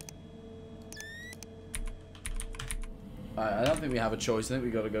 Alright, I don't think we have a choice. I think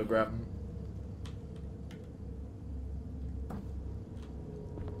we gotta go grab them.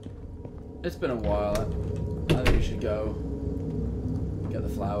 It's been a while. I think we should go get the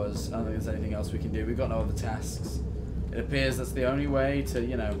flowers. I don't think there's anything else we can do. We've got no other tasks. It appears that's the only way to,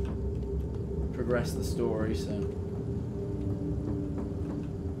 you know, progress the story, so.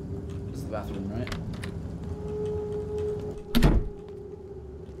 This is the bathroom, right? Okay,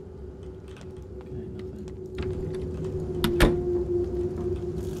 nothing.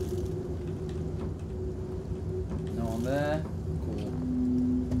 No one there. Cool.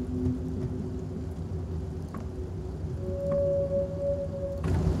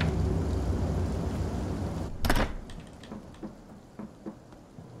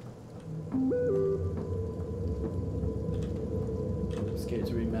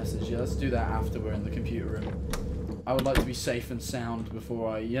 Message. Yeah, let's do that after we're in the computer room. I would like to be safe and sound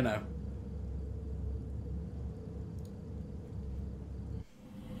before I, you know.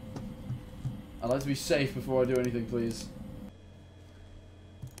 I'd like to be safe before I do anything, please.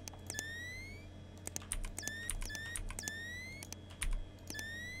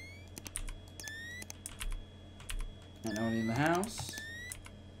 Ain't nobody in the house.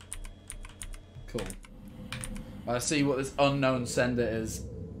 Cool. I see what this unknown sender is.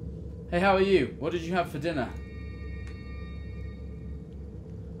 Hey, how are you? What did you have for dinner?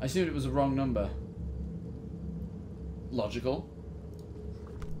 I assumed it was a wrong number. Logical.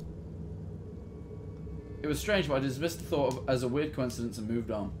 It was strange, but I dismissed the thought of as a weird coincidence and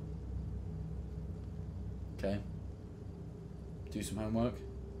moved on. Okay. Do some homework.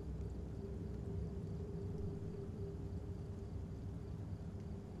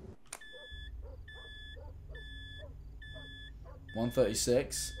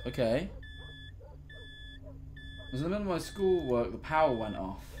 $136. Okay. I was in the middle of my schoolwork. The power went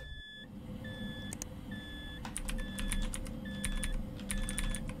off.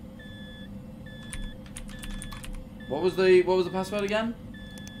 What was the password again?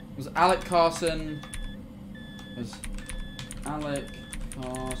 It was Alec Carson. It was Alec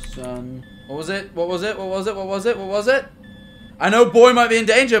Carson. What was it? What was it? What was it? What was it? What was it? I know boy might be in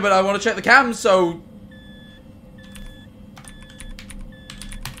danger, but I want to check the cams, so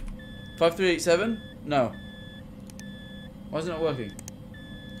 5387? No. Why is it not working?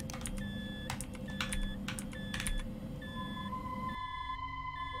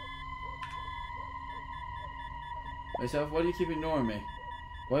 Yourself, why do you keep ignoring me?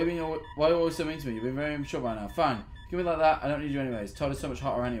 Why are you always so mean to me? You've been very immature by now. Fine. Give me like that. I don't need you anyways. Todd is so much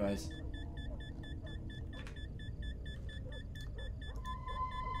hotter anyways.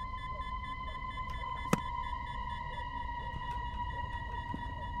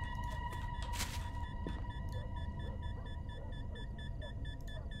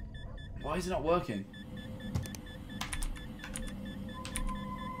 Why is it not working?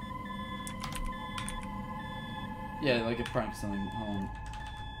 Yeah, like a prank or something. Hold on.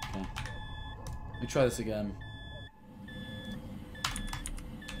 Okay. Let me try this again.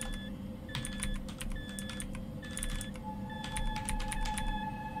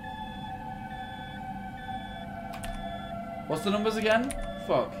 What's the numbers again?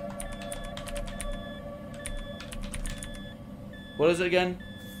 Fuck. What is it again?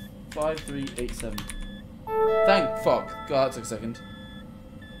 5387. Thank fuck. God, that took a second.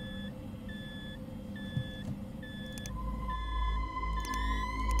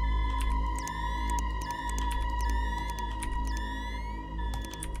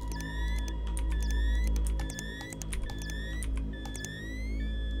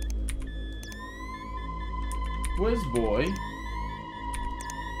 Where's boy?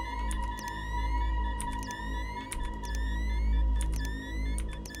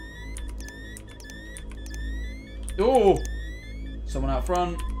 Oh! Someone out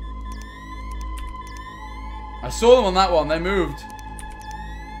front. I saw them on that one. They moved.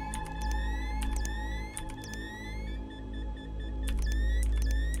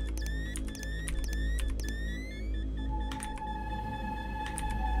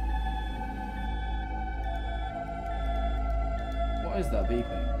 What is that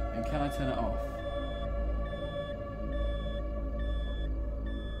beeping? And can I turn it off?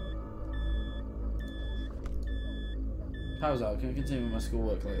 Power's out. Can I continue with my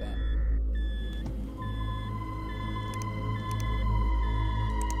schoolwork like that?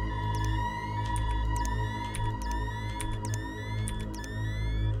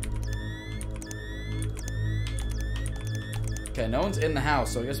 Okay, no one's in the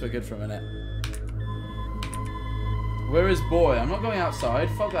house, so I guess we're good for a minute. Where is boy? I'm not going outside.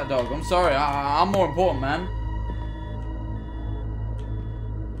 Fuck that dog. I'm sorry. I'm more important, man.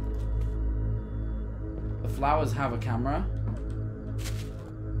 The flowers have a camera.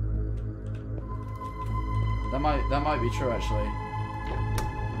 That might be true, actually.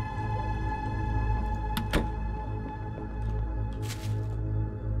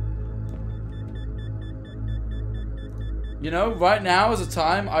 You know, right now is a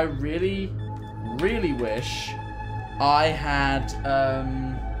time I really, really wish I had,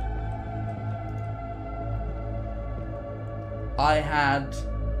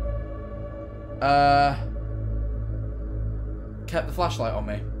 kept the flashlight on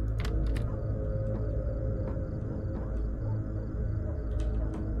me.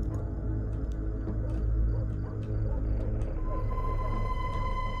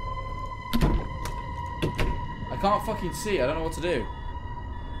 I can't fucking see. I don't know what to do.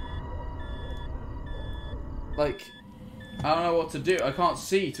 Like, I don't know what to do. I can't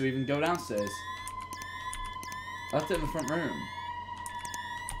see to even go downstairs. I left it in the front room.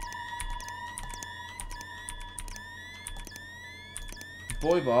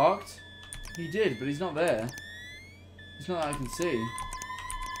 Boy barked. He did, but he's not there. It's not that I can see.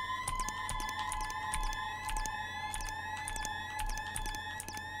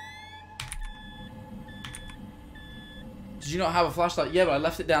 Did you not have a flashlight? Yeah, but I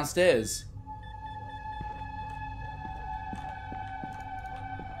left it downstairs.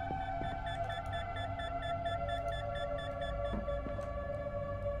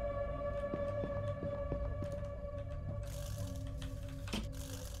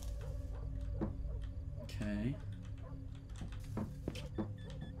 Okay.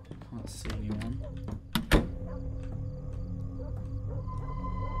 Can't see anyone.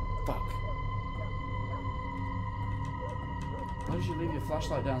 Fuck. Why did you leave your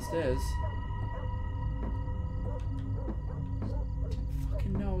flashlight downstairs? Didn't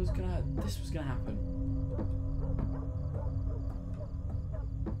fucking know this was gonna happen.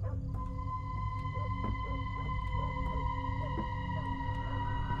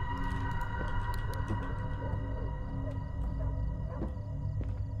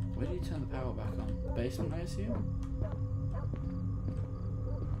 Where do you turn the power back on? Basement, I assume?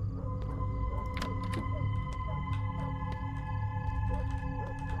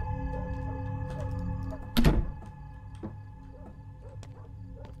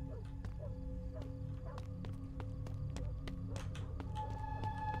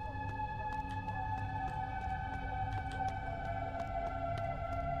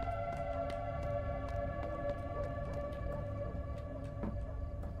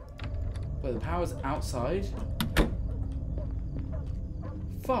 Wait, the power's outside?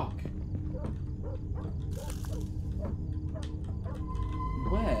 Fuck.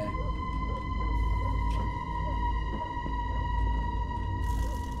 Where?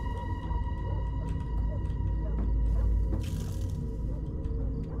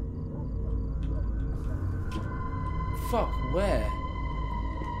 Fuck, where?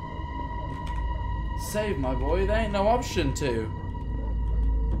 Save my boy, there ain't no option to.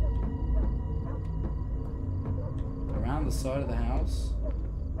 Around the side of the house?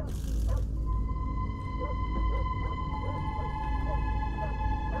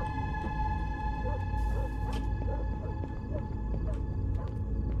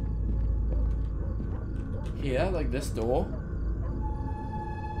 Here, like this door?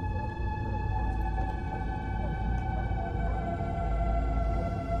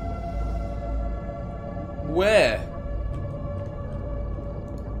 Where?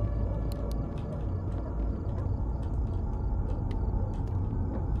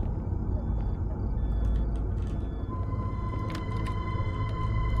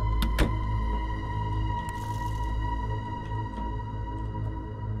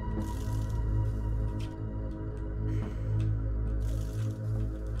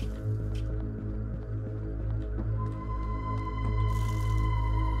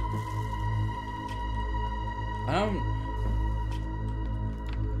 I don't...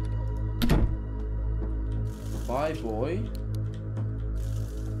 Bye, boy.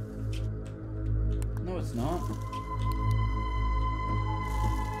 No, it's not.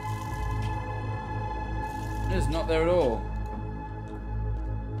 It's not there at all.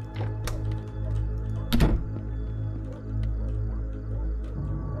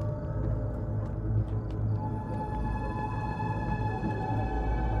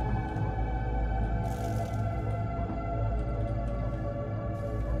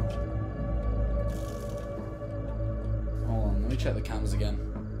 Check the cams again.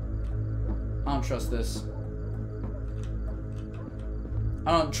 I don't trust this.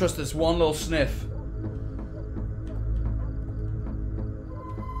 I don't trust this one little sniff.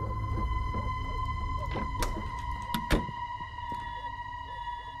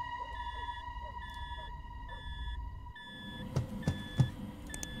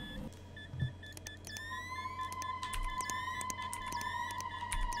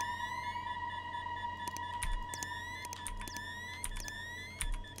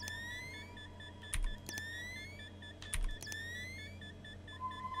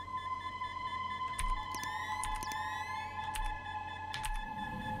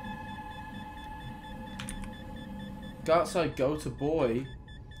 Go outside, go to boy.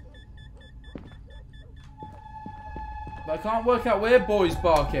 But I can't work out where boy's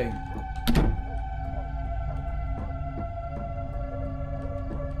barking.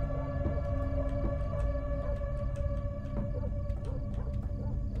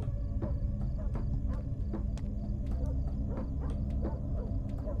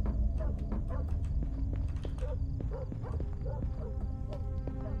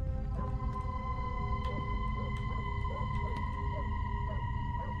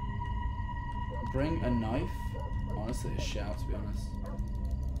 Bring a knife? Honestly, a shout, to be honest.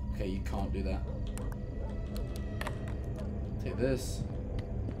 Okay, you can't do that. Take this.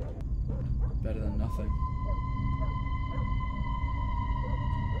 Better than nothing.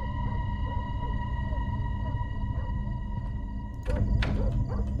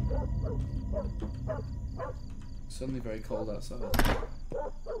 Suddenly very cold outside.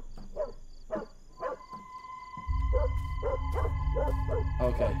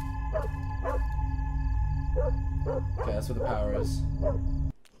 Okay. Okay, that's what the power is.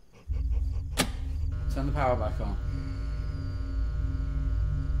 Turn the power back on.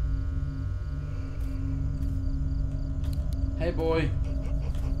 Hey, boy.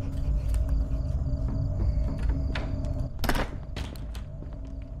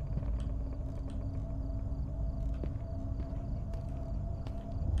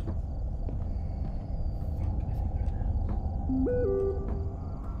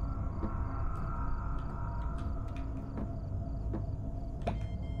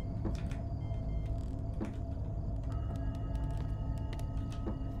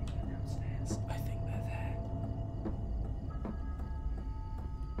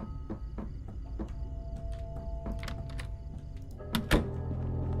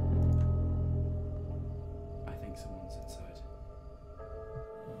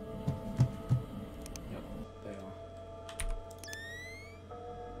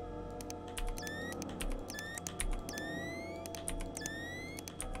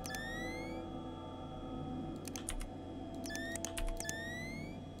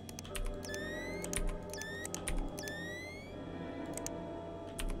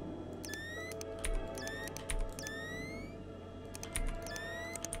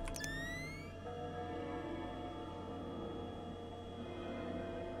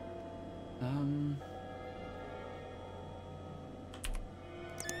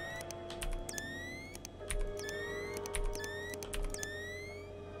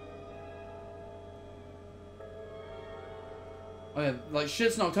 Oh yeah, like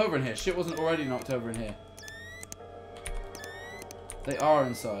shit's knocked over in here. Shit wasn't already knocked over in here. They are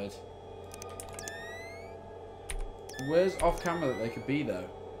inside. Where's off camera that they could be though?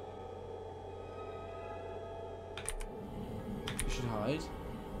 We should hide.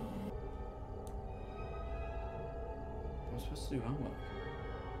 I'm supposed to do homework.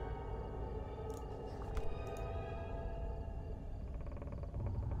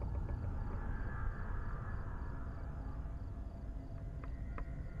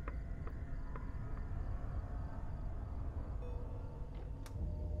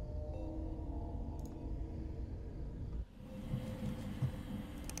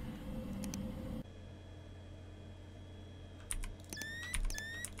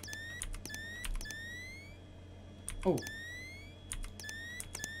 Oh.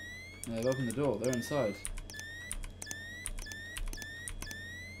 Yeah, they've opened the door. They're inside.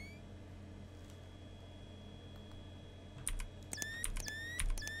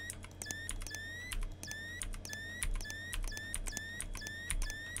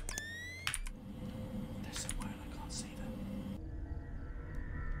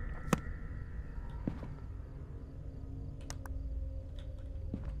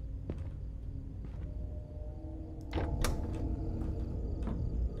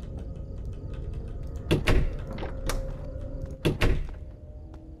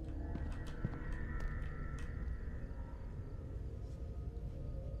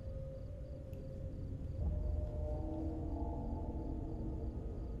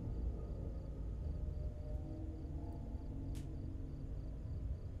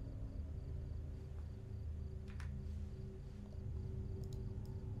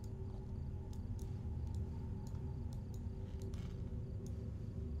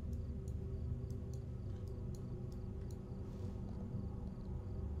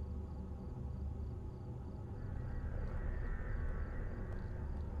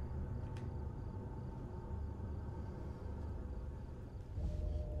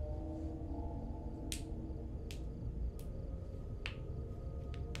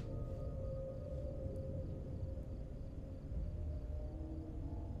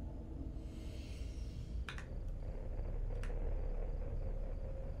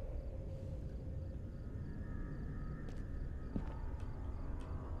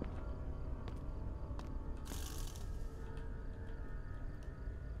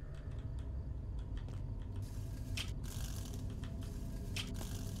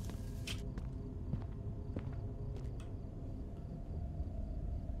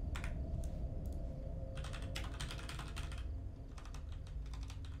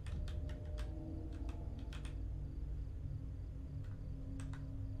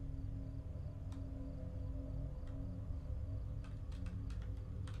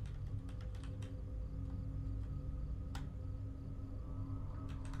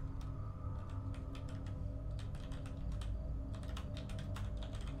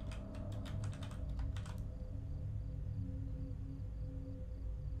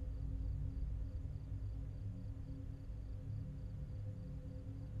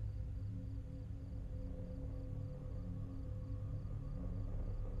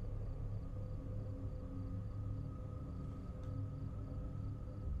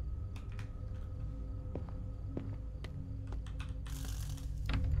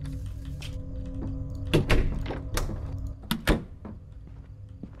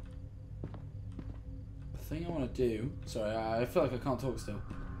 thing I want to do... Sorry, I feel like I can't talk still.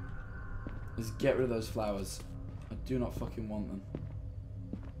 Is get rid of those flowers. I do not fucking want them.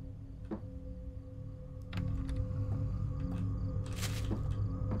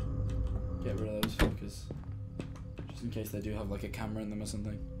 Get rid of those fuckers. Just in case they do have like a camera in them or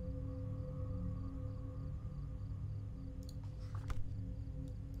something.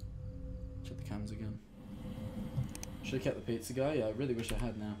 Check the cams again. Should have kept the pizza guy? Yeah, I really wish I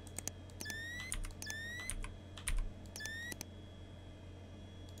had now.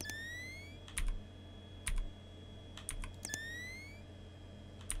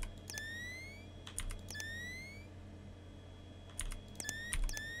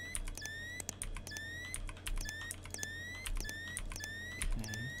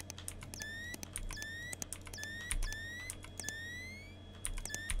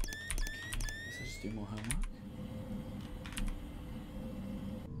 Do more homework.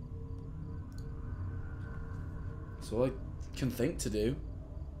 That's all I can think to do.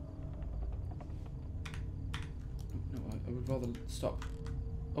 No, I would rather stop.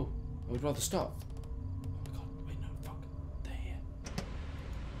 Oh, I would rather stop. Oh my god, wait, no, fuck. They're here.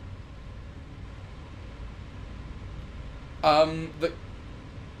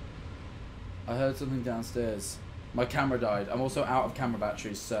 I heard something downstairs. My camera died. I'm also out of camera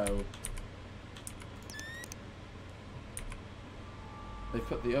batteries, so... They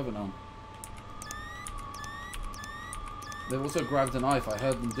put the oven on. They've also grabbed a knife. I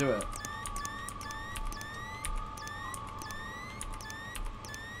heard them do it.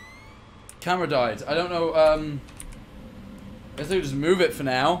 Camera died. I don't know. I guess they just move it for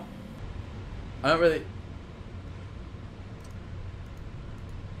now. I don't really...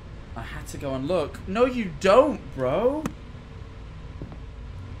 I had to go and look. No, you don't, bro.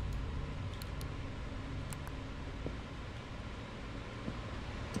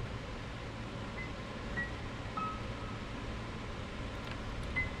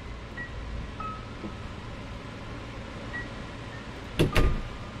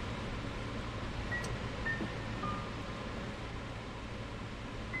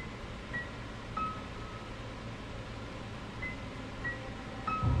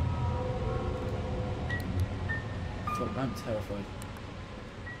 I'm terrified.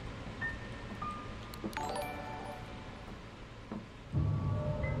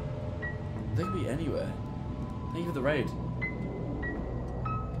 They could be anywhere. Thank you for the raid.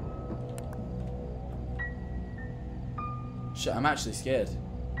 Shit, I'm actually scared.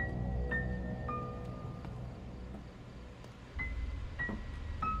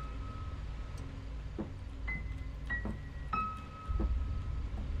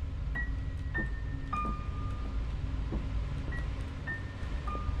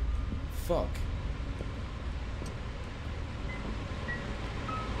 Fuck.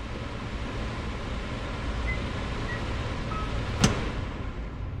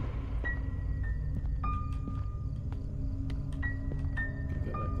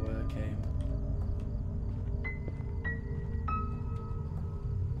 Go back the way I came.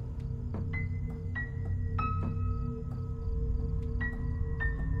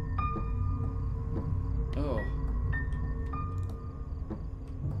 Oh.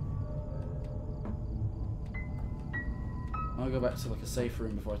 I'll go back to like a safe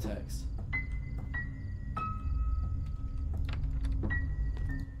room before I text.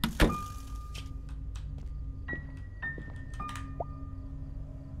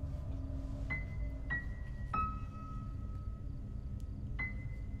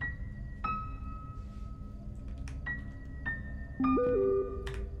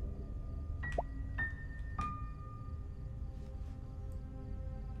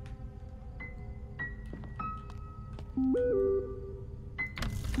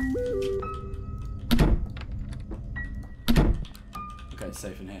 Okay, it's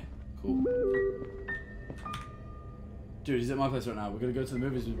safe in here. Cool. Dude, he's at my place right now. We're gonna go to the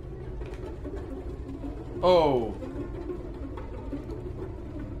movies. Oh!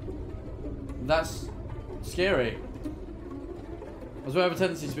 That's scary. I was have a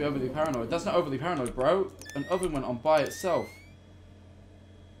tendency to be overly paranoid. That's not overly paranoid, bro. An oven went on by itself.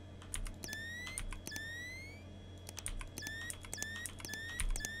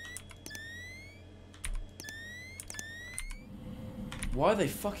 Why are they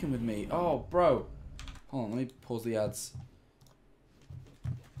fucking with me? Oh, bro. Hold on, let me pause the ads.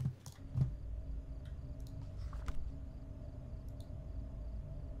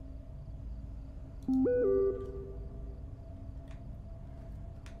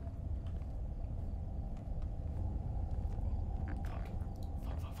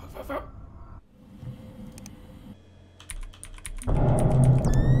 Fuck.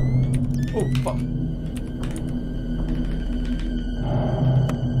 Oh, fuck.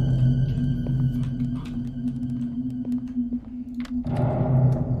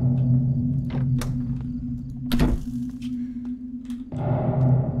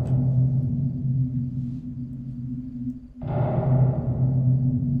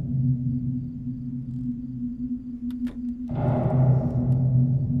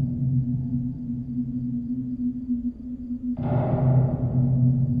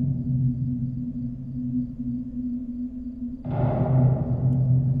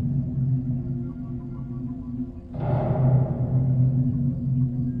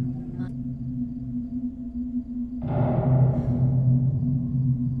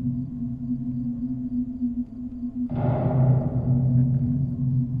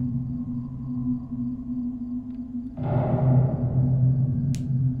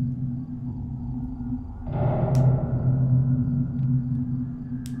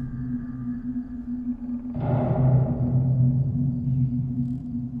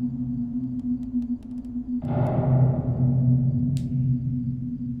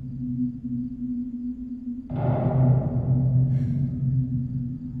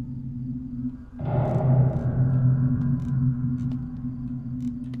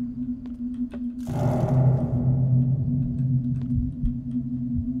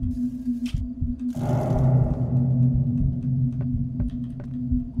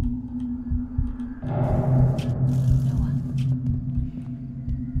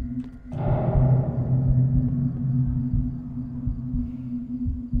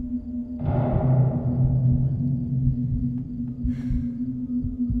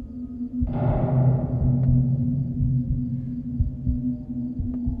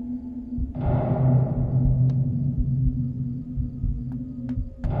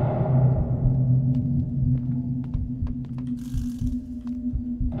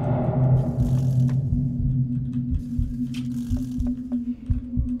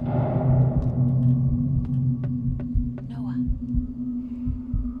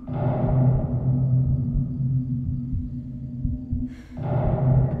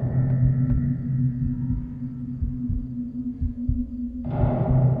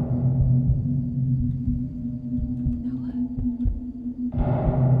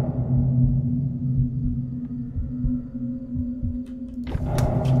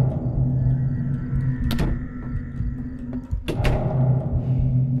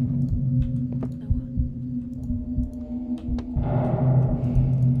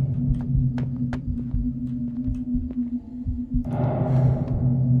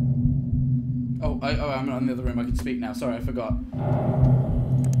 I'm in the other room. I can speak now. Sorry, I forgot.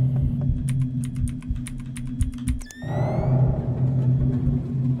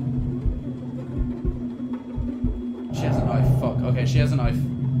 She has a knife. Fuck. Okay, she has a knife.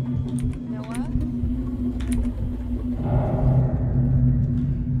 Noah?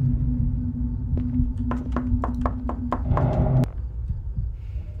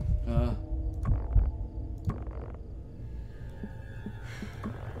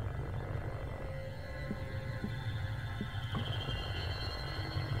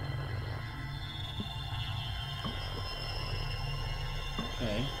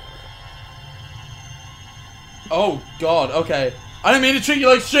 Okay. Oh, God, okay. I didn't mean to treat you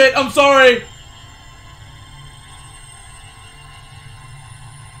like shit, I'm sorry!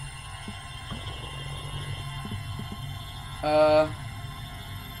 Noah.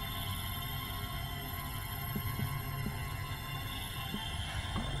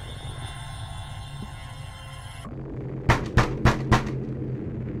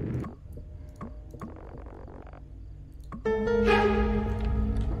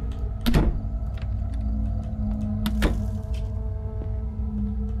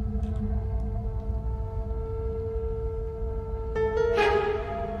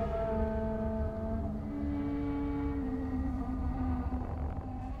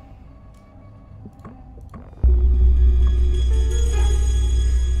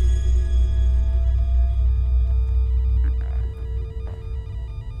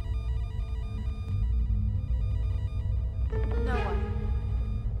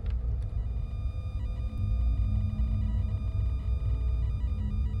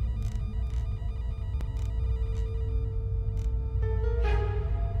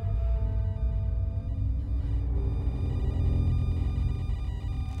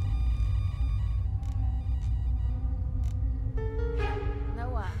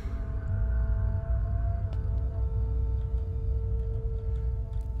 Noah.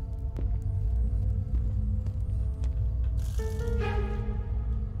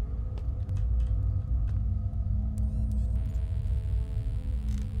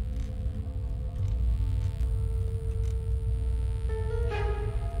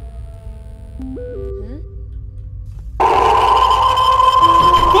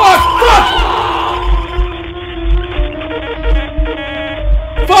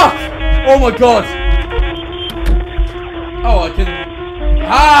 Fuck! Oh my god! Oh, I can...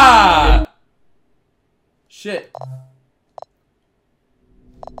 Ah! Shit.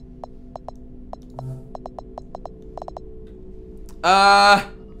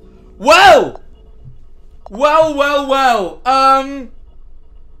 Well!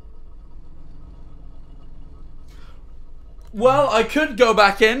 Well, I could go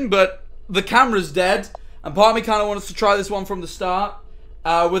back in, but the camera's dead. And part of me kind of wants to try this one from the start.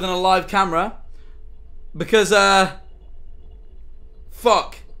 With an alive camera. Because,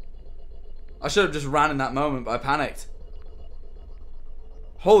 fuck. I should have just ran in that moment, but I panicked.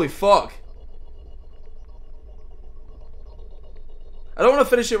 Holy fuck. I don't want to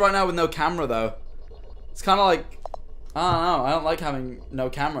finish it right now with no camera, though. It's kind of like... I don't know. I don't like having no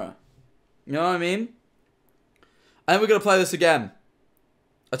camera. You know what I mean? And we're going to play this again.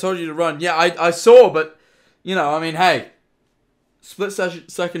 I told you to run. Yeah, I saw, but... You know, I mean, hey... Split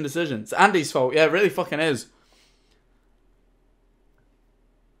second decision. It's Andy's fault. Yeah, it really fucking is.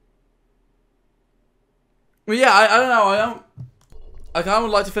 Well, yeah, I don't know. I kind of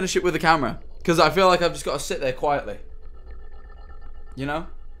would like to finish it with the camera. Because I feel like I've just got to sit there quietly. You know?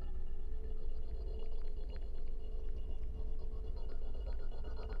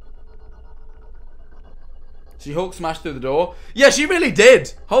 She Hulk smashed through the door. Yeah, she really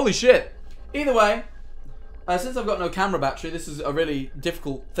did. Holy shit. Either way. Since I've got no camera battery, this is a really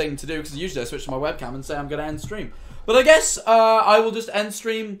difficult thing to do because usually I switch to my webcam and say I'm going to end stream. But I guess I will just end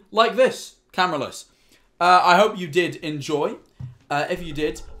stream like this, cameraless. I hope you did enjoy. If you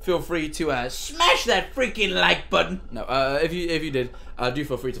did, feel free to smash that freaking like button. No, if you did, do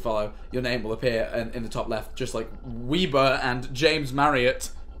feel free to follow. Your name will appear in the top left, just like Weber and James Marriott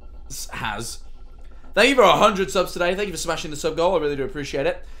has. Thank you for 100 subs today. Thank you for smashing the sub goal. I really do appreciate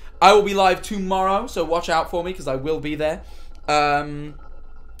it. I will be live tomorrow, so watch out for me because I will be there.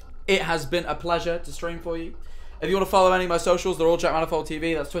 It has been a pleasure to stream for you. If you want to follow any of my socials, they're all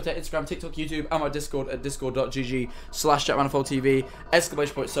jackmanifoldTV. That's Twitter, Instagram, TikTok, YouTube, and my Discord at discord.gg/jackmanifoldTV.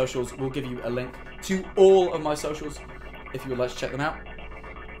 Exclamation point socials will give you a link to all of my socials if you would like to check them out.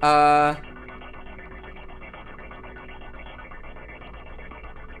 I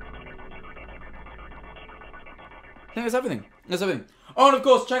think that's everything. That's everything. Oh, and of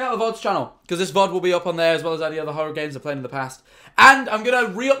course, check out the VODs channel, because this VOD will be up on there, as well as any other horror games I've played in the past. And I'm going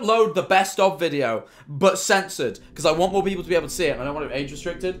to re-upload the best of video, but censored, because I want more people to be able to see it, and I don't want it age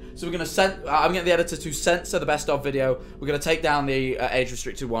restricted. So we're going to I'm getting the editor to censor the best of video. We're going to take down the age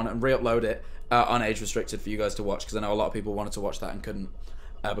restricted one and re-upload it on age restricted for you guys to watch, because I know a lot of people wanted to watch that and couldn't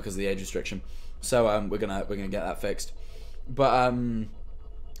because of the age restriction. So we're gonna get that fixed. But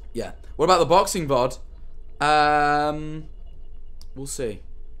yeah. What about the boxing VOD? We'll see.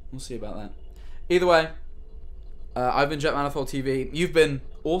 We'll see about that. Either way, I've been jackmanifoldTV. You've been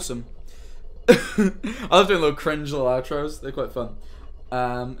awesome. I love doing little cringe little outros. They're quite fun.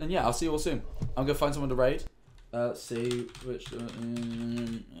 And yeah, I'll see you all soon. I'm gonna find someone to raid. Let's see which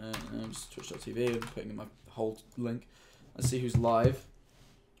twitch.tv. I'm putting in my whole link. Let's see who's live.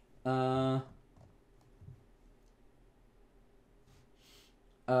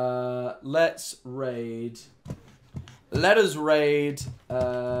 Let's raid. Let us raid.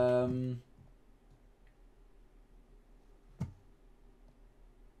 Let's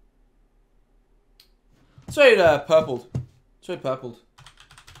raid Purpled. Let's raid Purpled.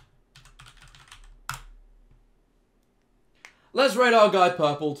 Let's raid our guy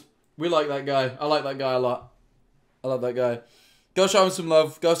Purpled. We like that guy. I like that guy a lot. I love that guy. Go show him some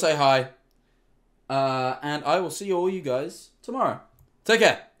love. Go say hi. And I will see all you guys tomorrow. Take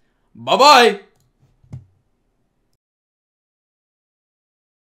care. Bye-bye.